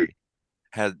brewery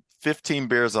had 15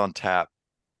 beers on tap,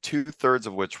 2/3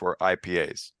 of which were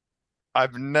IPAs.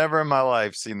 I've never in my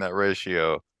life seen that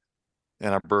ratio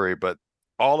in a brewery, but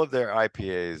all of their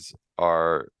IPAs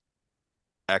are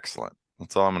excellent.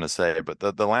 That's all I'm going to say. But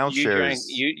the lounge chairs,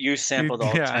 you sampled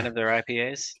all 10 of their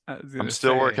IPAs? I'm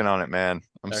still working on it, man.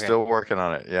 I'm still working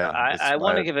on it. Yeah. I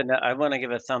want to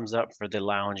give a thumbs up for the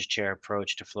lounge chair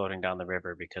approach to floating down the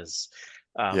river because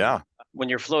when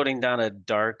you're floating down a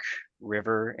dark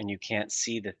river and you can't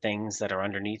see the things that are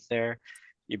underneath there,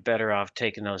 you're better off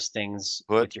taking those things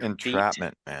with your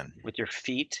entrapment, man. With your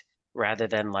feet rather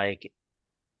than like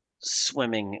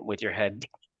swimming with your head.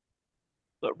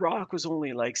 The rock was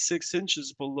only like 6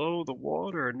 inches below the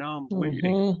water, and now I'm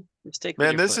bleeding.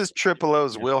 Man, this is Triple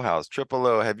O's wheelhouse. Triple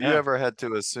O, have you ever had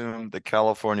to assume the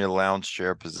California lounge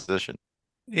chair position?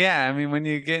 Yeah, I mean, when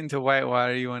you get into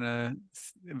whitewater, you want to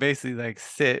basically like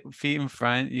sit feet in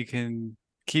front. You can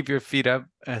keep your feet up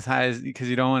as high as, because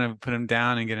you don't want to put them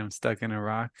down and get them stuck in a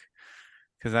rock,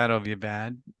 because that'll be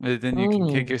bad. But then you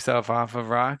can kick yourself off of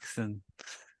rocks and.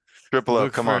 Triple O,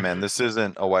 come on, man. This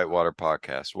isn't a whitewater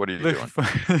podcast. What are you doing? For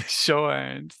the shore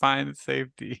and find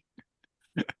safety.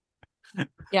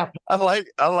 Yep. I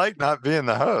like not being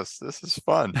the host. This is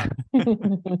fun.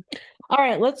 All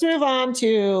right, let's move on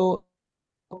to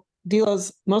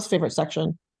Dilo's most favorite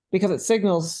section because it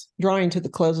signals drawing to the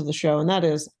close of the show, and that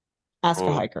is Ask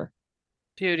a Hiker.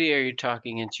 POD, are you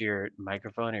talking into your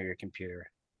microphone or your computer?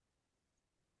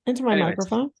 Into my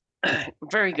microphone.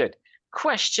 Very good.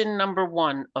 Question number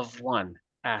 1 of 1.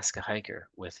 Ask a Hiker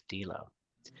with Dilo.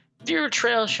 Dear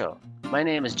Trail Show, my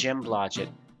name is Jim Blodgett,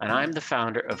 and I'm the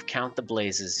founder of Count the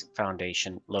Blazes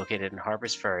Foundation, located in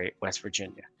Harpers Ferry, West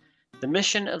Virginia. The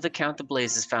mission of the Count the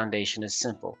Blazes Foundation is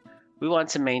simple. We want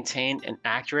to maintain an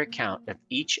accurate count of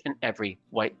each and every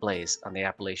white blaze on the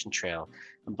Appalachian Trail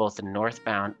in both the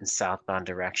northbound and southbound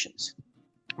directions.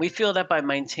 We feel that by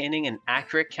maintaining an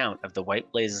accurate count of the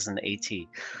white blazes in the AT,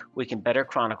 we can better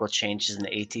chronicle changes in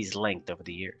the AT's length over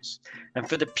the years. And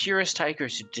for the purist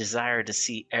hikers who desire to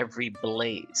see every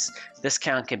blaze, this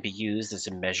count can be used as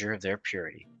a measure of their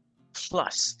purity.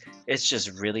 Plus, it's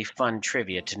just really fun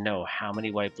trivia to know how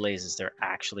many white blazes there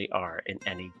actually are in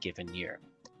any given year.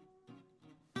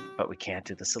 But we can't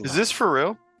do this alone. Is this for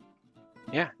real?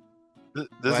 Yeah.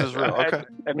 This is real. Okay.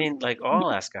 I mean, like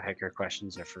all Ask a Hiker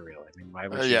questions are for real. I mean, why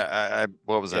would you? Yeah.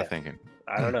 What was I thinking?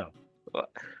 I don't know.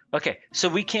 Okay, so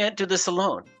we can't do this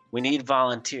alone. We need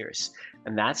volunteers.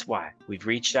 And that's why we've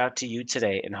reached out to you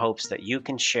today in hopes that you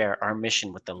can share our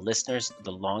mission with the listeners of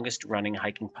the longest running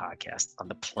hiking podcast on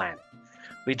the planet.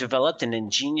 We developed an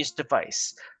ingenious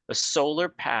device, a solar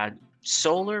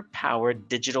powered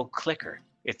digital clicker,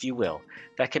 if you will,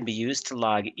 that can be used to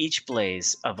log each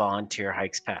blaze a volunteer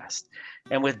hikes past.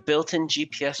 And with built-in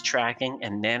GPS tracking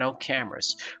and nano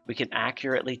cameras, we can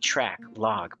accurately track,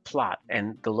 log, plot,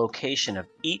 and the location of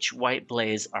each white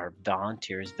blaze our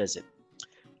volunteers visit.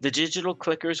 The digital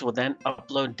clickers will then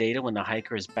upload data when the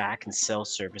hiker is back in cell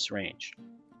service range.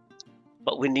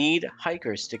 But we need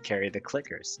hikers to carry the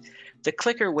clickers. The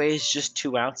clicker weighs just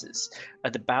 2 ounces,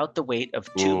 at about the weight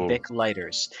of 2 Bic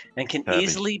lighters, and can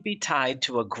easily be tied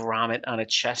to a grommet on a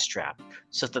chest strap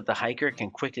so that the hiker can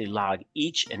quickly log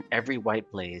each and every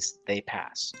white blaze they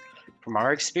pass. From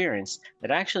our experience,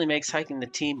 it actually makes hiking the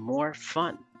team more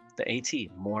fun, the AT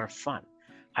more fun.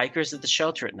 Hikers at the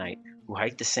shelter at night who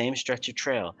hike the same stretch of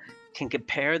trail can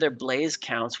compare their blaze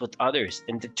counts with others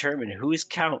and determine whose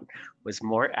count was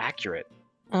more accurate.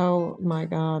 Oh my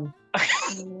God.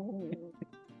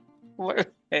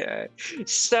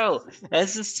 So,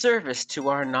 as a service to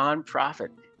our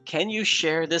nonprofit, can you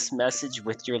share this message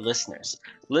with your listeners?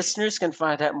 Listeners can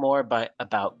find out more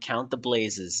about Count the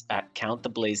Blazes at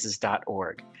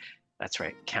counttheblazes.org. That's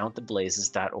right,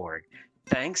 counttheblazes.org.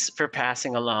 Thanks for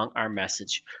passing along our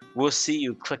message. We'll see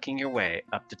you clicking your way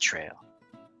up the trail.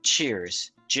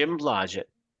 Cheers, Jim Blodgett,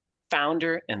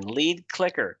 founder and lead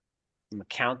clicker from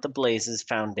Count the Blazes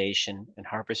Foundation in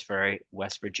Harpers Ferry,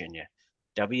 West Virginia.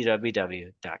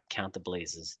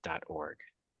 www.counttheblazes.org.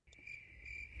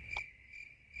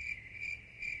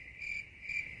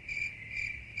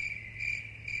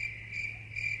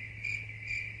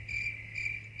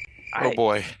 Oh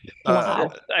boy.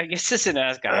 I guess it's an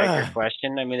Ask a Hiker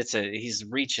question. I mean, he's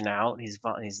reaching out. He's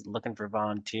looking for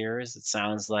volunteers. It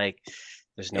sounds like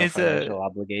there's no financial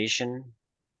obligation.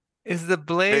 Is the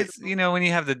blaze, when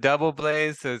you have the double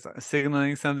blaze, so it's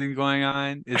signaling something going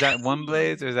on? Is that one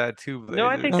blaze or is that two blazes? No,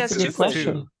 I think that's just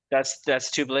two. That's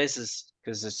two blazes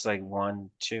because it's like 1,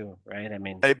 2, right? I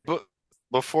mean, Hey,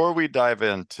 before we dive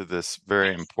into this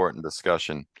very important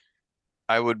discussion,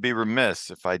 I would be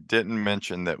remiss if I didn't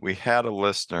mention that we had a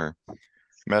listener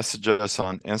message us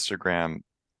on Instagram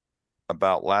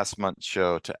about last month's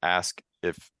show to ask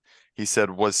if he said,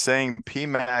 was saying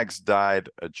PMags died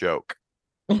a joke?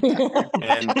 And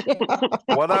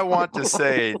what I want to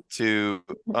say to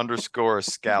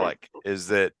 _Scalec is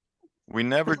that we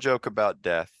never joke about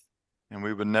death and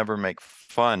we would never make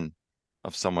fun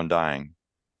of someone dying.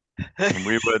 And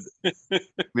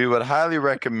we would highly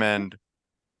recommend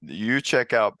that you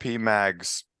check out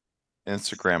PMag's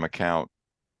Instagram account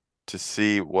to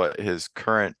see what his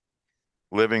current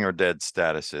living or dead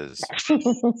status is.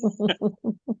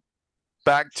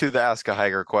 Back to the Ask a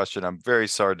Hiker question. I'm very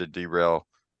sorry to derail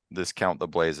this Count the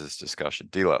Blazes discussion.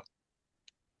 D'Lo.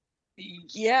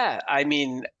 Yeah, I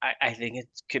mean, I think it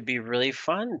could be really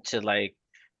fun to like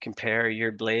compare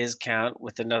your blaze count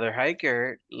with another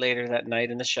hiker later that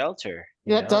night in the shelter.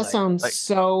 That does sound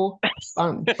so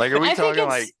fun. Like, are we talking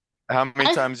like how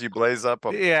many times you blaze up?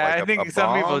 I think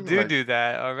some people do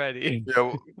that already.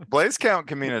 Blaze count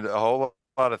can mean a whole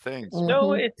lot of things.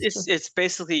 No, it's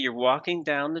basically you're walking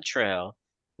down the trail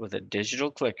with a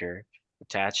digital clicker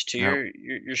attached to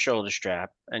your shoulder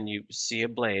strap, and you see a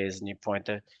blaze, and you pull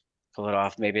it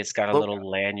off. Maybe it's got a little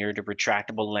lanyard, a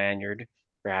retractable lanyard.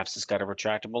 Perhaps it's got a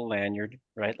retractable lanyard,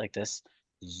 right, like this.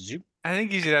 Zoop. I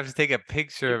think you should have to take a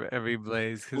picture of every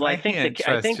blaze. Well, I think a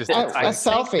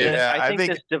selfie. I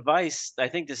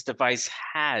think this device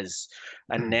has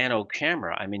a nano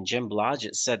camera. I mean, Jim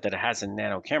Blodgett said that it has a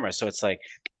nano camera, so it's like,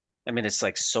 I mean, it's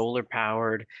like solar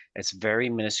powered. It's very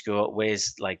minuscule. It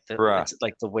weighs like it's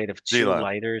like the weight of 2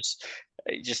 lighters.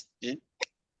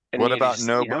 What about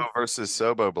Nobo versus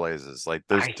Sobo blazes? Like,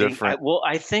 there's different. Hold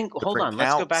on.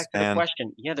 Let's go back to the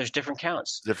question. Yeah, there's different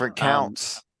counts. Different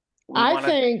counts.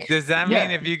 Does that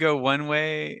mean if you go one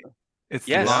way, it's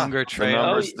the longer trail? The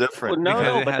number's different.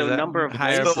 No, but the number of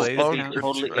higher blazes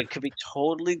it could be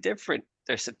totally different.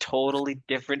 There's a totally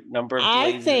different number of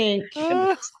blazes. I think.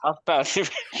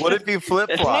 What if you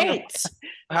flip flop?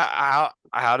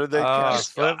 How do they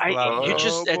count?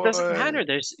 It doesn't matter.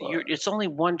 It's only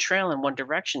one trail in one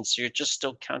direction, so you're just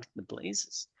still counting the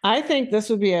blazes. I think this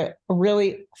would be a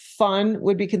really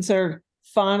would be considered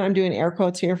fun. I'm doing air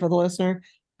quotes here for the listener.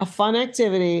 A fun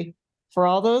activity for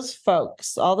all those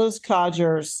folks, all those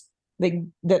codgers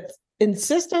that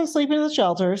insist on sleeping in the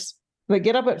shelters, that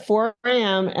get up at 4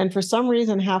 a.m. and for some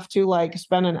reason have to like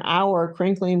spend an hour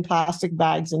crinkling plastic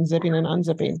bags and zipping and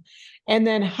unzipping, and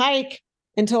then hike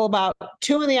until about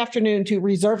 2 p.m. to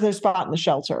reserve their spot in the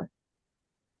shelter.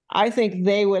 I think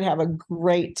they would have a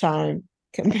great time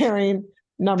comparing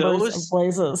numbers of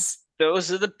blazes.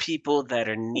 Those are the people that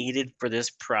are needed for this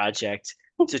project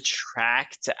to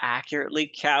track, to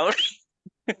accurately count.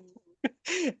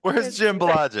 Where's Jim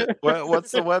Blodgett?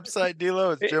 What's the website,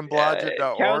 D'Lo? It's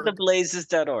jimblodgett.org.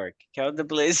 Counttheblazes.org.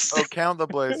 Counttheblazes. Oh,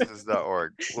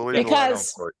 counttheblazes.org. We'll leave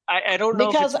because the I don't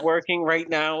know if it's working right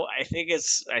now. I think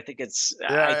it's.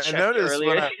 Yeah, I noticed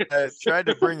earlier. when I tried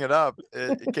to bring it up,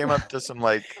 it came up to some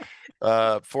like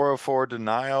 404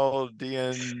 denial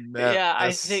DNS. Yeah,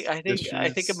 I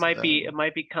think it might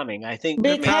be coming. I think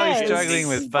they're probably struggling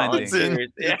with funding.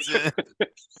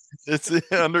 It's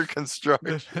under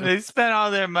construction. They spent all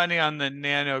their money on the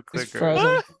nano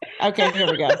clicker. Okay,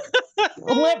 here we go.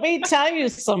 Let me tell you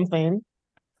something.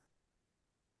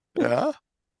 Yeah.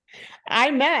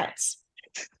 I met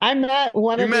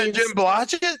one of these. Jim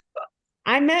Blodgett?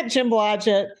 I met Jim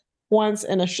Blodgett once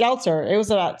in a shelter. It was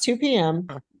about 2 p.m.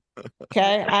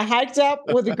 Okay. I hiked up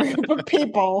with a group of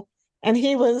people, and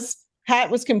he was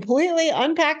completely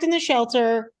unpacked in the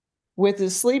shelter with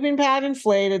his sleeping pad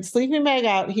inflated, sleeping bag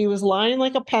out. He was lying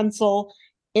like a pencil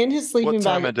in his sleeping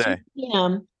bag at 2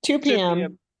 p.m. 2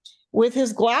 p.m. with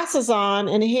his glasses on,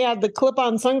 and he had the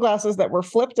clip-on sunglasses that were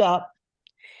flipped up.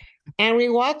 And we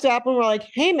walked up and we're like,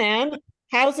 "Hey man,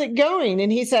 how's it going?"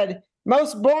 And he said,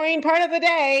 "Most boring part of the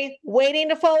day, waiting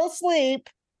to fall asleep."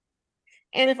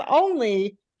 And if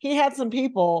only he had some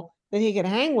people that he could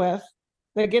hang with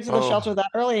that get to the shelter that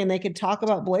early and they could talk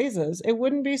about blazes, it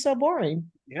wouldn't be so boring.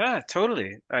 Yeah,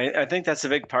 totally. I think that's a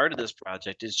big part of this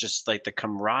project is just like the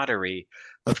camaraderie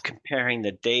of comparing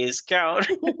the days count.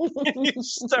 You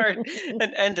start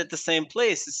and end at the same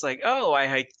place. It's like, oh, I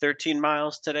hiked 13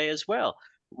 miles today as well.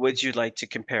 Would you like to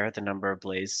compare the number of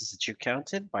blazes that you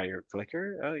counted by your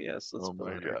clicker? Oh yes, let's Oh my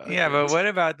pull it up. God. Yeah, but what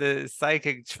about the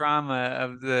psychic trauma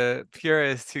of the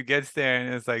purist who gets there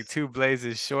and is like 2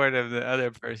 blazes short of the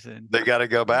other person? They got to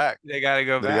go back. They got to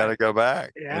go They back. got to go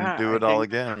back Yeah, and do I it all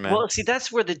think. again, man. Well, see,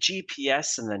 that's where the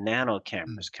GPS and the nano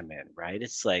cameras come in, right?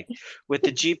 It's like with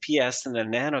the GPS and the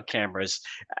nano cameras,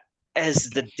 as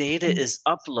the data is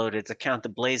uploaded to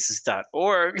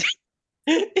counttheblazes.org,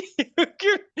 you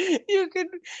can,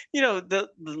 the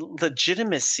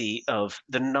legitimacy of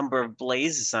the number of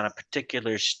blazes on a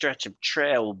particular stretch of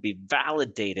trail will be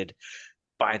validated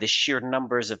by the sheer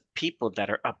numbers of people that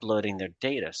are uploading their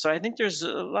data. So I think there's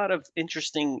a lot of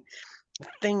interesting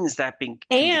things that can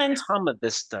become of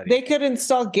this study. They could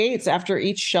install gates after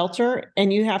each shelter,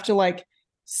 and you have to like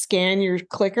scan your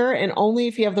clicker, and only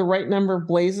if you have the right number of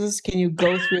blazes can you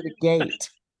go through the gate.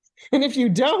 And if you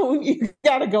don't, you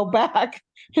got to go back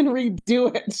and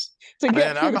redo it to get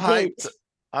Man, through I'm the hyped. gate.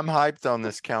 I'm hyped on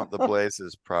this Count the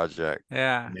Blazes project.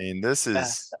 Yeah. I mean, this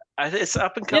is it's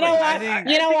up and You coming. know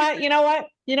what?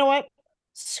 You know what?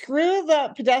 Screw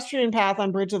the pedestrian path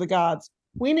on Bridge of the Gods.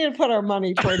 We need to put our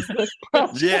money towards this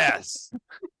project. yes.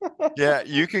 Yeah,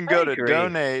 you can go to agree.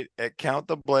 donate at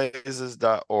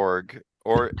counttheblazes.org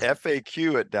or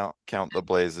FAQ at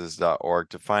counttheblazes.org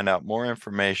to find out more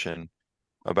information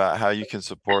about how you can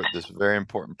support this very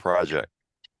important project.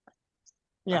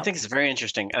 Yeah. I think it's very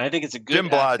interesting, and I think it's a good Jim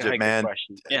ask a Blodgett, hiker man.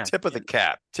 question. Yeah. Tip of the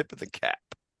cap. Tip of the cap.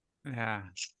 Yeah.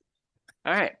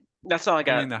 All right, that's all I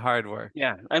got. Doing the hard work.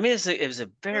 Yeah, I mean, it was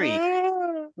a very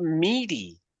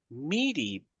meaty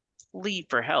plea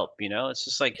for help. It's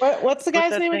just like What's the put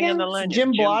guy's that name thing on again? the lanyard.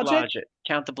 Jim Blodgett?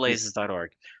 Counttheblazes.org.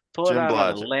 Pull it Jim out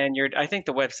on the Blodgett. lanyard. I think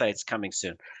the website's coming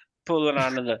soon. Pull it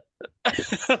onto the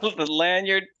the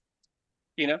lanyard.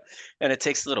 And it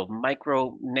takes a little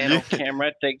micro nano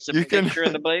camera, takes a you can- picture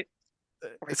of the blaze.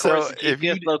 So Records the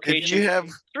GPS location. if you have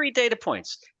 3 data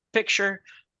points: picture,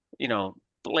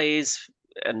 blaze,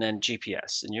 and then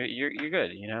GPS, and you're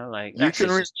good. Like you actually,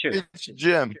 can it's just 2. reach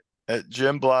Jim at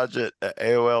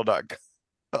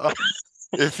jimblodgett@aol.com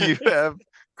if you have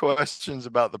questions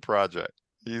about the project.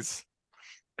 He's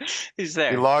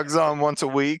there. He logs on once a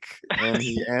week and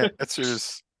he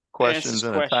answers questions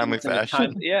in a timely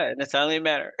fashion. In a timely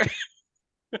manner.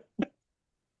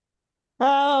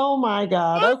 Oh my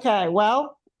God. Okay.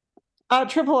 Well,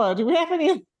 Triple O, do we have any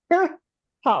other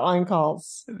hotline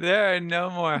calls? There are no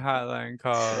more hotline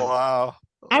calls. Wow.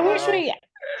 I wish we,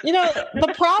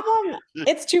 the problem,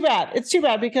 it's too bad. It's too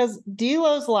bad because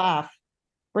D-Lo's laugh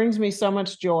brings me so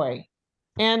much joy.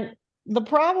 And the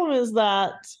problem is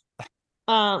that,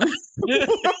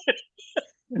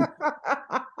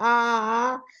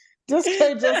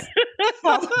 Disco just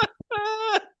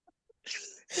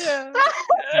Yeah.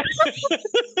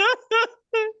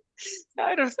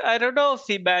 I don't know if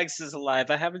Feedbags is alive.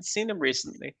 I haven't seen him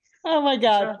recently. Oh my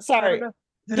God. Sorry.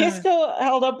 Disco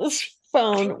held up his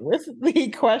phone with the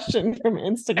question from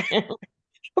Instagram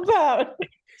about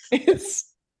is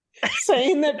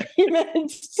saying that P-Man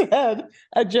said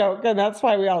a joke, and that's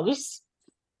why we all just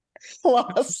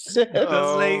lost it. It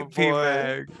was late, boy.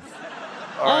 P-Bag.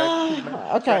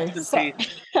 Okay. Rest in So,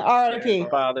 peace. R.I.P.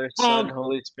 Father, Son,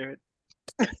 Holy Spirit.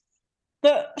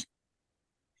 The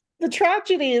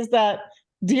tragedy is that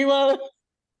D-Lo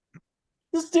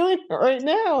is doing it right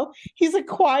now. He's a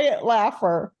quiet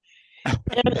laugher,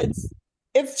 and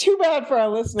it's too bad for our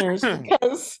listeners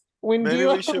because when Maybe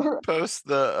D-Lo, we should post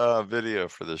the video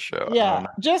for the show. I don't yeah, know.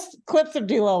 just clips of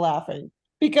D-Lo laughing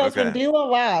because when Okay. D-Lo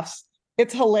laughs,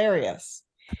 it's hilarious.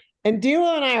 And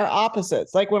D-Lo and I are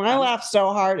opposites. Like when I laugh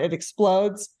so hard, it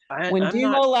explodes. When I'm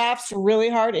D-Lo not- laughs really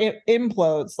hard, it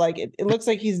implodes. Like it looks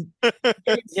like he's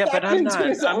Yeah, but I'm not.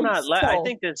 I'm not. I soul.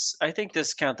 think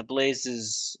this Count the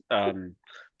Blazes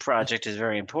project is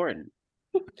very important.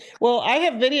 Well, I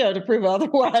have video to prove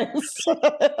otherwise.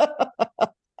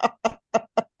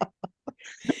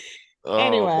 Oh,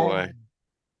 Anyway. boy.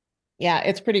 Yeah,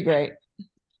 it's pretty great.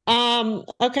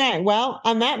 Okay, well,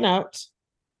 on that note,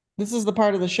 this is the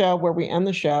part of the show where we end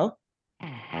the show.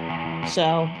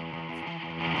 So,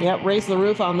 yep, raise the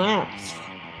roof on that.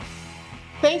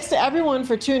 Thanks to everyone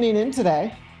for tuning in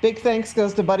today. Big thanks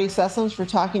goes to Buddy Sessoms for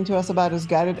talking to us about his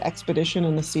guided expedition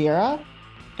in the Sierra,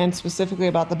 and specifically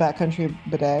about the Backcountry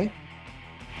Bidet.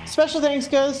 Special thanks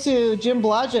goes to Jim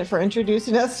Blodgett for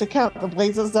introducing us to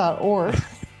counttheblazes.org.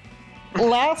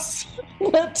 Last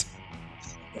but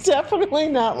definitely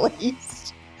not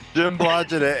least, Jim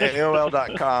Blodgett at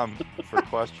AOL.com for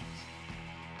questions.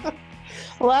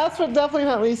 last but definitely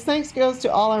not least, thanks goes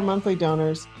to all our monthly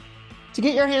donors. To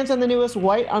get your hands on the newest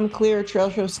white unclear Trail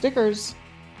Show stickers,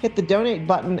 hit the donate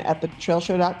button at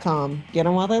thetrailshow.com. Get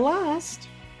them while they last.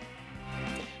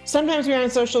 Sometimes we're on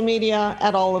social media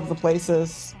at all of the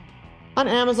places. On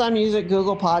Amazon Music,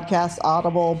 Google Podcasts,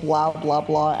 Audible, blah, blah,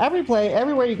 blah.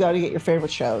 Everywhere you go to get your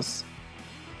favorite shows.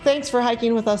 Thanks for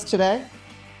hiking with us today,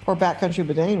 or backcountry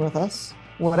bedaying with us,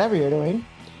 whatever you're doing.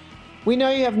 We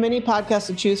know you have many podcasts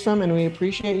to choose from, and we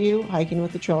appreciate you hiking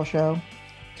with the Trail Show.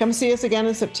 Come see us again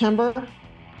in September.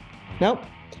 Nope.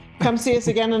 Come see us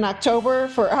again in October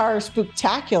for our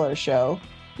Spooktacular show,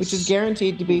 which is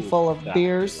guaranteed to be full of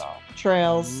beers,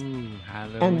 trails,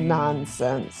 and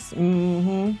nonsense.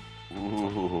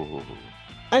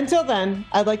 Until then,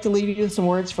 I'd like to leave you with some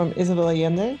words from Isabel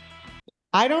Allende.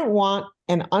 I don't want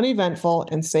an uneventful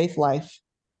and safe life.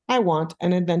 I want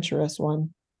an adventurous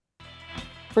one.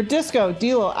 For Disco,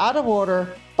 Dilo, Out of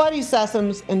Order, Buddy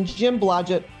Sessoms, and Jim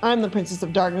Blodgett, I'm the Princess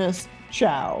of Darkness.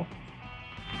 Ciao.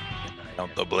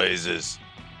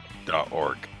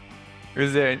 CountTheBlazes.org.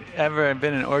 Has there ever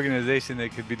been an organization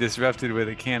that could be disrupted with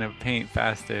a can of paint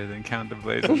faster than Count the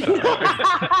Blazes?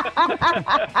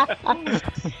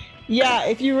 Yeah,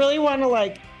 if you really want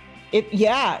to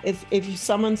if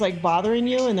someone's like bothering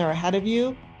you and they're ahead of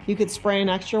you, you could spray an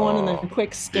extra one and then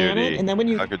quick scan it, and then when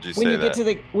you get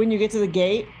to the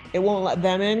gate, it won't let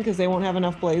them in because they won't have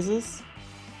enough blazes.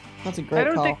 That's a great I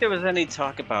don't call. think there was any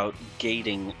talk about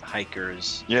gating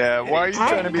hikers. Yeah, why are you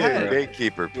trying to be a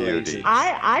gatekeeper, Pewdie?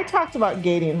 I talked about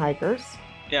gating hikers.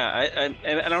 Yeah,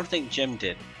 I don't think Jim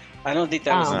did. I don't think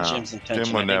that was in Jim's intention.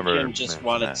 Jim would never Jim just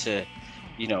wanted mention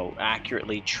to,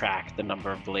 accurately track the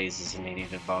number of blazes, and he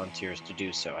needed volunteers to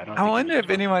do so. I wonder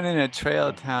if anyone in a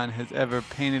trail town has ever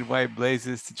painted white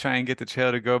blazes to try and get the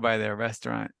trail to go by their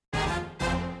restaurant.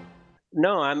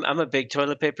 No, I'm a big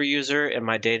toilet paper user in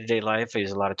my day-to-day life. I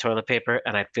use a lot of toilet paper,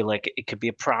 and I feel like it could be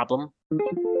a problem.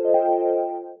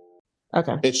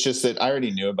 Okay. It's just that I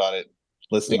already knew about it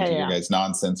listening to you guys'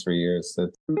 nonsense for years.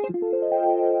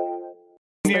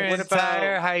 In your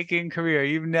entire hiking career,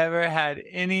 you've never had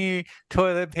any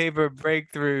toilet paper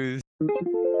breakthroughs.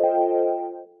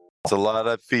 It's a lot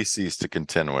of feces to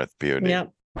contend with, Beauty.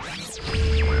 Yep.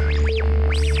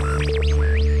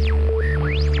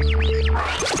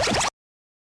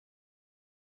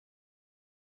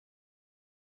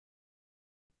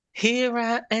 Here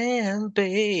I am,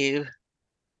 babe.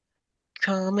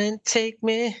 Come and take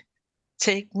me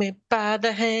by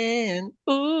the hand.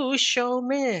 Ooh, show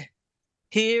me.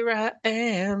 Here I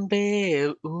am,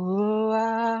 babe. Ooh,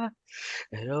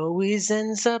 it always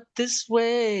ends up this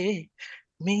way.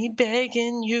 Me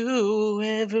begging you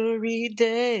every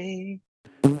day.